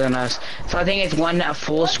teams than us. So I think it's one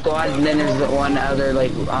full squad, and then there's the one other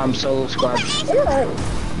like solo squad.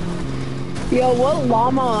 Yo, what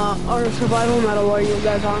llama or survival medal are you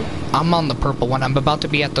guys on? I'm on the purple one. I'm about to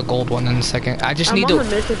be at the gold one in a second. I just I'm need on to.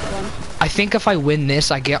 the mythic one. I think if I win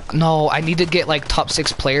this, I get. No, I need to get like top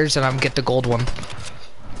 6 players, and I'm get the gold one.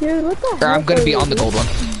 Dude, what the Or I'm heck gonna are be you on the doing? gold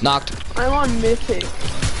one. Knocked. I'm on mythic.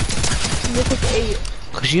 Mythic 8.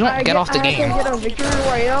 Cause you don't get off the I game. have to get a victory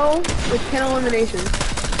royale with 10 eliminations.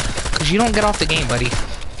 Cause you don't get off the game, buddy.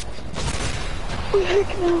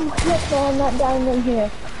 Heck no, I'm not dying in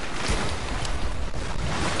here.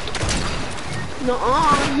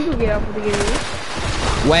 Nuh-uh, you can get out of the game.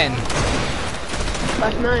 When?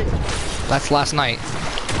 Last night. That's last night.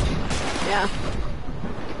 Yeah.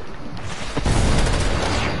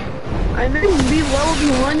 I may be level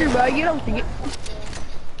 200, but I get off the game.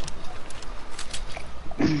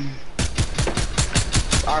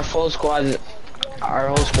 Our whole squad's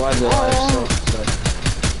alive.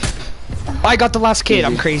 So. I got the last kid.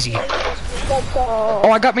 I'm crazy. Let's go.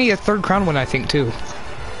 Oh, I got me a 3rd crown one, I think too.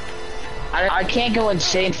 I can't go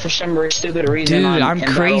insane for some stupid reason. Dude, in I'm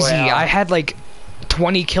Battle crazy. Royale. I had like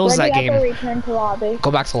 20 kills When that do you have to game. return to lobby?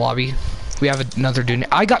 Go back to lobby. We have another dude.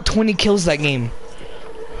 I got 20 kills that game.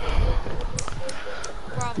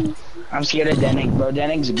 Problem. I'm scared of Denig, bro.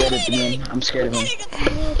 Denig's good at the game. I'm scared of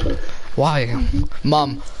him. Why?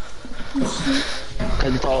 Mom.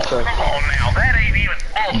 Cause it's all for. Oh, now that ain't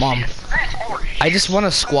even. Mom. I just want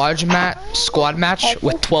a squad match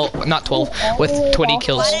with 12, not 12, with 20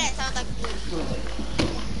 kills.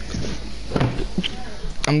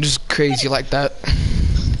 I'm just crazy like that. So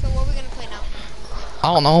what are we gonna play now?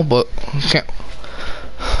 I don't know, but can't.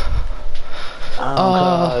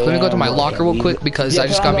 Let me go to my locker real quick because I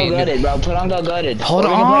just got me. Bro, put on Go Gutted. Hold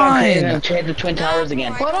on. And hit the Twin Towers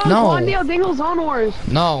again. Put on No. Glendale Dingle Zone Wars.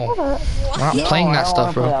 No, we're not playing that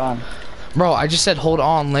stuff, bro. Bro, I just said hold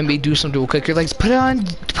on. Let me do something real quick. You're like, put on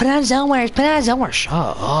Zone Wars. Put on Zone Wars. Shut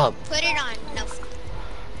up. Put it on. No.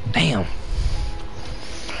 Damn.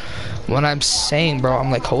 What I'm saying, bro, I'm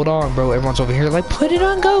like, hold on, bro. Everyone's over here like, put it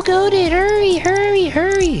on Go Goated. Hurry, hurry,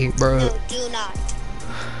 hurry, bro. No, do not.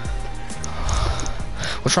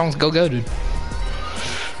 What's wrong with Go Goated?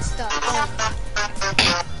 Stop.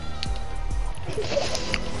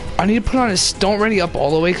 I need to put on his don't ready up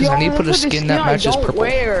all the way because I need to put a skin that matches purple.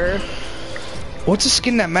 What's a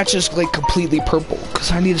skin that matches like completely purple?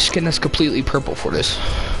 Because I need a skin that's completely purple for this.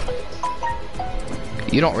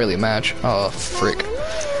 You don't really match. Oh, frick.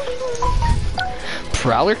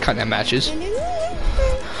 Prowler kind of matches.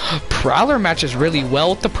 Prowler matches really well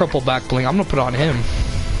with the purple back bling. I'm gonna put on him.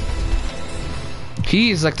 He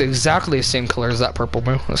is like exactly the same color as that purple,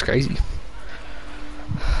 bro. That's crazy.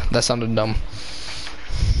 That sounded dumb.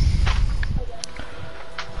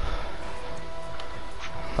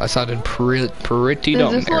 That sounded pretty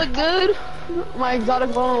dumb. Does this look good? My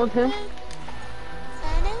exotic one with him.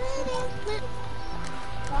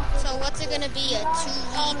 So what's it gonna be? A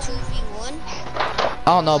 2v, 2v1? I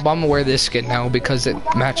don't know, but I'm gonna wear this skin now because it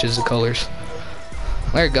matches the colors.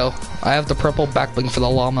 There you go. I have the purple back bling for the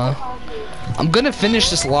llama. I'm gonna finish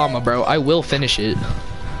this llama, bro. I will finish it.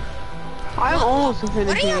 I'm almost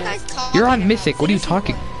finishing it. You're on Mythic. What are you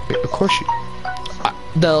talking? Of course you.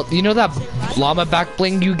 You know that llama back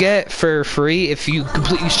bling you get for free if you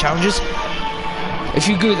complete these challenges? If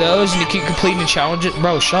you do those and you keep completing the challenges,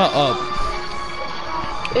 bro, shut up.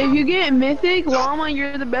 If you get Mythic llama,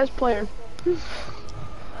 you're the best player.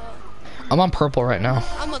 I'm on purple right now.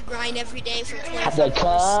 I'm gonna grind every day for 24 Have to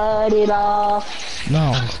cut it off.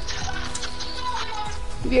 No.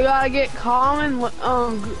 You gotta get common,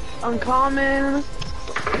 uncommon,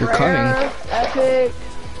 You're rare, coming. epic.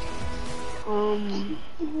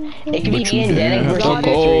 It could be me and Dennis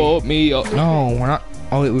versus me up. No, we're not.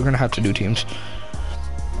 Oh, wait, we're gonna have to do teams.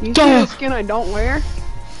 You see the skin I don't wear?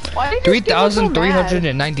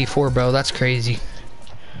 3,394, bro. That's crazy.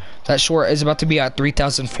 That short is about to be at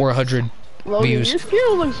 3,400 views. Your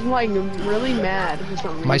skin looks like really mad for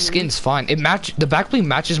some reason. My skin's fine. The back bling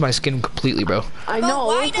matches my skin completely, bro. I know.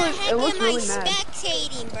 Why It the looks, heck it looks am I really mad.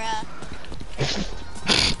 spectating,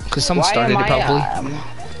 bruh? Cause someone started it probably.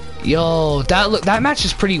 Yo, that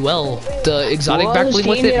matches pretty well. The exotic back bling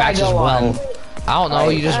with it matches well. I don't know.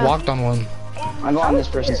 You just walked on one. I go on this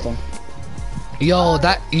person's thing. Yo,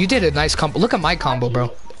 you did a nice combo. Look at my combo,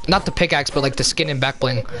 bro. Not the pickaxe, but like the skin and back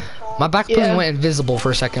bling. My back bling went invisible for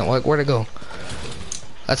a second. Like, where'd it go?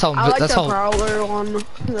 That's how. I like that's the how. Prowler one.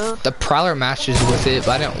 Yeah. The Prowler matches with it,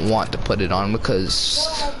 but I didn't want to put it on because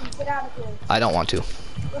I don't want to.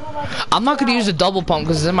 I'm not gonna use a double pump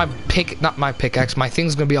because then my pickaxe, my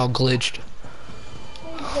thing's gonna be all glitched.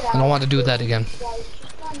 I don't want to do that again.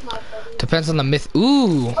 Depends on the myth.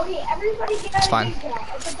 Ooh. Okay, everybody get It's fine.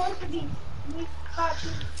 It's supposed to be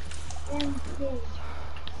and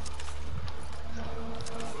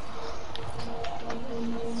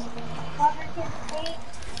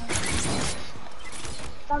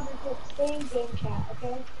stay in game chat,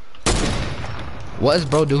 okay? What is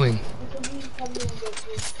bro doing?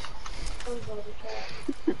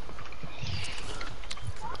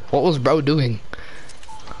 What was bro doing?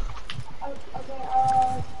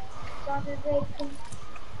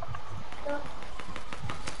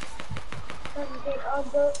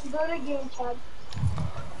 Go to game chat.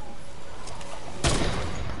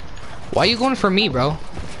 Why are you going for me, bro?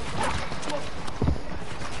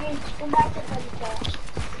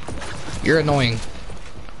 You're annoying.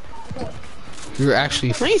 You're actually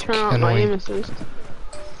Let me turn on my aim annoying. assist.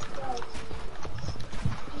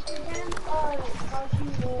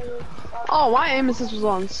 Oh, my aim assist was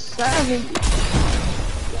on 7.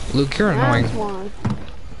 Luke, you're annoying. That's why.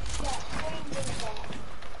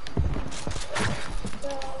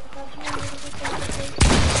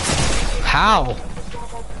 How?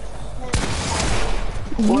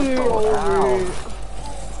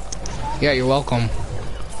 Yeah, you're welcome.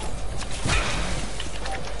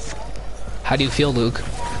 How do you feel, Luke?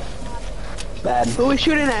 Bad. Who we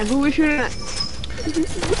shooting at? Who we shooting at?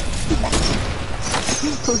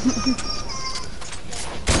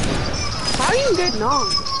 How are you getting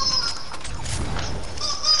on?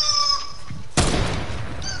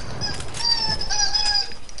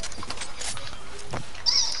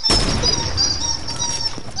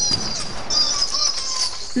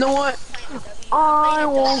 You know what? I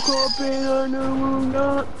woke up in a new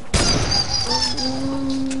night.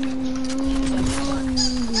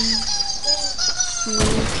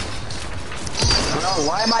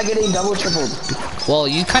 Why am I getting double tripled? Well,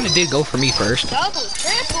 you kind of did go for me first. Double,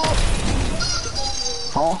 triple.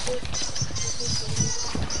 Huh?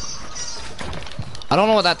 I don't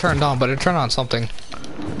know what that turned on, but it turned on something.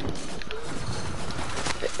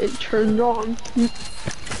 It turned on.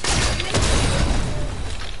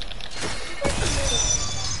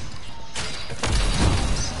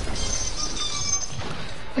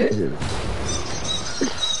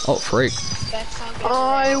 Oh, freak.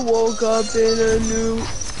 I woke up in a new.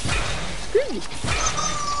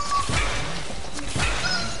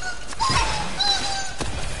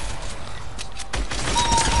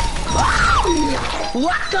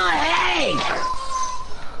 What the heck?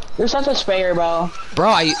 You're such a sprayer, bro.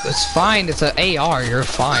 Bro, it's fine. It's an AR. You're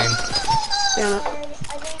fine. Damn it.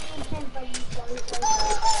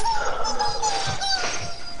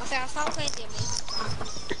 Okay, I'll stop playing Jimmy.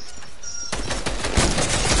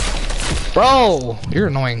 Bro, you're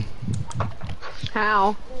annoying.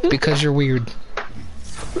 How? Because you're weird.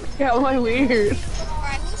 How am I weird?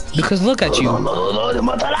 Alright, who's team? Because look at you.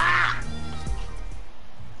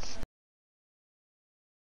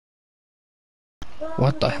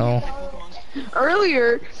 What the hell?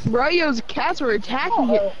 Earlier, Bryo's cats were attacking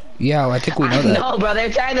him. Yeah, I think we know that. No, bro,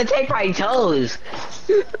 they're trying to take my toes.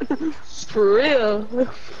 For real.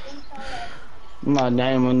 My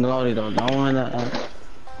diamond naughty though, don't want that.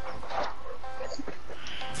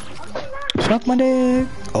 Suck my dick.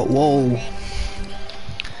 Oh, whoa.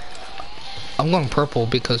 I'm going purple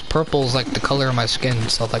because purple is like the color of my skin.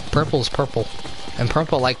 So like purple is purple. And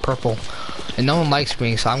purple like purple. And no one likes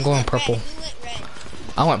me, so I'm going purple. Who went red?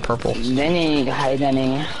 I went purple. Denny, hi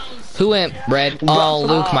Denny. Who went red? Oh,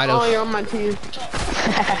 Luke might Oh, have. you're on my team.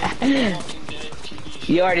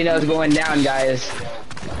 You already know what's going down, guys.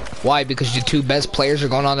 Why? Because your two best players are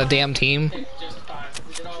going on the damn team?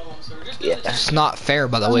 Yeah. It's not fair,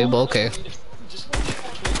 by the way, but okay.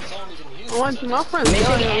 I went to my friend's Mission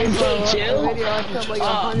video, MK2? I shot like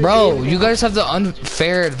 100 Bro, views. you guys have the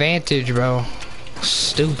unfair advantage, bro.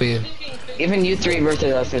 Stupid. Even you three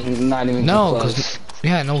versus us is not even No, close. cause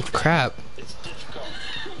yeah, no crap.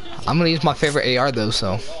 I'm gonna use my favorite AR though,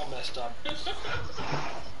 so.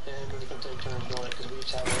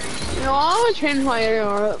 You know, I'm gonna change my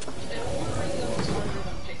AR up.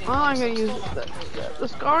 I'm gonna use the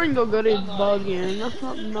scar and go good at bugging. That's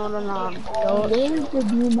not Where's the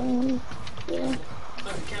demon?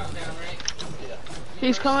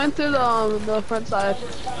 He's coming through the front side.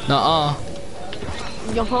 Nuh-uh.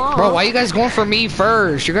 Yaha. Bro, why you guys going for me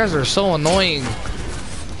first? You guys are so annoying.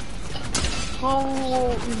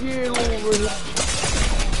 Oh, yeah.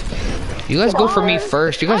 You guys go for me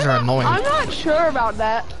first. You guys are annoying. I'm not sure about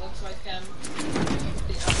that.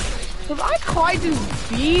 Cause I quite just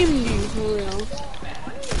beamed you for real.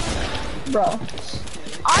 Bro.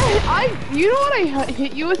 You know what I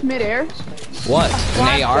hit you with midair? What?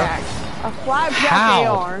 An AR? A flapjack How?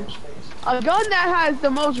 AR. A gun that has the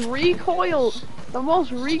most recoil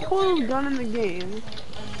gun in the game.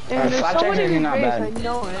 And there's flapjack someone in is your not face, bad. I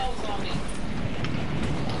know it.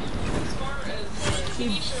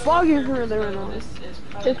 He's bugging for the rentals.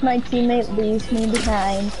 Just my teammate leaves me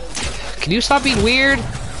behind. Can you stop being weird?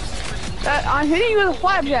 I'm hitting you with a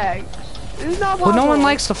flapjack. This is not possible. Well, no one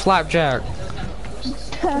likes the flapjack.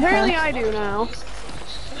 Apparently I do now.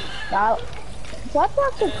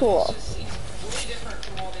 Flapjacks are cool.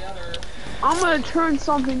 I'm gonna turn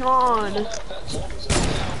something on.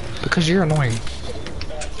 Because you're annoying.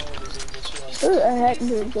 Who the heck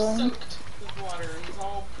is it doing?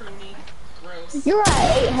 You're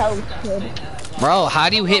at 8 health, kid. Bro, how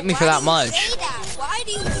do you hit me for that Why much? do you say that? Why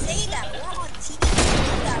do you say that? We're on TV. You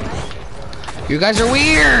know that, right? You guys are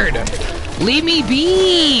weird. Leave me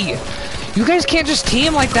be. You guys can't just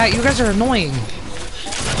team like that. You guys are annoying.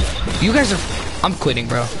 You guys are... I'm quitting,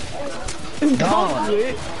 bro. You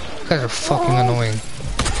guys are fucking annoying.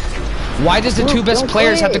 Why does the two best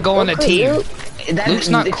players have to go on a team? Luke's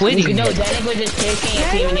not quitting. No, Danny was just picking a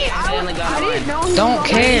team and he accidentally got I didn't on. know he Don't was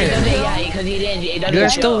care. Yeah, because he didn't. It You doesn't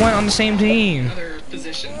guys still show. went on the same team. Wait,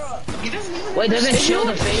 it doesn't show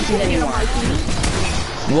the faces anymore.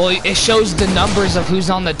 Well, it shows the numbers of who's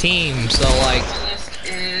on the team, so like...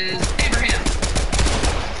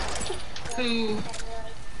 who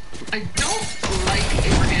I don't like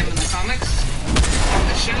Abraham in the comics. On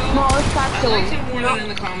the show, No, it's I like him more than in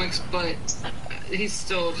the comics, but he's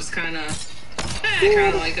still just kind of,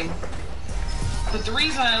 kind of like him. But the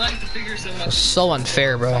reason I like the figure so much. So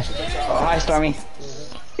unfair, bro. Oh, hi, Stormy.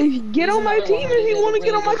 Get on my team if you want to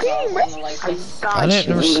get on my team, bro. I didn't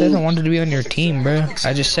never said I wanted to be on your team, bro.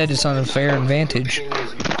 I just said it's an unfair advantage. It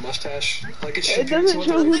doesn't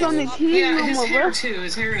show who's on the team Yeah, no his more, hair bro. too,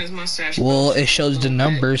 his hair and his mustache. Well, it shows the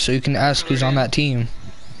numbers, so you can ask who's on that team.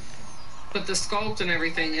 But the sculpt and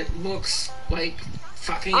everything, it looks like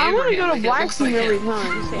fucking I want to go to Abraham. black Like, team every him.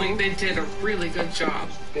 time. Like, they did a really good job.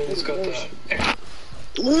 It's got that.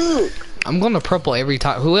 I'm going to purple every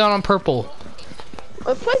time. Who on purple?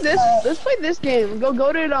 Let's play this. Let's play this game. Go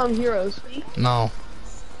to Heroes. No.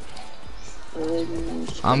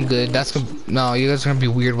 I'm good. That's gonna. No, you guys are gonna be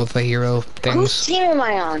weird with the hero Whose things. team am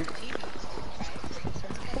I on?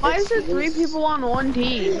 Why is there 3 people on one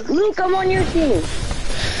team? Luke, I'm on your team.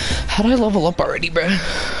 How do I level up already, bro?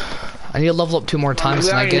 I need to level up 2 more times We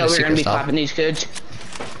and I already get know a we're gonna secret be stop. popping these kids.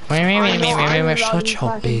 Shut your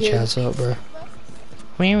fucking bitch ass up, bro.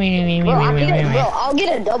 I'll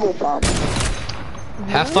get a double pump.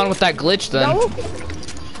 Have fun with that glitch then.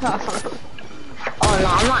 Oh no,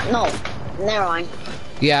 I'm not. No, never mind.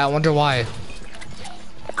 Yeah, I wonder why.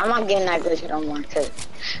 I'm not getting that glitch no more.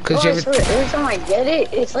 Cause you ever... Every time I get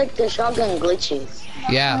it, it's like the shotgun glitches.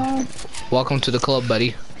 Yeah. Welcome to the club,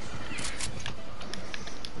 buddy.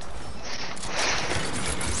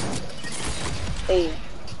 Hey.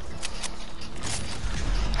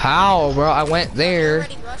 How, bro? I went there.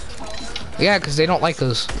 Yeah, cause they don't like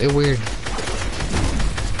us. They're weird.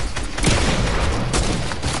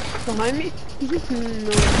 Behind me? No.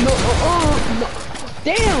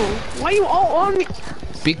 Damn! Why you all on me?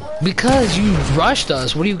 Because you rushed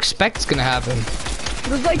us. What do you expect is gonna happen?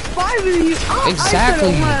 There's like 5 of you. Oh,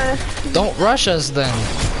 Exactly. Don't rush us then.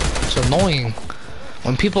 It's annoying.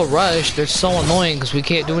 When people rush, they're so annoying because we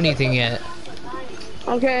can't do anything yet.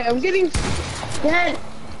 Okay, I'm getting. Dad.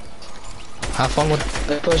 Have fun with.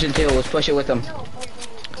 Let's push it too. Let's push it with them.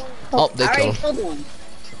 Oh, they I already killed. killed one.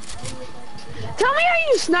 Tell me how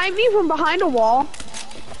you snipe me from behind a wall.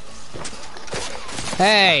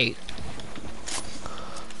 Hey.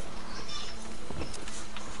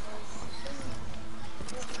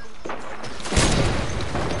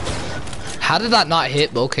 How did that not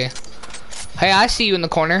hit? Okay. Hey, I see you in the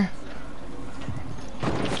corner.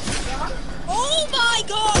 Oh my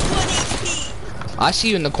god, 1 HP! I see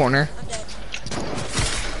you in the corner. I'm dead.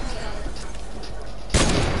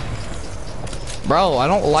 Bro, I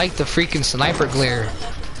don't like the freaking sniper glare.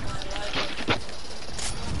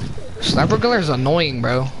 Sniper glare is annoying,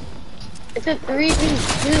 bro. It's a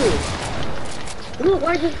 3v2. Look,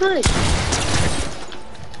 where's the push?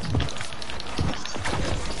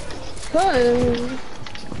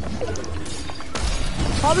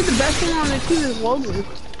 Probably the best one on the team is Logan.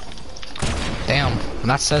 Damn,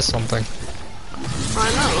 that says something. I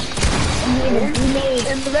know.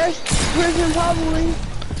 And the best person probably.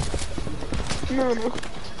 No.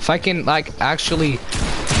 If I can, like, actually...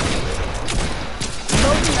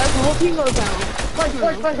 Logan, that's the whole team goes down. Push,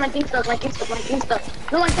 my team stuck, my team stuck.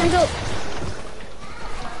 No, I can't go.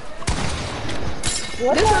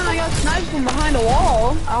 This time I got sniped from behind a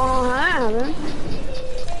wall. I don't know how that happened.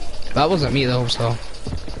 That wasn't me, though, so...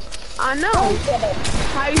 I know.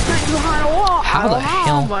 How you sniped behind a wall? How the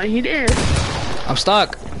hell? But he did. I'm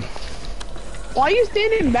stuck. Why are you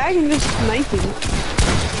standing back and just sniping?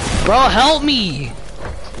 Bro, help me!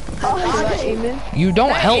 Aiming. You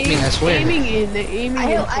don't help me, I swear. Aiming in, aiming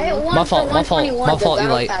I hit one My fault, for my fault, 121, my fault, the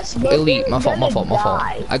battle Elite. pass. Elite, my fault.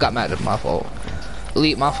 I got mad at my fault.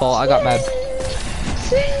 Elite, my fault, I got mad.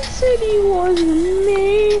 Sin City was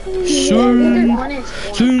amazing.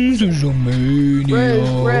 Since is a mania.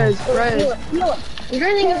 Res. You're running.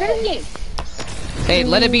 Hey,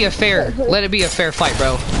 let it be a fair fight,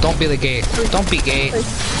 bro. Don't be the gay. Don't be gay.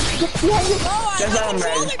 Oh, my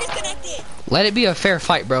controller disconnected! Let it be a fair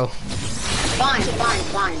fight, bro. Fine.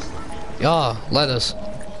 Yeah, let us.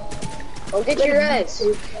 Go get your res.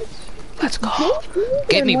 Let's go.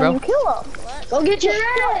 Get me, bro. Go get your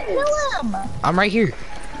res. I'm right here.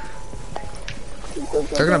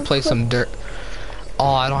 They're gonna play some dirt.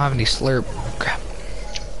 Oh, I don't have any slurp. Crap.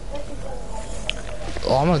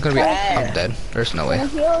 Oh, I'm gonna be. I'm dead. There's no way.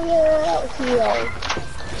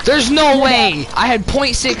 There's no way! I had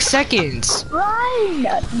 0.6 seconds! Run!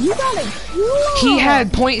 You gotta kill him! He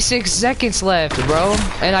had 0.6 seconds left, bro.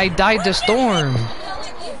 And I died to Storm.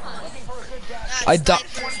 I died.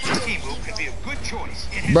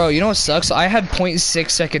 Bro, you know what sucks? I had 0.6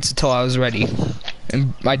 seconds until I was ready.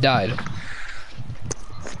 And I died.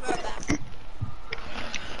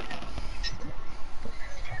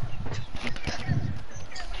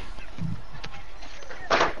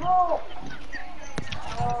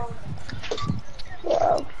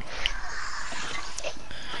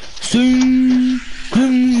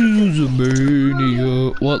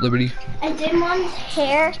 mania. What, Liberty? I did one's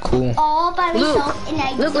hair Cool. all by myself, and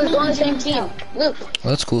I Luke, let's go on the same team. Luke. Well,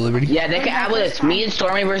 that's cool, Liberty. Yeah, they can add with us. Me and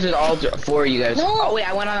Stormy versus all four of you guys. No. Oh wait,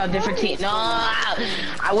 I went on a different team. No,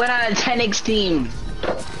 I went on a 10x team.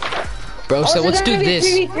 Bro, so let's do this.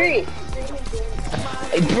 3v3.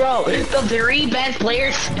 Bro, the 3 best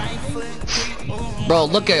players. Bro,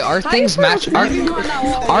 look at our things match.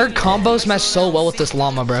 Our combos match so well with this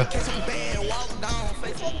llama, bro.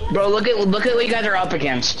 Bro, look at what you guys are up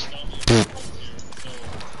against.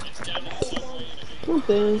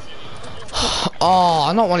 Okay. Oh,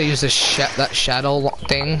 I don't want to use this that shadow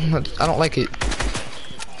thing. I don't like it.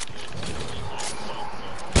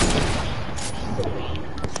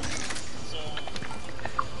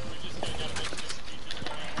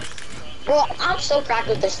 Bro, I'm so cracked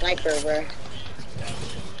with the sniper, bro.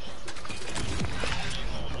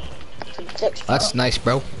 That's nice,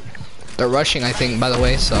 bro. They're rushing, I think, by the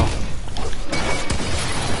way, so.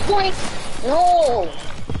 Point. No.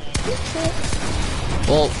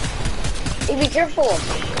 Well. Hey, be careful.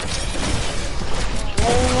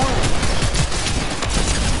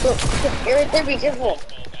 Look, you're right there, be careful.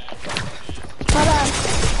 Hold on.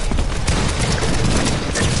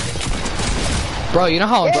 Bro, you know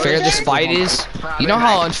how unfair this fight is? You know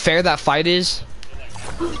how unfair that fight is?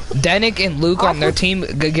 Danik and Luke on their team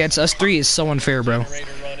against us three is so unfair, bro.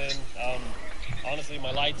 Honestly,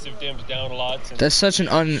 my lights have dimmed down a lot. That's such an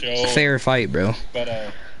unfair fight, bro.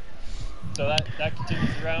 But so that continues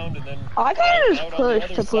around, and then I kinda just push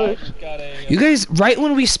to push. You guys, right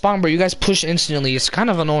when we spawn, bro, you guys push instantly. It's kind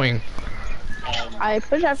of annoying. I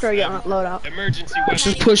push after I get on loadout. Emergency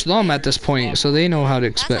Just push them at this point, so they know how to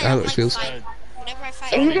expect how it feels.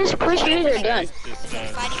 If you just push me, they're done.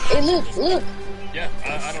 Hey, Luke. Yeah,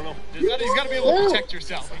 I don't know. You gotta be able to protect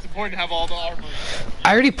yourself. It's important to have all the armor.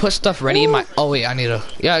 I already put stuff ready in my. Oh wait, I need to.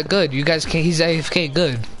 Yeah, good. You guys can. He's AFK.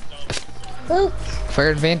 Good. Luke.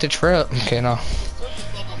 Fair advantage for it. Okay, no.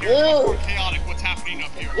 Luke. Chaotic. What's happening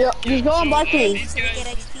up here? Yeah, just go on black team.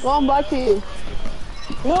 Go on black team.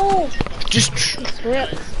 No. Just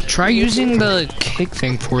try using the kick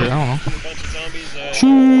thing for it. I don't know.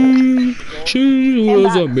 She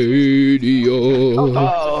was a media.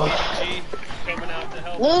 Oh.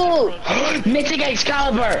 Luke. Mythic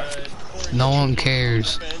Excalibur. No one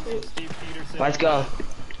cares. Let's go.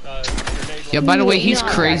 Yeah, by the way, he's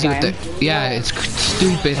crazy with the. Yeah, it's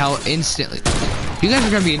stupid how instantly. You guys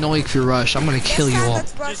are gonna be annoying if you rush. I'm gonna kill you all.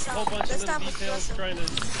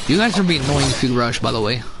 You guys are being annoying if you rush, by the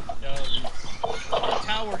way.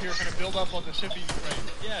 Tower here kind of build up on the shipping frame.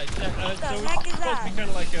 Yeah, exactly. So it's supposed to be kind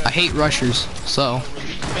of like a. I hate rushers, so.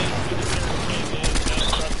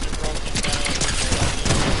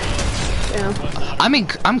 Yeah.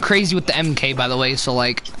 I'm crazy with the MK, by the way, so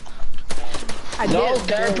like. No,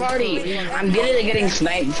 third party. I'm getting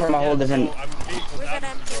sniped from a whole different.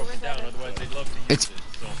 It's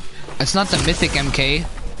not the mythic MK.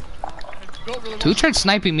 Who tried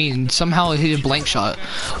sniping me and somehow hit a blank shot?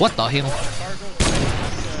 What the hell?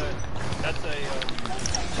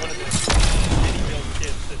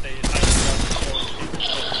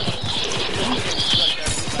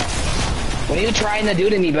 What are you trying to do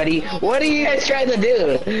to me, buddy? What are you guys trying to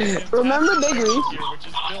do? Remember Big Reef?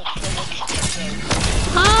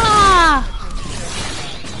 Ah!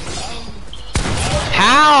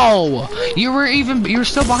 How? You were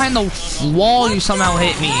still behind the wall. You somehow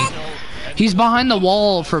hit me. He's behind the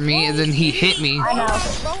wall for me, and then he hit me.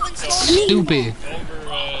 Stupid.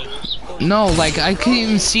 No, like I couldn't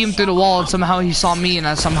even see him through the wall, and somehow he saw me, and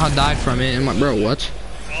I somehow died from it. And I'm like, bro, what?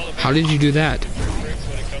 How did you do that?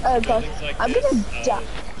 Okay, I'm gonna die.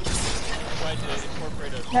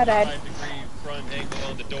 Not dead.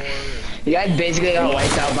 You guys basically got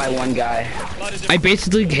wiped out by one guy. I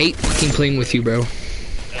basically hate fucking playing with you, bro.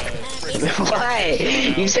 Why?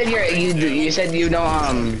 You said you said you know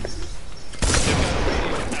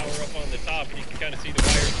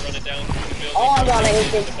Oh, I got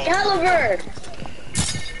it. Excalibur.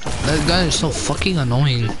 That guy is so fucking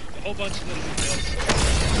annoying.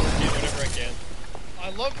 I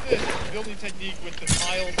love the building technique with the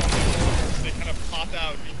tiles on the floor. They kind of pop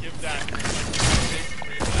out and give that.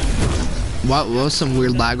 What was some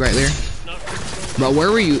weird lag right there? But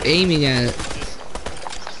where were you aiming at?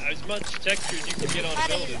 As much texture as you can get on a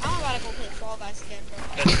building. I'm about to go play Fall Guys again, bro.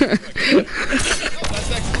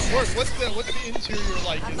 That's excellent work. What's the interior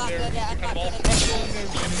like? Is there kind of all special in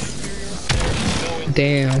there?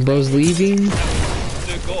 Damn, bro's leaving.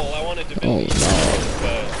 The goal. I wanted to build but I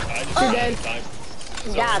just didn't have time.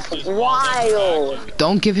 That's wild.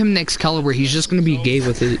 Don't give him the Excalibur. He's just gonna be gay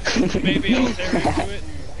with it. Maybe I'll tear into it.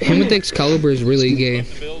 Him with the Excalibur is really gay.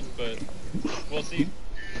 But We'll see.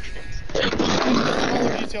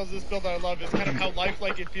 The details of this build that I love is kind of how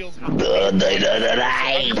lifelike it feels. Some of those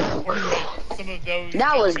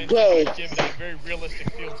that was gay. Give it a very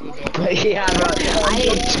realistic feel to the build. Yeah, bro. I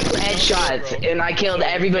hit 2 headshots and I killed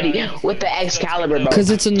everybody with the Excalibur, bro. Because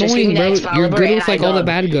it's annoying, bro. You're good with like all the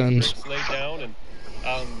bad guns.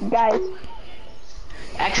 Guys.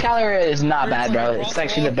 Excalibur is not bad, bro. It's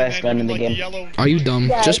actually the best gun in the game. Are you dumb?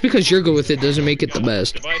 Guys. Just because you're good with it doesn't make it the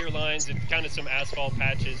best. Divider lines and kind of some asphalt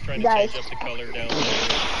patches, trying to change up the color down there and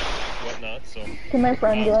whatnot. So. Can my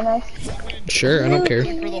friend join us? Sure, I don't care.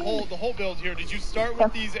 For the whole build here, did you start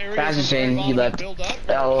with these areas? That's a shame he left.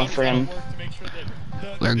 Oh, for him.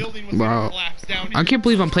 Like, bro, I can't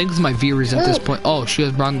believe I'm playing with my viewers at this point. Oh, she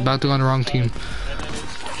was about to go on the wrong team.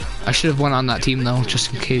 I should have went on that team though,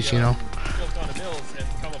 just in case, you know.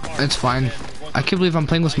 It's fine. I can't believe I'm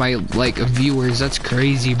playing with my like viewers. That's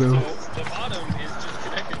crazy, bro.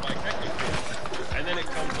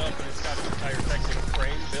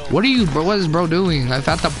 What are you, bro? What is bro doing? At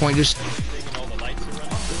that point, just.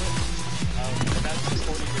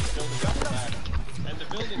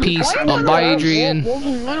 Peace. Bye, Adrian.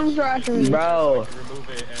 Bro.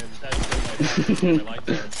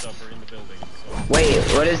 Wait,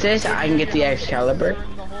 what is this? I can get the Excalibur?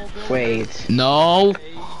 Wait. No.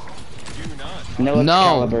 No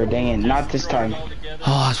Excalibur, dang it. Not this time. Oh,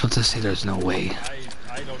 I was about to say there's no way.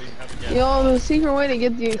 Yo, the secret way to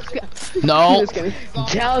get the No.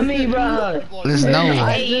 Tell me, bro. There's no.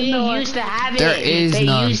 They used to have it. There is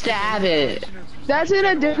none. They used to have it. That's in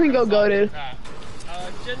a different go to.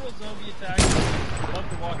 General zombie attack. Love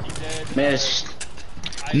the Walking Dead. Missed.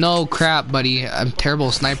 No crap, buddy. I'm terrible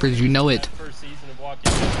at snipers. You know it.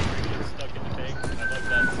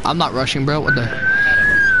 I'm not rushing, bro. What the?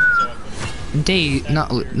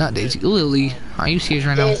 Not Daisy. Lily. Are you serious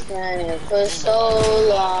right now? For so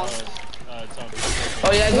long.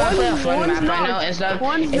 Oh yeah, go play a fun map right now and stuff.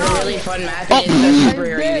 It's a really fun map. Oh. And it's a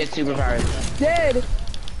superhero. You get superpowers. Dead.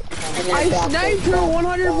 I sniped her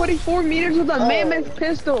 144 meters with a mammoth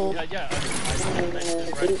pistol.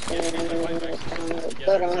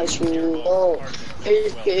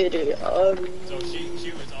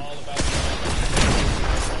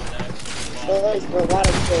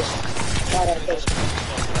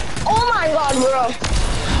 Oh my god, bro.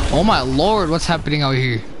 Oh my lord, what's happening out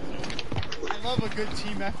here? I love a good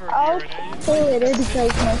team effort I'll here. play later because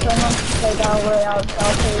my friend wants to play Battle Royale. I'll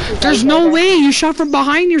play with you There's guys no later. way. You shot from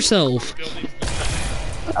behind yourself.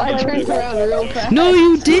 I turned around real fast. No,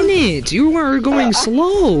 you didn't. You were going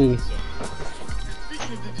slow.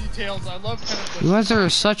 Speaking of the details, I love kind of the You guys are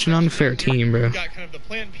such an unfair team, bro. We got kind of the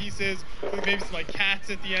plant pieces, with maybe some like cats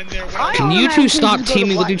at the end there. Can you two stop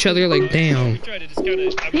teaming with each other? Like, damn.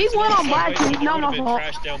 He went on black team, it's not my fault.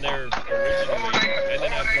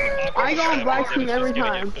 I go on black team every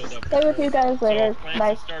time. Play with you guys later.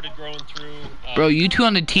 Bye. Bro, you two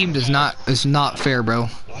on the team is not fair, bro.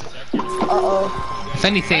 Uh-oh. If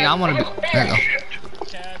anything, I want to be. There you go.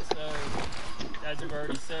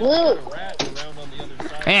 Luke. What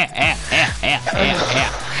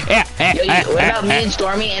about me and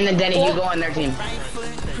Stormy and then Denny? You go on their team.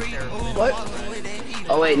 What?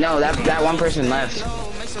 Oh wait, no, that one person left.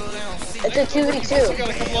 It's a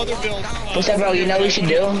 2v2. What's up, bro? You know what we should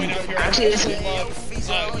do? Actually, this.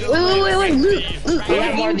 Wait, Luke. We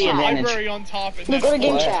have more of the advantage. Luke, go to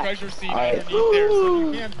game chat. Alright.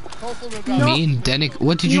 Me and Denick,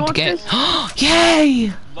 what did you get?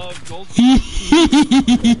 Yay! Talk to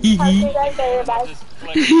you guys later. Bye.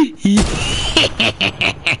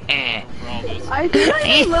 I think I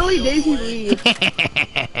need Lily Daisy leave. I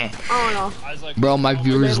don't know. Bro, my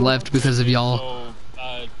viewers left because of y'all.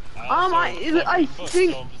 I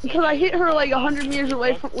think because I hit her like 100 meters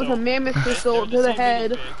away with a mammoth pistol to the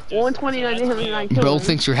head, 129 to him, and I killed Bro him.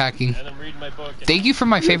 thinks you're hacking. Thank you for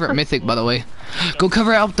my favorite mythic, by the way. Go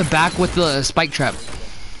cover out the back with the spike trap.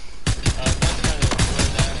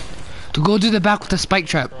 To go to the back with the spike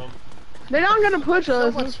trap. They're not gonna push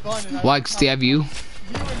us. Why? 'Cause they have you?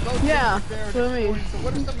 Yeah, for me.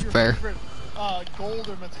 Fair. Gold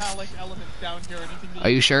or metallic elements down here. Anything that Are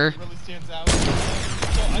you sure? really stands out.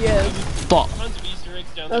 Yes. Fuck.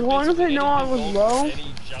 As long as they know I was low,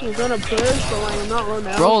 they're gonna push, but like I'm not low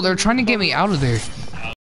now. Bro, they're trying to get me out of there.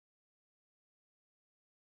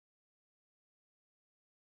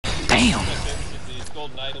 Damn.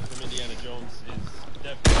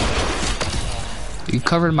 You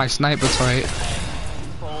covered my snipe, that's right.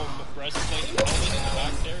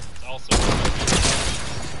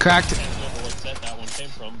 Cracked.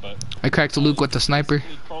 I cracked Luke with the sniper.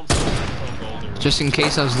 Just in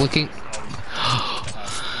case I was looking.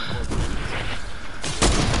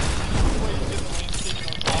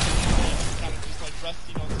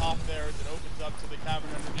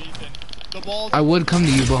 The ball. I would come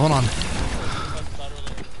to you, but hold on.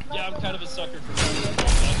 Yeah, I'm kind of a sucker for that.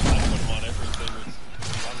 I put them on everything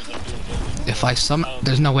as long as I'm doing building. If I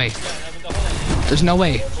there's no way. There's no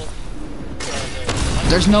way.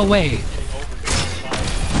 There's no way.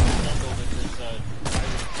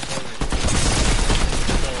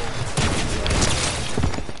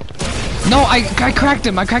 No, I cracked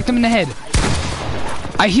him. I cracked him in the head.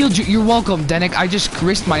 I healed you. You're welcome, Denik. I just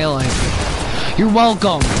risked my life. You're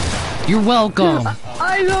welcome. You're welcome.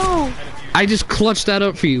 I know. I just clutched that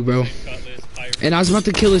up for you, bro. And I was about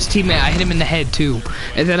to kill his teammate. I hit him in the head too.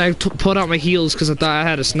 And then I put out my heals because I thought I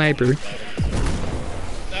had a sniper.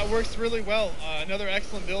 That works really well. Another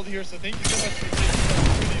excellent build here. So thank you so much for taking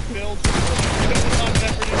through these builds. Put the time and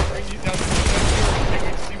effort in to bring these down to the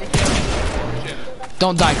see what you have.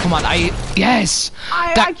 Don't die. Come on. Yes.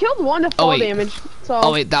 I killed one to fall damage. So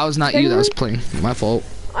oh wait, that was not you. That was playing. My fault.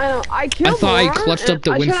 I know. I killed. I thought I clutched up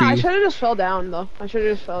the win for you. I should have just fell down though. I should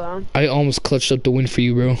have just fell down. I almost clutched up the win for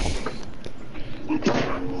you, bro.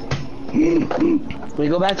 We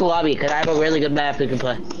go back to lobby because I have a really good map we can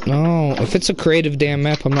play. No, if it's a creative damn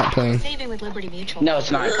map, I'm not playing. Saving with Liberty Mutual. No,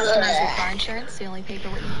 it's not. Customers with car insurance, the only paper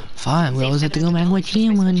with. Fine, we always have to go back with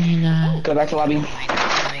you when you go back to lobby. My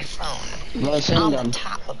phone. On the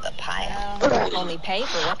top of the pile. Only pay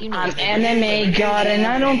for what you need. I'm MMA god and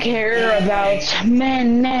I don't care about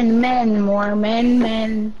men, more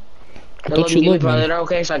men. Don't you love me?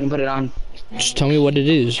 Okay, so I can put it on. Just tell me what it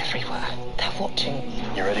is. Everywhere. They're watching.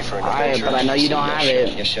 You ready for an adventure? Alright, but I know you don't have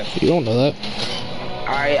it. Yes, chef. You don't know that.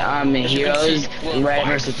 Alright, heroes, red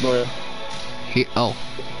versus blue. Oh.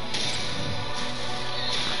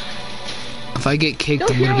 If I get kicked,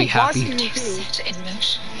 I'm gonna be happy.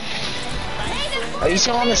 Are you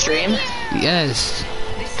still on the stream? Yes.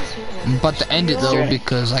 I'm about to end it though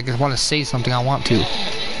because I want to say something I want to.